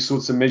doing these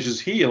sorts of measures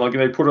here. Like,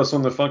 they put us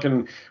on the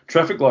fucking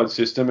traffic light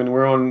system, and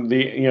we're on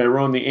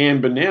the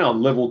amber now,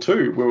 level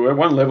 2. We're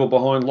one level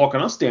behind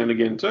locking us down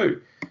again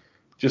too,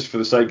 just for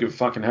the sake of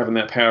fucking having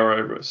that power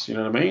over us. You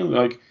know what I mean?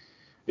 Like,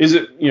 is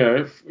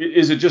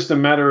it just a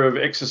matter of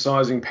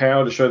exercising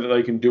power to show that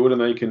they can do it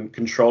and they can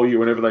control you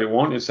whenever they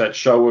want? It's that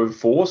show of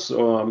force,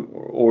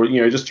 or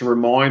just to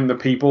remind the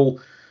people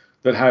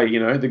that, hey,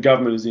 the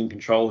government is in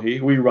control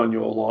here. We run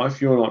your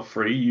life. You're not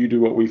free. You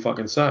do what we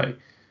fucking say.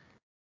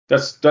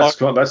 That's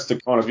the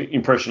kind of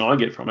impression I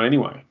get from it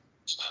anyway.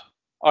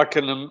 I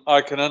can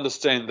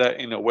understand that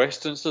in a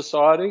Western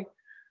society,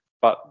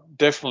 but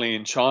definitely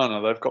in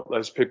China, they've got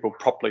those people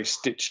properly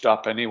stitched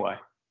up anyway.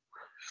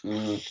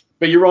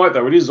 But you're right,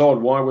 though. It is odd.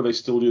 Why would they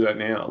still do that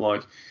now?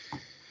 Like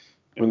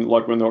when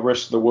the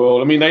rest of the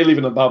world, I mean, they live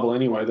in a bubble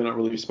anyway. They're not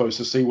really supposed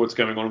to see what's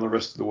going on in the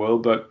rest of the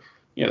world. But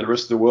the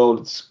rest of the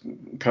world,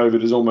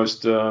 COVID is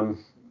almost,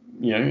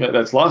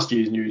 that's last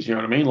year's news. You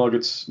know what I mean? Like,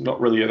 it's not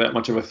really that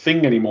much of a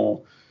thing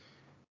anymore.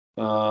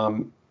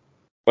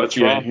 But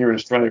right. Here in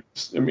Australia,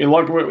 I mean,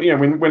 like,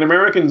 when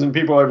Americans and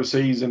people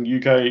overseas and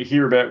UK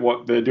hear about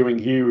what they're doing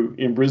here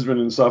in Brisbane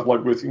and stuff,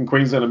 like in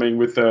Queensland, I mean,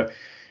 with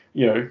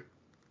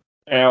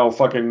our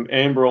fucking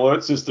Amber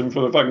Alert system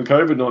for the fucking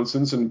COVID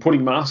nonsense and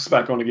putting masks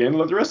back on again.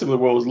 Like, the rest of the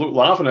world is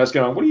laughing at us,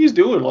 going, "What are you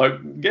doing?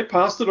 Like, get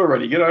past it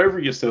already. Get over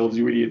yourselves,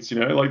 you idiots."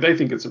 Like, they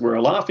think we're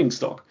a laughing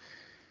stock.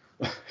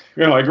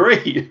 I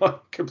agree. I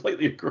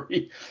completely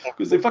agree.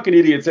 Because the fucking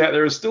idiots out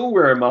there are still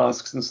wearing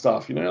masks and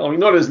stuff. I mean,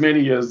 not as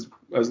many as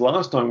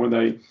last time when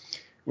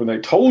they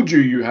told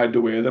you had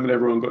to wear them and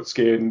everyone got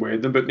scared and wear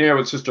them. But now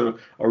it's just a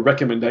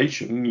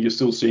recommendation. You're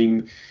still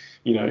seeing,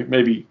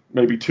 maybe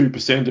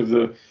 2% of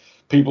the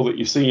people that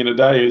you see in a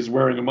day is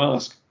wearing a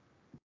mask.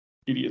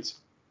 Idiots.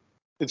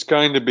 It's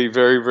going to be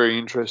very, very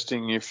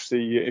interesting if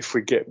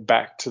we get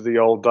back to the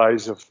old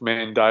days of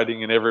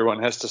mandating and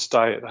everyone has to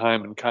stay at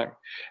home and can't.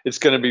 It's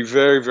going to be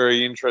very,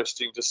 very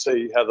interesting to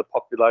see how the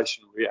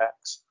population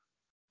reacts.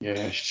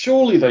 Yeah,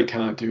 surely they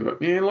can't do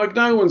it, man. Like,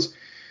 no one's.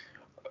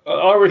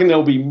 I reckon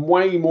there'll be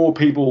way more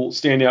people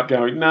standing up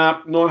going,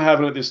 "Nah, not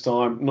having it this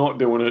time, not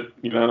doing it."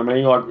 You know what I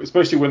mean? Like,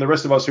 especially when the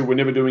rest of us who were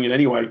never doing it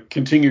anyway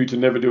continue to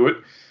never do it.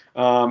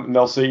 And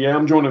they'll say, yeah,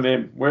 I'm joining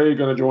them. We're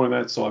going to join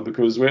that side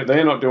because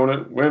they're not doing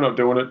it. We're not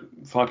doing it.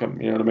 Fuck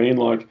them. You know what I mean?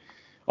 Like,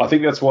 I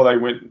think that's why they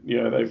went,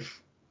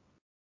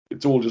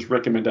 it's all just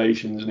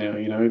recommendations now,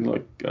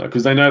 like,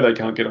 because they know they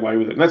can't get away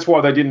with it. And that's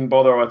why they didn't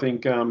bother, I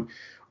think,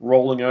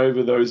 rolling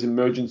over those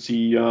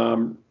emergency,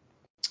 the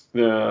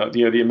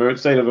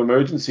State of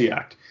Emergency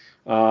Act,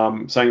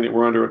 saying that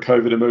we're under a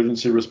COVID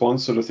emergency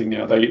response sort of thing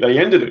now. They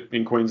ended it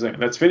in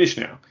Queensland. That's finished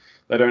now.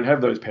 They don't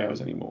have those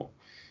powers anymore.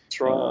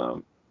 That's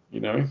right.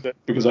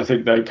 Because I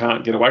think they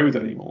can't get away with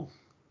it anymore.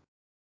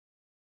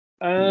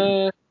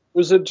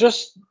 Was it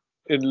just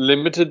in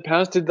limited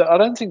powers? I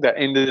don't think that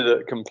ended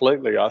it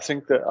completely. I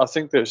think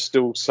there's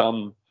still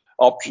some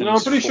options. No,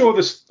 I'm pretty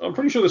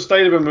sure the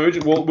state of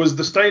emergency. Well, it was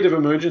the state of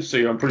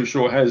emergency. I'm pretty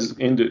sure has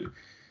ended.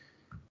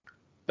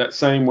 That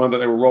same one that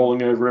they were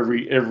rolling over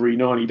every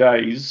 90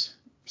 days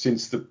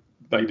since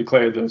they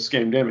declared the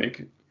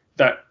scamdemic.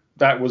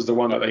 That was the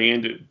one that they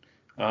ended.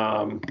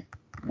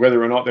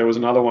 Whether or not there was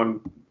another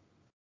one,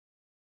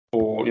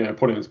 or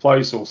put in its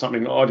place or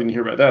something, I didn't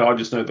hear about that. I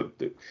just know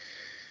that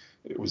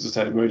it was the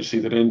state of emergency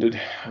that ended,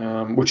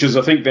 which is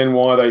I think then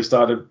why they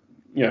started.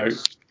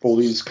 All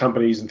these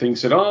companies and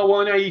things said, oh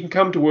well, now you can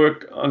come to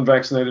work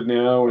unvaccinated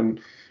now, and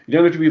you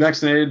don't have to be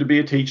vaccinated to be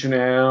a teacher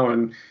now,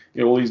 and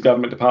all these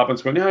government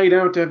departments went, no, you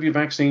don't have to have your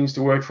vaccines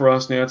to work for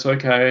us now. It's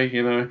okay,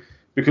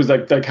 because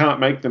they can't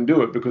make them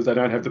do it because they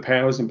don't have the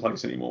powers in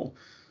place anymore.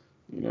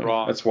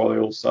 Right. That's why they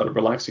all started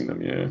relaxing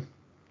them. Yeah.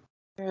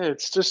 Yeah,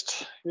 it's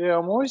just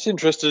I'm always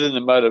interested in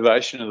the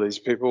motivation of these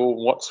people.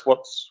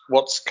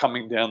 What's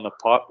coming down the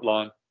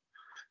pipeline?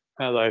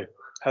 How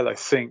they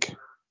think.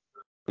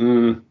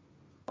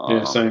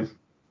 Yeah, same.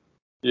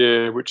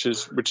 Yeah, which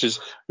is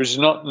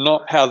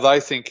not how they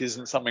think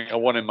isn't something I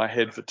want in my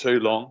head for too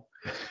long.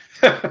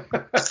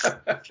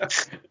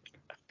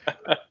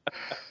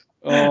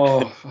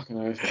 Oh, fucking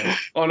oath, mate.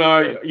 Oh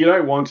no, you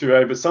don't want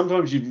to, but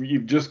sometimes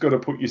you've just got to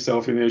put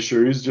yourself in their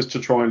shoes just to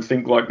try and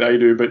think like they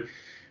do. But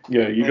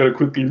you got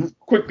to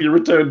quickly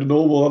return to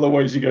normal,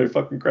 otherwise you go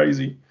fucking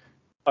crazy.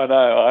 I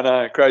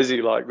know,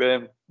 crazy like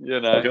them,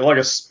 Like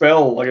a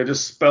spell,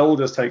 spell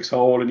just takes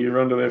hold and you're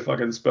under their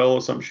fucking spell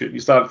or some shit. You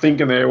start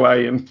thinking their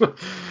way and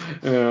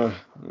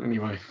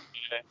anyway,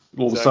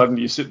 all of a sudden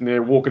you're sitting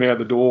there walking out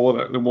the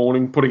door in the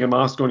morning, putting a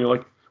mask on. You're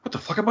like, what the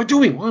fuck am I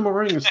doing? Why am I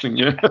wearing this thing?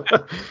 Yeah,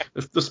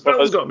 the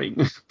spell's got me.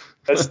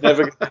 That's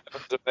never going to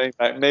happen to me,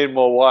 mate. Me and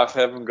my wife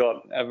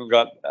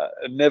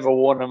never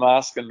worn a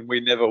mask, and we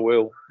never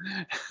will.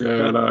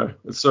 Yeah, I know.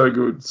 It's so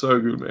good,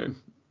 man.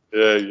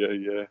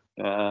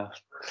 Yeah.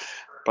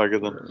 Bugger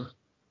them.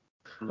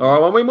 All right,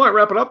 well, we might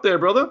wrap it up there,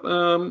 brother.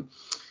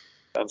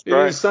 Sounds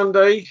great. It is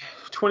Sunday,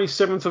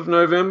 27th of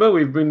November.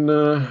 We've been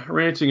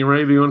ranting and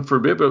raving on for a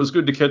bit, but it was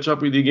good to catch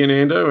up with you again,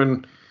 Ando,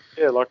 and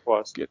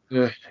likewise. Get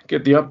the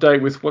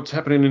update with what's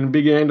happening in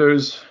Big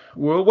Ando's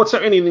world. What's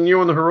anything new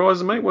on the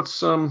horizon, mate? What's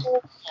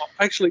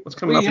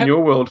coming up in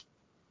your world?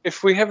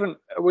 If we haven't,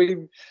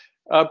 we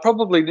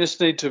probably just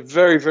need to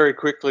very, very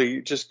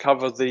quickly just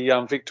cover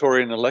the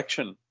Victorian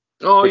election.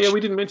 Oh, yeah, we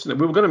didn't mention that.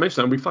 We were going to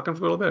mention that. We fucking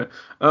forgot about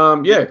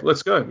it.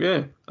 Let's go.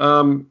 Yeah.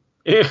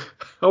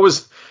 I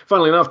was,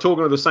 funnily enough,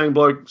 talking to the same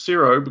bloke,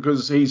 Ciro,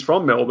 because he's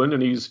from Melbourne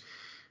and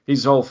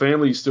his whole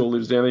family still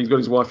lives down there. He's got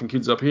his wife and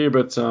kids up here,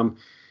 but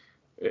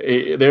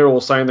they're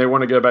all saying they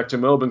want to go back to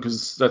Melbourne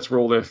because that's where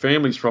all their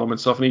family's from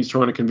and stuff. And he's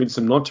trying to convince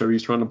them not to.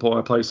 He's trying to buy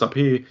a place up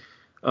here.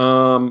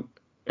 And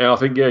I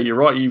think, you're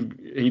right.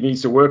 He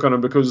needs to work on it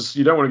because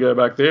you don't want to go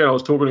back there. I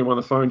was talking to him on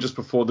the phone just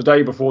the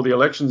day before the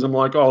elections. I'm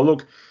like, oh,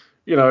 look,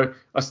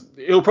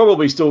 he'll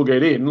probably still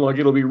get in, like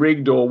it'll be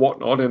rigged or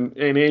whatnot, and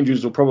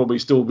Andrews will probably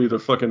still be the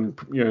fucking,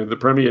 the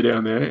premier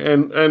down there.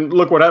 And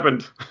look what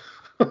happened.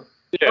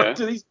 Yeah. Like,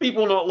 do these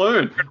people not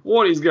learn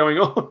what is going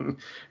on?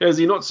 Has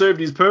he not served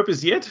his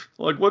purpose yet?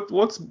 Like,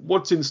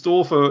 what's in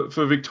store for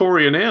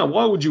Victoria now?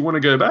 Why would you want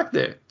to go back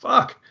there?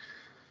 Fuck.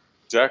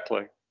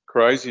 Exactly.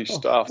 Crazy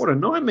stuff. What a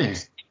nightmare.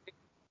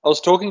 I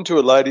was talking to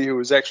a lady who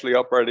was actually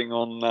operating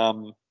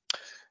on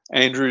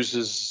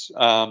Andrews's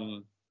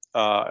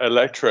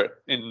electorate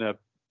in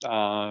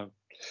the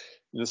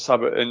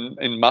suburb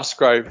in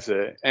Musgrave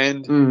there,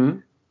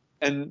 and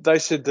they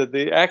said that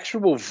the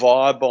actual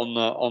vibe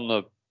on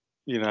the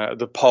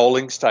the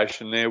polling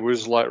station there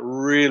was like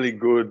really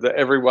good. That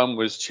everyone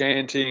was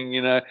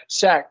chanting,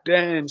 sack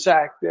Dan,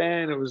 sack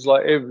Dan. It was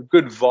like a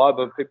good vibe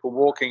of people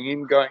walking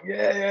in, going,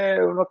 yeah,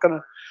 we're not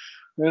gonna,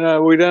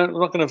 we're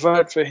not gonna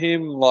vote for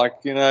him,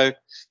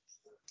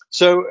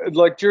 So,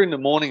 like, during the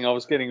morning, I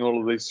was getting all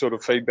of these sort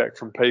of feedback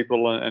from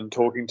people and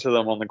talking to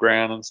them on the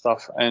ground and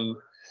stuff. And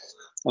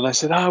they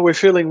said, we're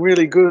feeling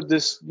really good.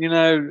 This,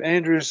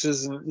 Andrews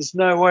there's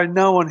no way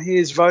no one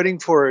here is voting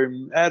for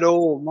him at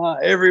all. No,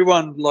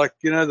 everyone,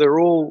 they're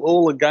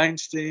all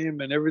against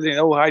him and everything. They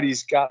all hate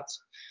his guts.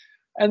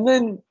 And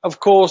then, of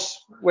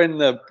course, when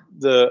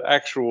the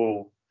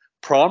actual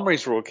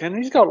primaries were all counted,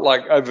 he's got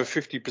like over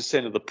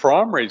 50% of the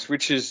primaries,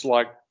 which is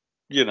like,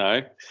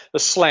 a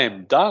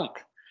slam dunk.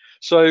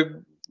 So,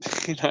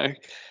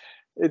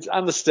 it's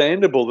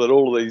understandable that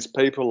all of these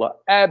people are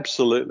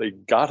absolutely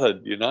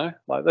gutted,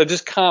 like they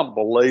just can't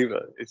believe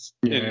it. It's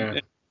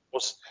of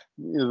course,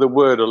 the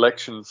word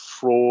election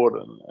fraud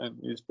and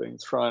is being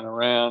thrown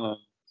around. And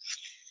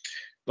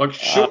like,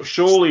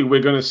 surely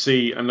we're going to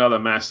see another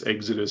mass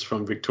exodus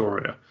from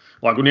Victoria.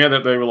 Like, now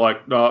that they were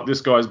like, oh,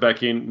 this guy's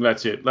back in,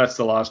 that's it. That's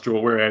the last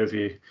straw. We're out of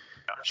here.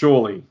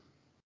 Surely.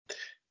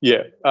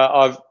 Yeah,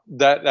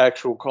 that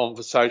actual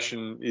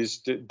conversation is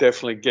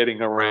definitely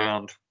getting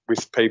around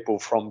with people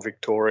from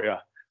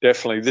Victoria.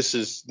 Definitely, this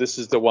is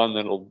the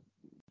one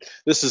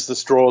this is the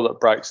straw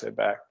that breaks their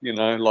back.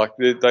 Like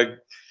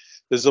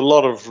there's a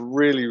lot of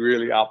really,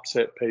 really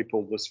upset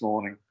people this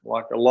morning.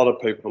 Like a lot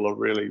of people are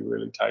really,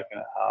 really taking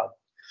it hard.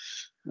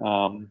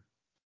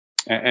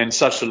 And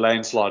such a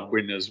landslide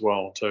win as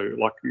well too.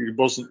 Like it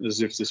wasn't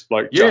as if this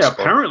bloke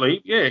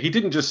apparently, he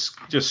didn't just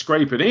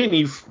scrape it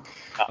in.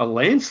 A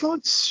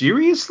landslide?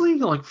 Seriously?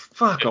 Like,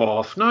 fuck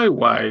off. No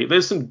way.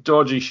 There's some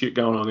dodgy shit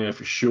going on there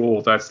for sure,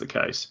 if that's the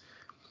case.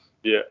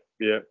 Yeah.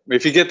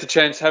 If you get the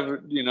chance, have a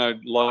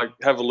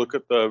look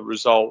at the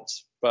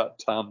results.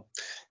 But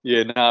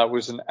it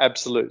was an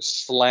absolute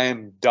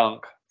slam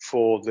dunk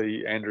for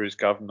the Andrews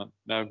government.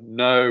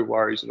 No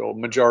worries at all.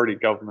 Majority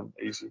government,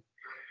 easy.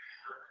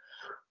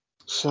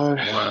 So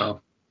wow.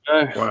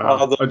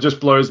 It just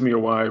blows me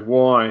away.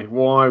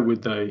 Why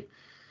would they?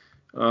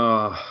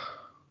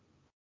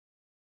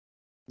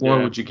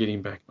 Why would you get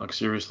him back? Like,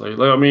 seriously.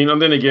 Like, I mean, and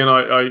then again,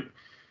 I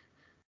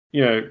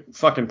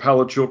fucking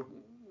Palachuk,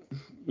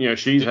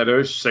 she's had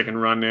her second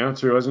run now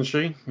too, hasn't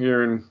she?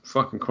 Here in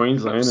fucking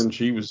Queensland, and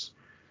she was.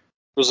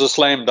 It was a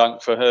slam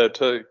dunk for her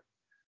too.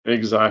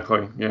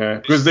 Exactly, yeah.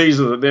 Because these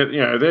are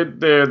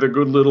they're the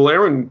good little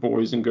errand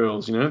boys and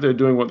girls. They're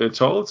doing what they're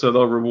told, so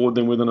they'll reward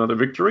them with another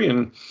victory.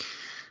 And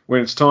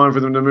when it's time for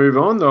them to move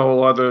on,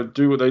 they'll either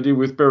do what they did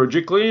with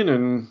Berejiklian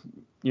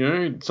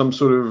and some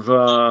sort of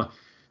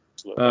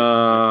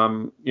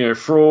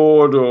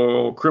fraud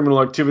or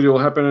criminal activity will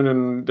happen,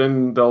 and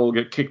then they'll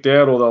get kicked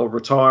out, or they'll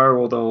retire,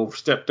 or they'll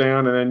step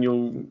down, and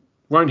then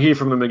won't hear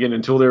from them again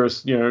until they're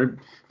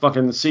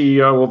fucking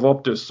CEO of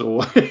Optus, or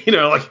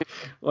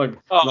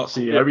not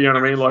CEO, but you know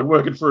what I mean, like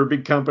working for a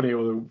big company,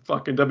 or the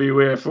fucking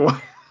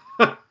WF,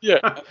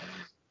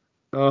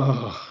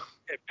 or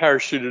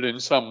parachuted in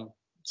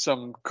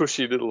some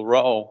cushy little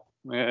role.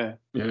 Yeah.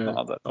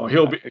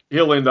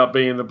 He'll end up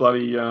being the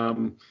bloody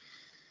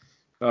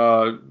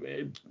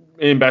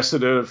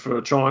ambassador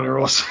for China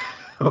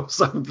or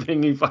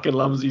something. He fucking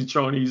loves these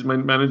Chinese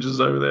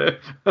managers over there.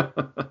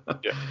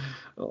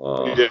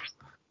 Yeah,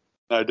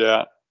 no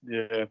doubt.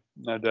 Yeah,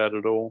 no doubt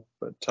at all.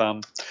 But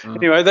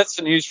anyway, that's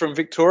the news from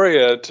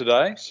Victoria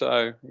today.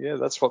 So yeah,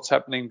 that's what's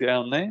happening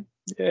down there.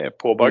 Yeah,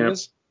 poor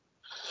buggers.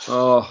 Yep.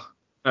 Oh,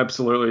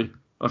 absolutely.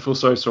 I feel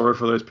so sorry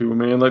for those people,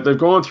 man. Like, they've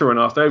gone through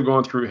enough. They've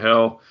gone through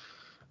hell,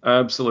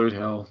 absolute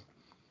hell.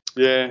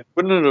 Yeah,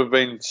 wouldn't it have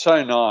been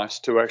so nice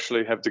to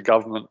actually have the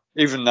government,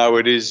 even though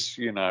it is,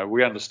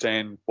 we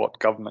understand what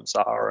governments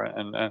are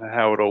and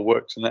how it all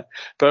works and that,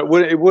 but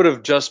it would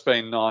have just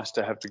been nice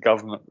to have the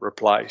government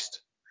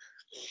replaced,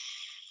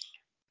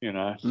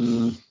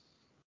 and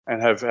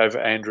have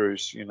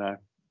Andrews,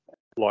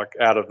 like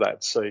out of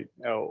that seat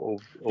or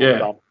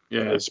done.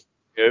 Yeah.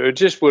 It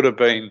just would have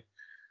been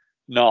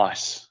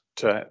nice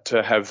to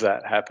have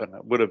that happen.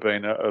 It would have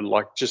been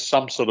just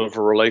some sort of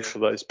a relief for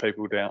those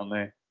people down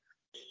there.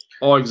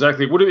 Oh,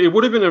 exactly. It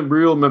would have been a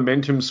real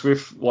momentum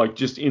swift, like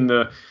just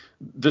the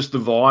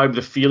vibe,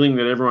 the feeling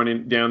that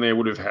everyone down there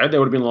would have had. They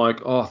would have been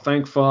like, oh,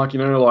 thank fuck,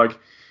 like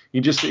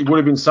it would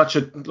have been such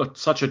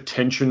a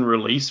tension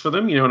release for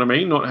them. You know what I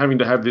mean? Not having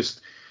to have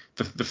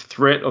the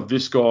threat of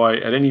this guy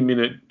at any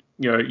minute,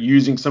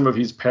 using some of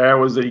his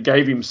powers that he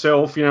gave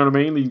himself. You know what I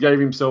mean? He gave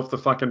himself the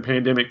fucking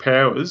pandemic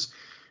powers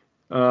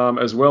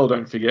as well.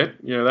 Don't forget.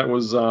 That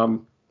was a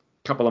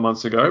couple of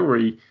months ago where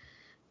he.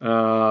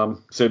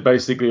 Said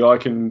basically, I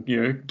can,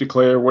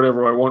 declare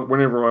whatever I want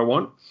whenever I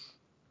want.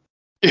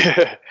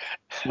 Yeah.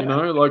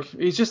 Like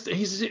he's just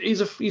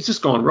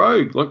gone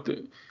rogue. Like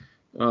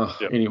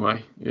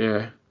anyway,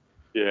 yeah.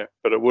 Yeah,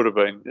 but it would have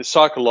been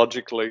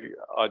psychologically.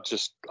 I'm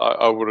just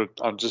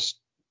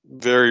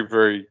very,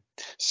 very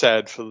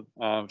sad for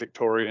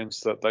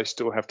Victorians that they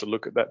still have to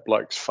look at that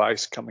bloke's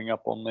face coming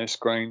up on their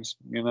screens,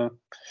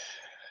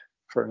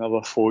 for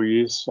another 4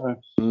 years.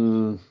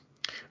 So.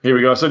 Here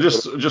we go. So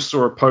just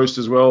saw a post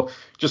as well,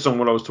 just on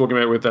what I was talking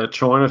about with that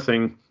China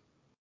thing.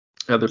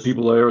 The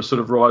people there are sort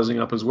of rising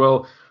up as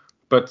well,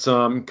 but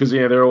because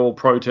they're all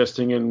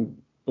protesting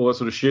and all that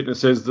sort of shit. And it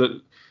says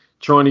that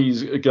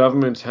Chinese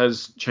government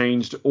has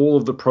changed all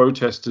of the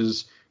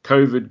protesters'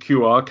 COVID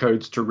QR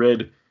codes to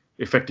red,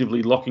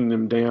 effectively locking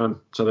them down,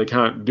 so they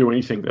can't do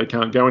anything. They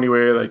can't go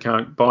anywhere. They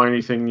can't buy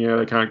anything.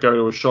 They can't go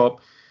to a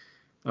shop.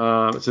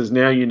 It says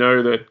now you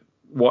know that.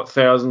 What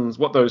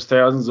those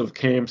thousands of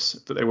camps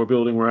that they were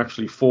building were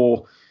actually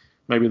for.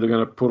 Maybe they're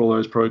going to put all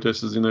those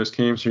protesters in those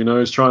camps. Who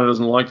knows? China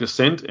doesn't like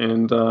dissent,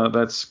 and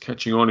that's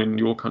catching on in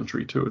your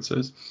country too. It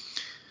says.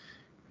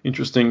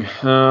 Interesting. That's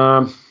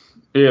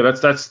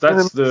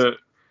the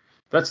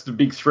That's the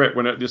big threat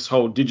when this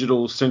whole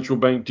digital central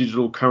bank,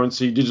 digital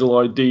currency, digital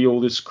ID,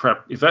 all this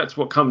crap. If that's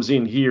what comes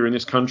in here in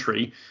this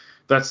country,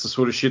 that's the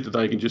sort of shit that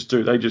they can just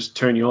do. They just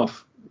turn you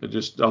off.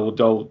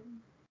 They'll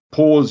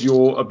pause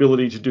your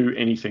ability to do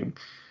anything,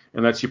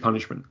 and that's your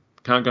punishment.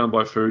 Can't go and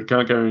buy food.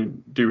 Can't go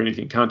and do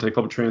anything. Can't take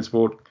public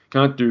transport.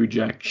 Can't do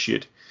jack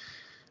shit.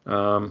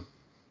 Yeah.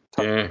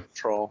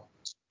 Control.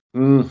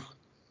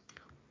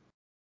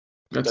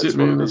 That's it,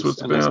 man. That's what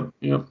it's about.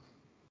 Yep.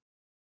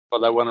 But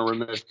they want to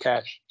remove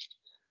cash.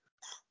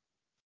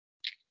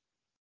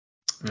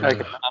 They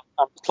can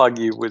unplug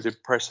you with the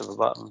press of a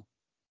button.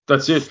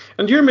 That's it.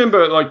 And do you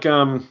remember, like,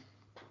 I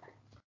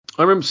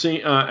remember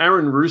seeing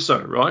Aaron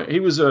Russo, right?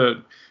 He was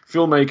a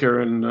filmmaker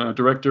and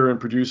director and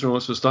producer and all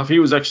that sort of stuff. He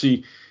was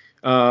actually,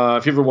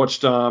 if you ever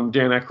watched Dan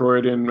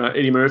Aykroyd and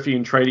Eddie Murphy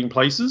in Trading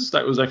Places,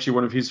 that was actually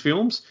one of his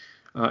films,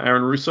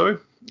 Aaron Russo.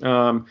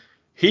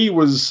 He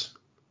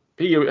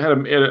had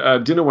a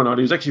dinner one night.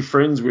 He was actually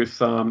friends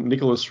with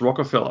Nicholas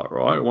Rockefeller,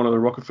 right? One of the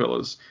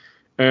Rockefellers.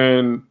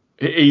 And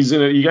he's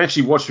in it. You can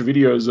actually watch the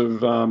videos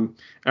of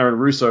Aaron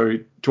Russo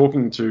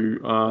talking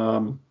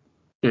to.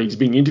 He's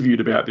being interviewed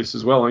about this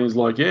as well, and he's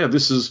like, "Yeah,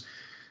 this is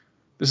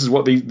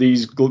what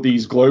these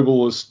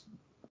globalist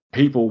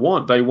people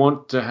want. They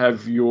want to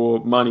have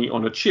your money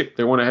on a chip.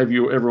 They want to have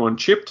everyone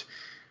chipped."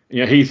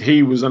 You know,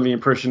 he was under the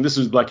impression, this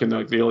was back in the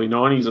early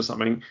 90s or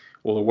something,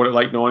 or the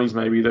late 90s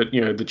maybe, that,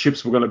 you know, the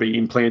chips were going to be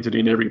implanted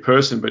in every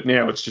person, but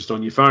now it's just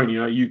on your phone.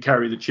 You know, you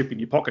carry the chip in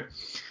your pocket.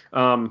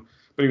 But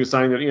he was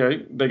saying that, you know,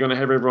 they're going to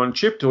have everyone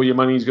chipped, or your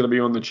money's going to be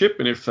on the chip,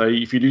 and if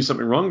you do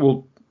something wrong,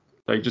 well,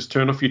 they just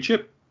turn off your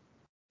chip,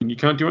 and you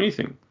can't do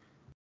anything.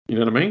 You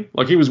know what I mean?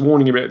 Like, he was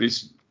warning about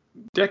this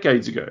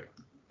decades ago,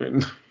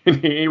 and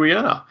here we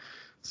are.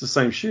 It's the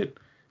same shit.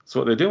 It's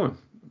what they're doing.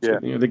 Yeah.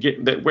 You know, they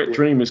get that wet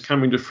dream is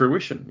coming to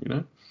fruition. You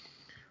know.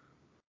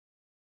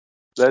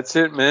 That's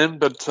it, man.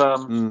 But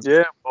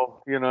yeah,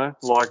 well, you know,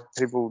 like,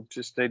 people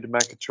just need to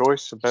make a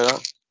choice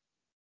about,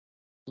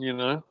 you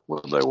know,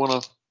 what they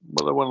want to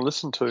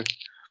listen to,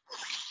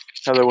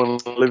 how they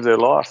want to live their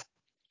life.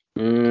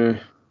 Yeah.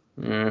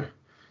 Mate.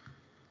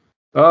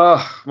 All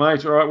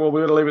right. Well,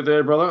 we're gonna leave it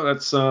there, brother.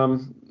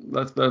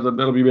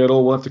 That'll be about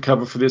all we'll have to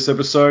cover for this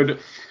episode.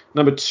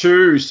 Number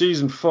 2,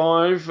 season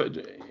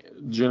 5.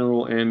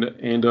 General and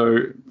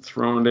Ando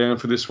throwing down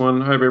for this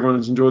one. Hope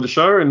everyone's enjoyed the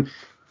show. And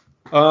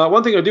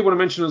one thing I did want to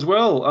mention as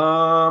well,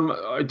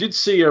 I did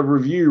see a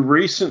review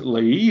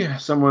recently.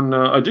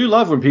 I do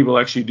love when people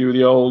actually do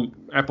the old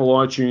Apple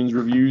iTunes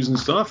reviews and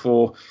stuff,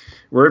 or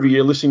wherever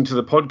you're listening to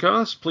the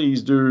podcast.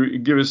 Please do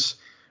give us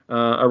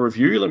a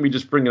review. Let me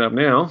just bring it up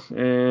now,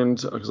 and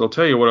because I'll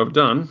tell you what I've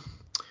done.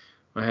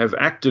 I have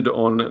acted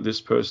on this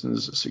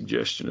person's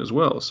suggestion as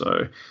well.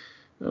 So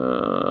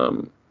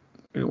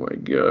here we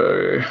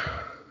go.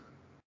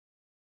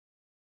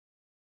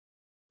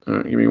 All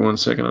right, give me 1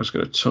 second. I'm just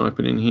going to type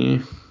it in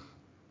here.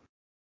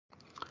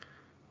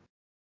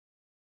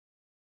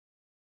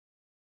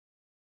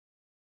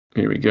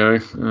 Here we go.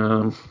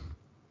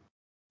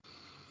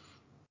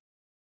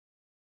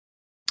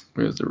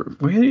 Where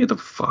the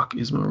fuck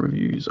is my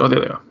reviews? Oh,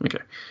 there they are.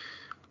 Okay.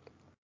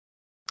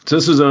 So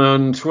this is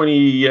on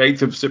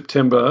 28th of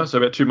September, so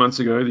about 2 months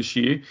ago this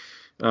year,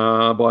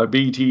 by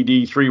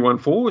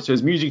BTD314. It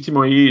says, music to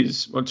my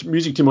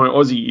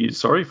Aussie ears.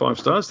 Sorry, 5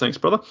 stars. Thanks,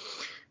 brother.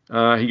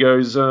 He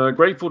goes,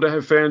 grateful to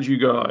have found you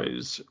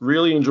guys.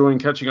 Really enjoying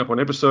catching up on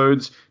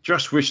episodes.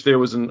 Just wish there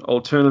was an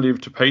alternative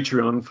to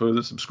Patreon for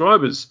the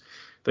subscribers.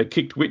 They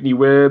kicked Whitney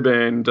Webb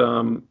and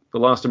The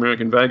Last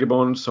American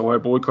Vagabond, so I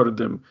boycotted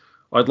them.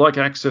 I'd like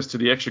access to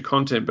the extra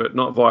content, but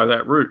not via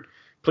that route.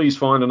 Please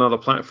find another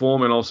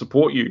platform and I'll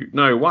support you.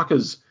 No,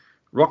 Wuckers.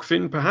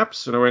 Rockfin,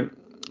 perhaps? And I went,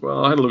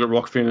 well, I had a look at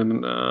Rockfin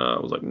and I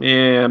was like,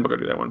 nah, I'm not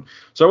going to do that one.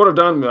 So what I've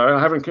done, though, I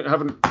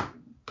haven't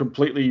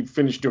completely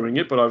finished doing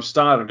it, but I've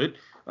started it.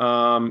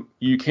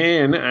 You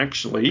can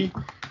actually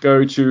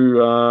go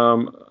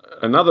to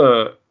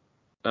another,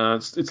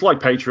 it's like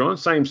Patreon,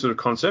 same sort of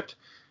concept.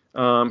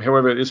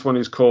 However, this one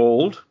is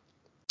called,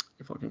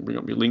 if I can bring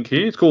up your link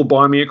here, it's called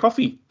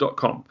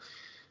buymeacoffee.com.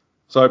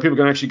 So people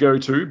can actually go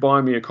to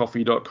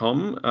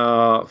buymeacoffee.com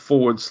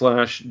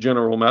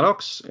 /General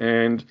Maddox,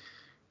 and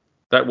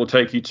that will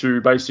take you to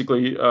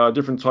basically a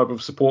different type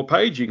of support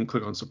page. You can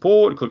click on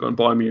support, click on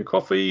buy me a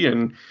coffee,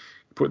 and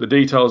put the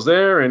details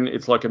there, and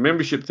it's like a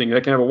membership thing. They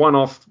can have a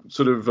one-off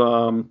sort of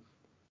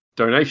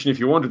donation if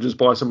you want to just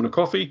buy someone a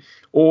coffee,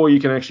 or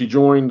you can actually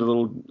join the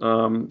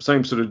little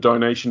same sort of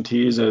donation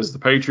tiers as the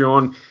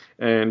Patreon,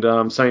 and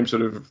same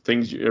sort of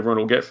things everyone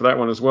will get for that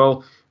one as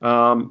well.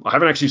 I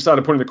haven't actually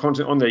started putting the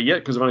content on there yet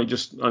because I've only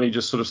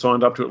just sort of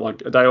signed up to it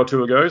like a day or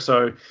two ago,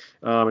 so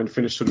and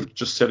finished sort of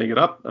just setting it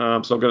up. So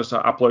I'm going to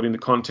start uploading the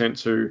content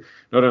to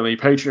not only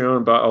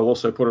Patreon, but I'll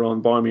also put it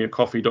on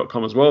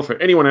buymeacoffee.com as well for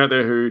anyone out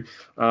there who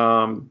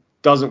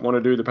doesn't want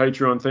to do the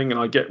Patreon thing, and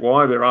I get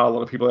why. There are a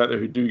lot of people out there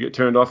who do get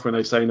turned off when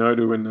they say no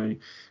to, when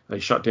they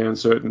shut down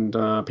certain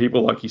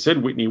people, like you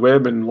said, Whitney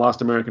Webb and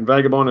Last American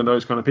Vagabond and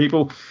those kind of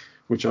people,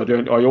 which I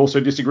also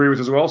disagree with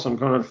as well. So I'm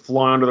kind of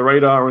fly under the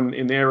radar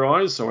in their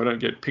eyes, so I don't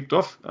get picked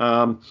off.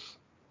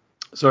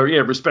 So yeah,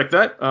 respect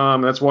that.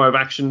 That's why I've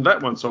actioned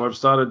that one. So I've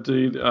started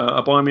to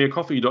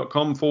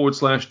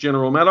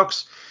buymeacoffee.com/General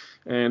Maddox.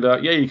 And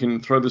yeah, you can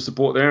throw the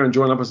support there and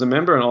join up as a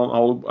member, and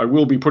I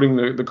will be putting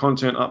the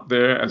content up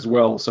there as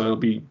well. So it'll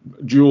be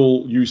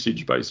dual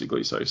usage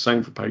basically. So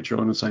same for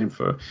Patreon and same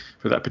for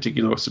that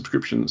particular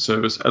subscription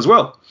service as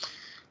well.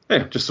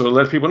 Yeah, just sort of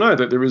let people know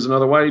that there is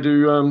another way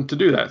to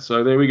do that.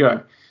 So there we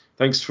go.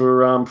 Thanks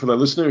for the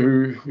listener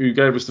who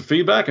gave us the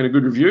feedback and a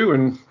good review,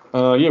 and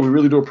yeah, we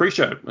really do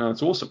appreciate it.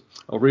 It's awesome.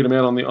 I'll read them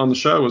out on the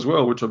show as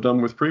well, which I've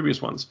done with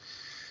previous ones.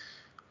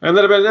 And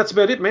that's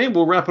about it, man.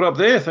 We'll wrap it up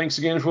there. Thanks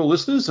again for all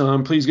listeners.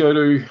 Please go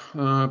to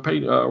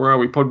where are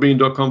we?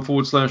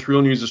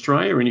 Podbean.com/Real News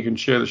Australia, and you can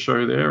share the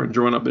show there and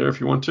join up there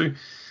if you want to.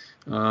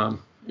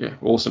 Yeah,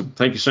 awesome.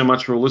 Thank you so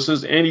much for all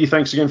listeners. Andy,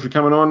 thanks again for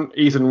coming on.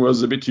 Ethan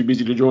was a bit too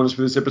busy to join us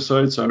for this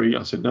episode, so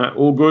I said, no,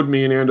 all good.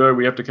 Me and Ando,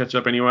 we have to catch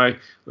up anyway.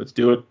 Let's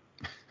do it.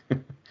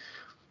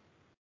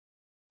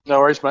 No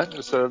worries, mate.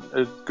 It's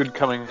a good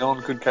coming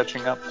on, good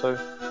catching up too.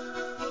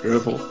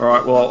 Beautiful. All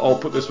right, well, I'll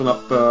put this one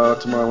up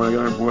tomorrow when I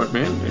go home from work,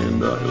 man,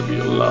 and it'll be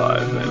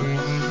live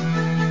then.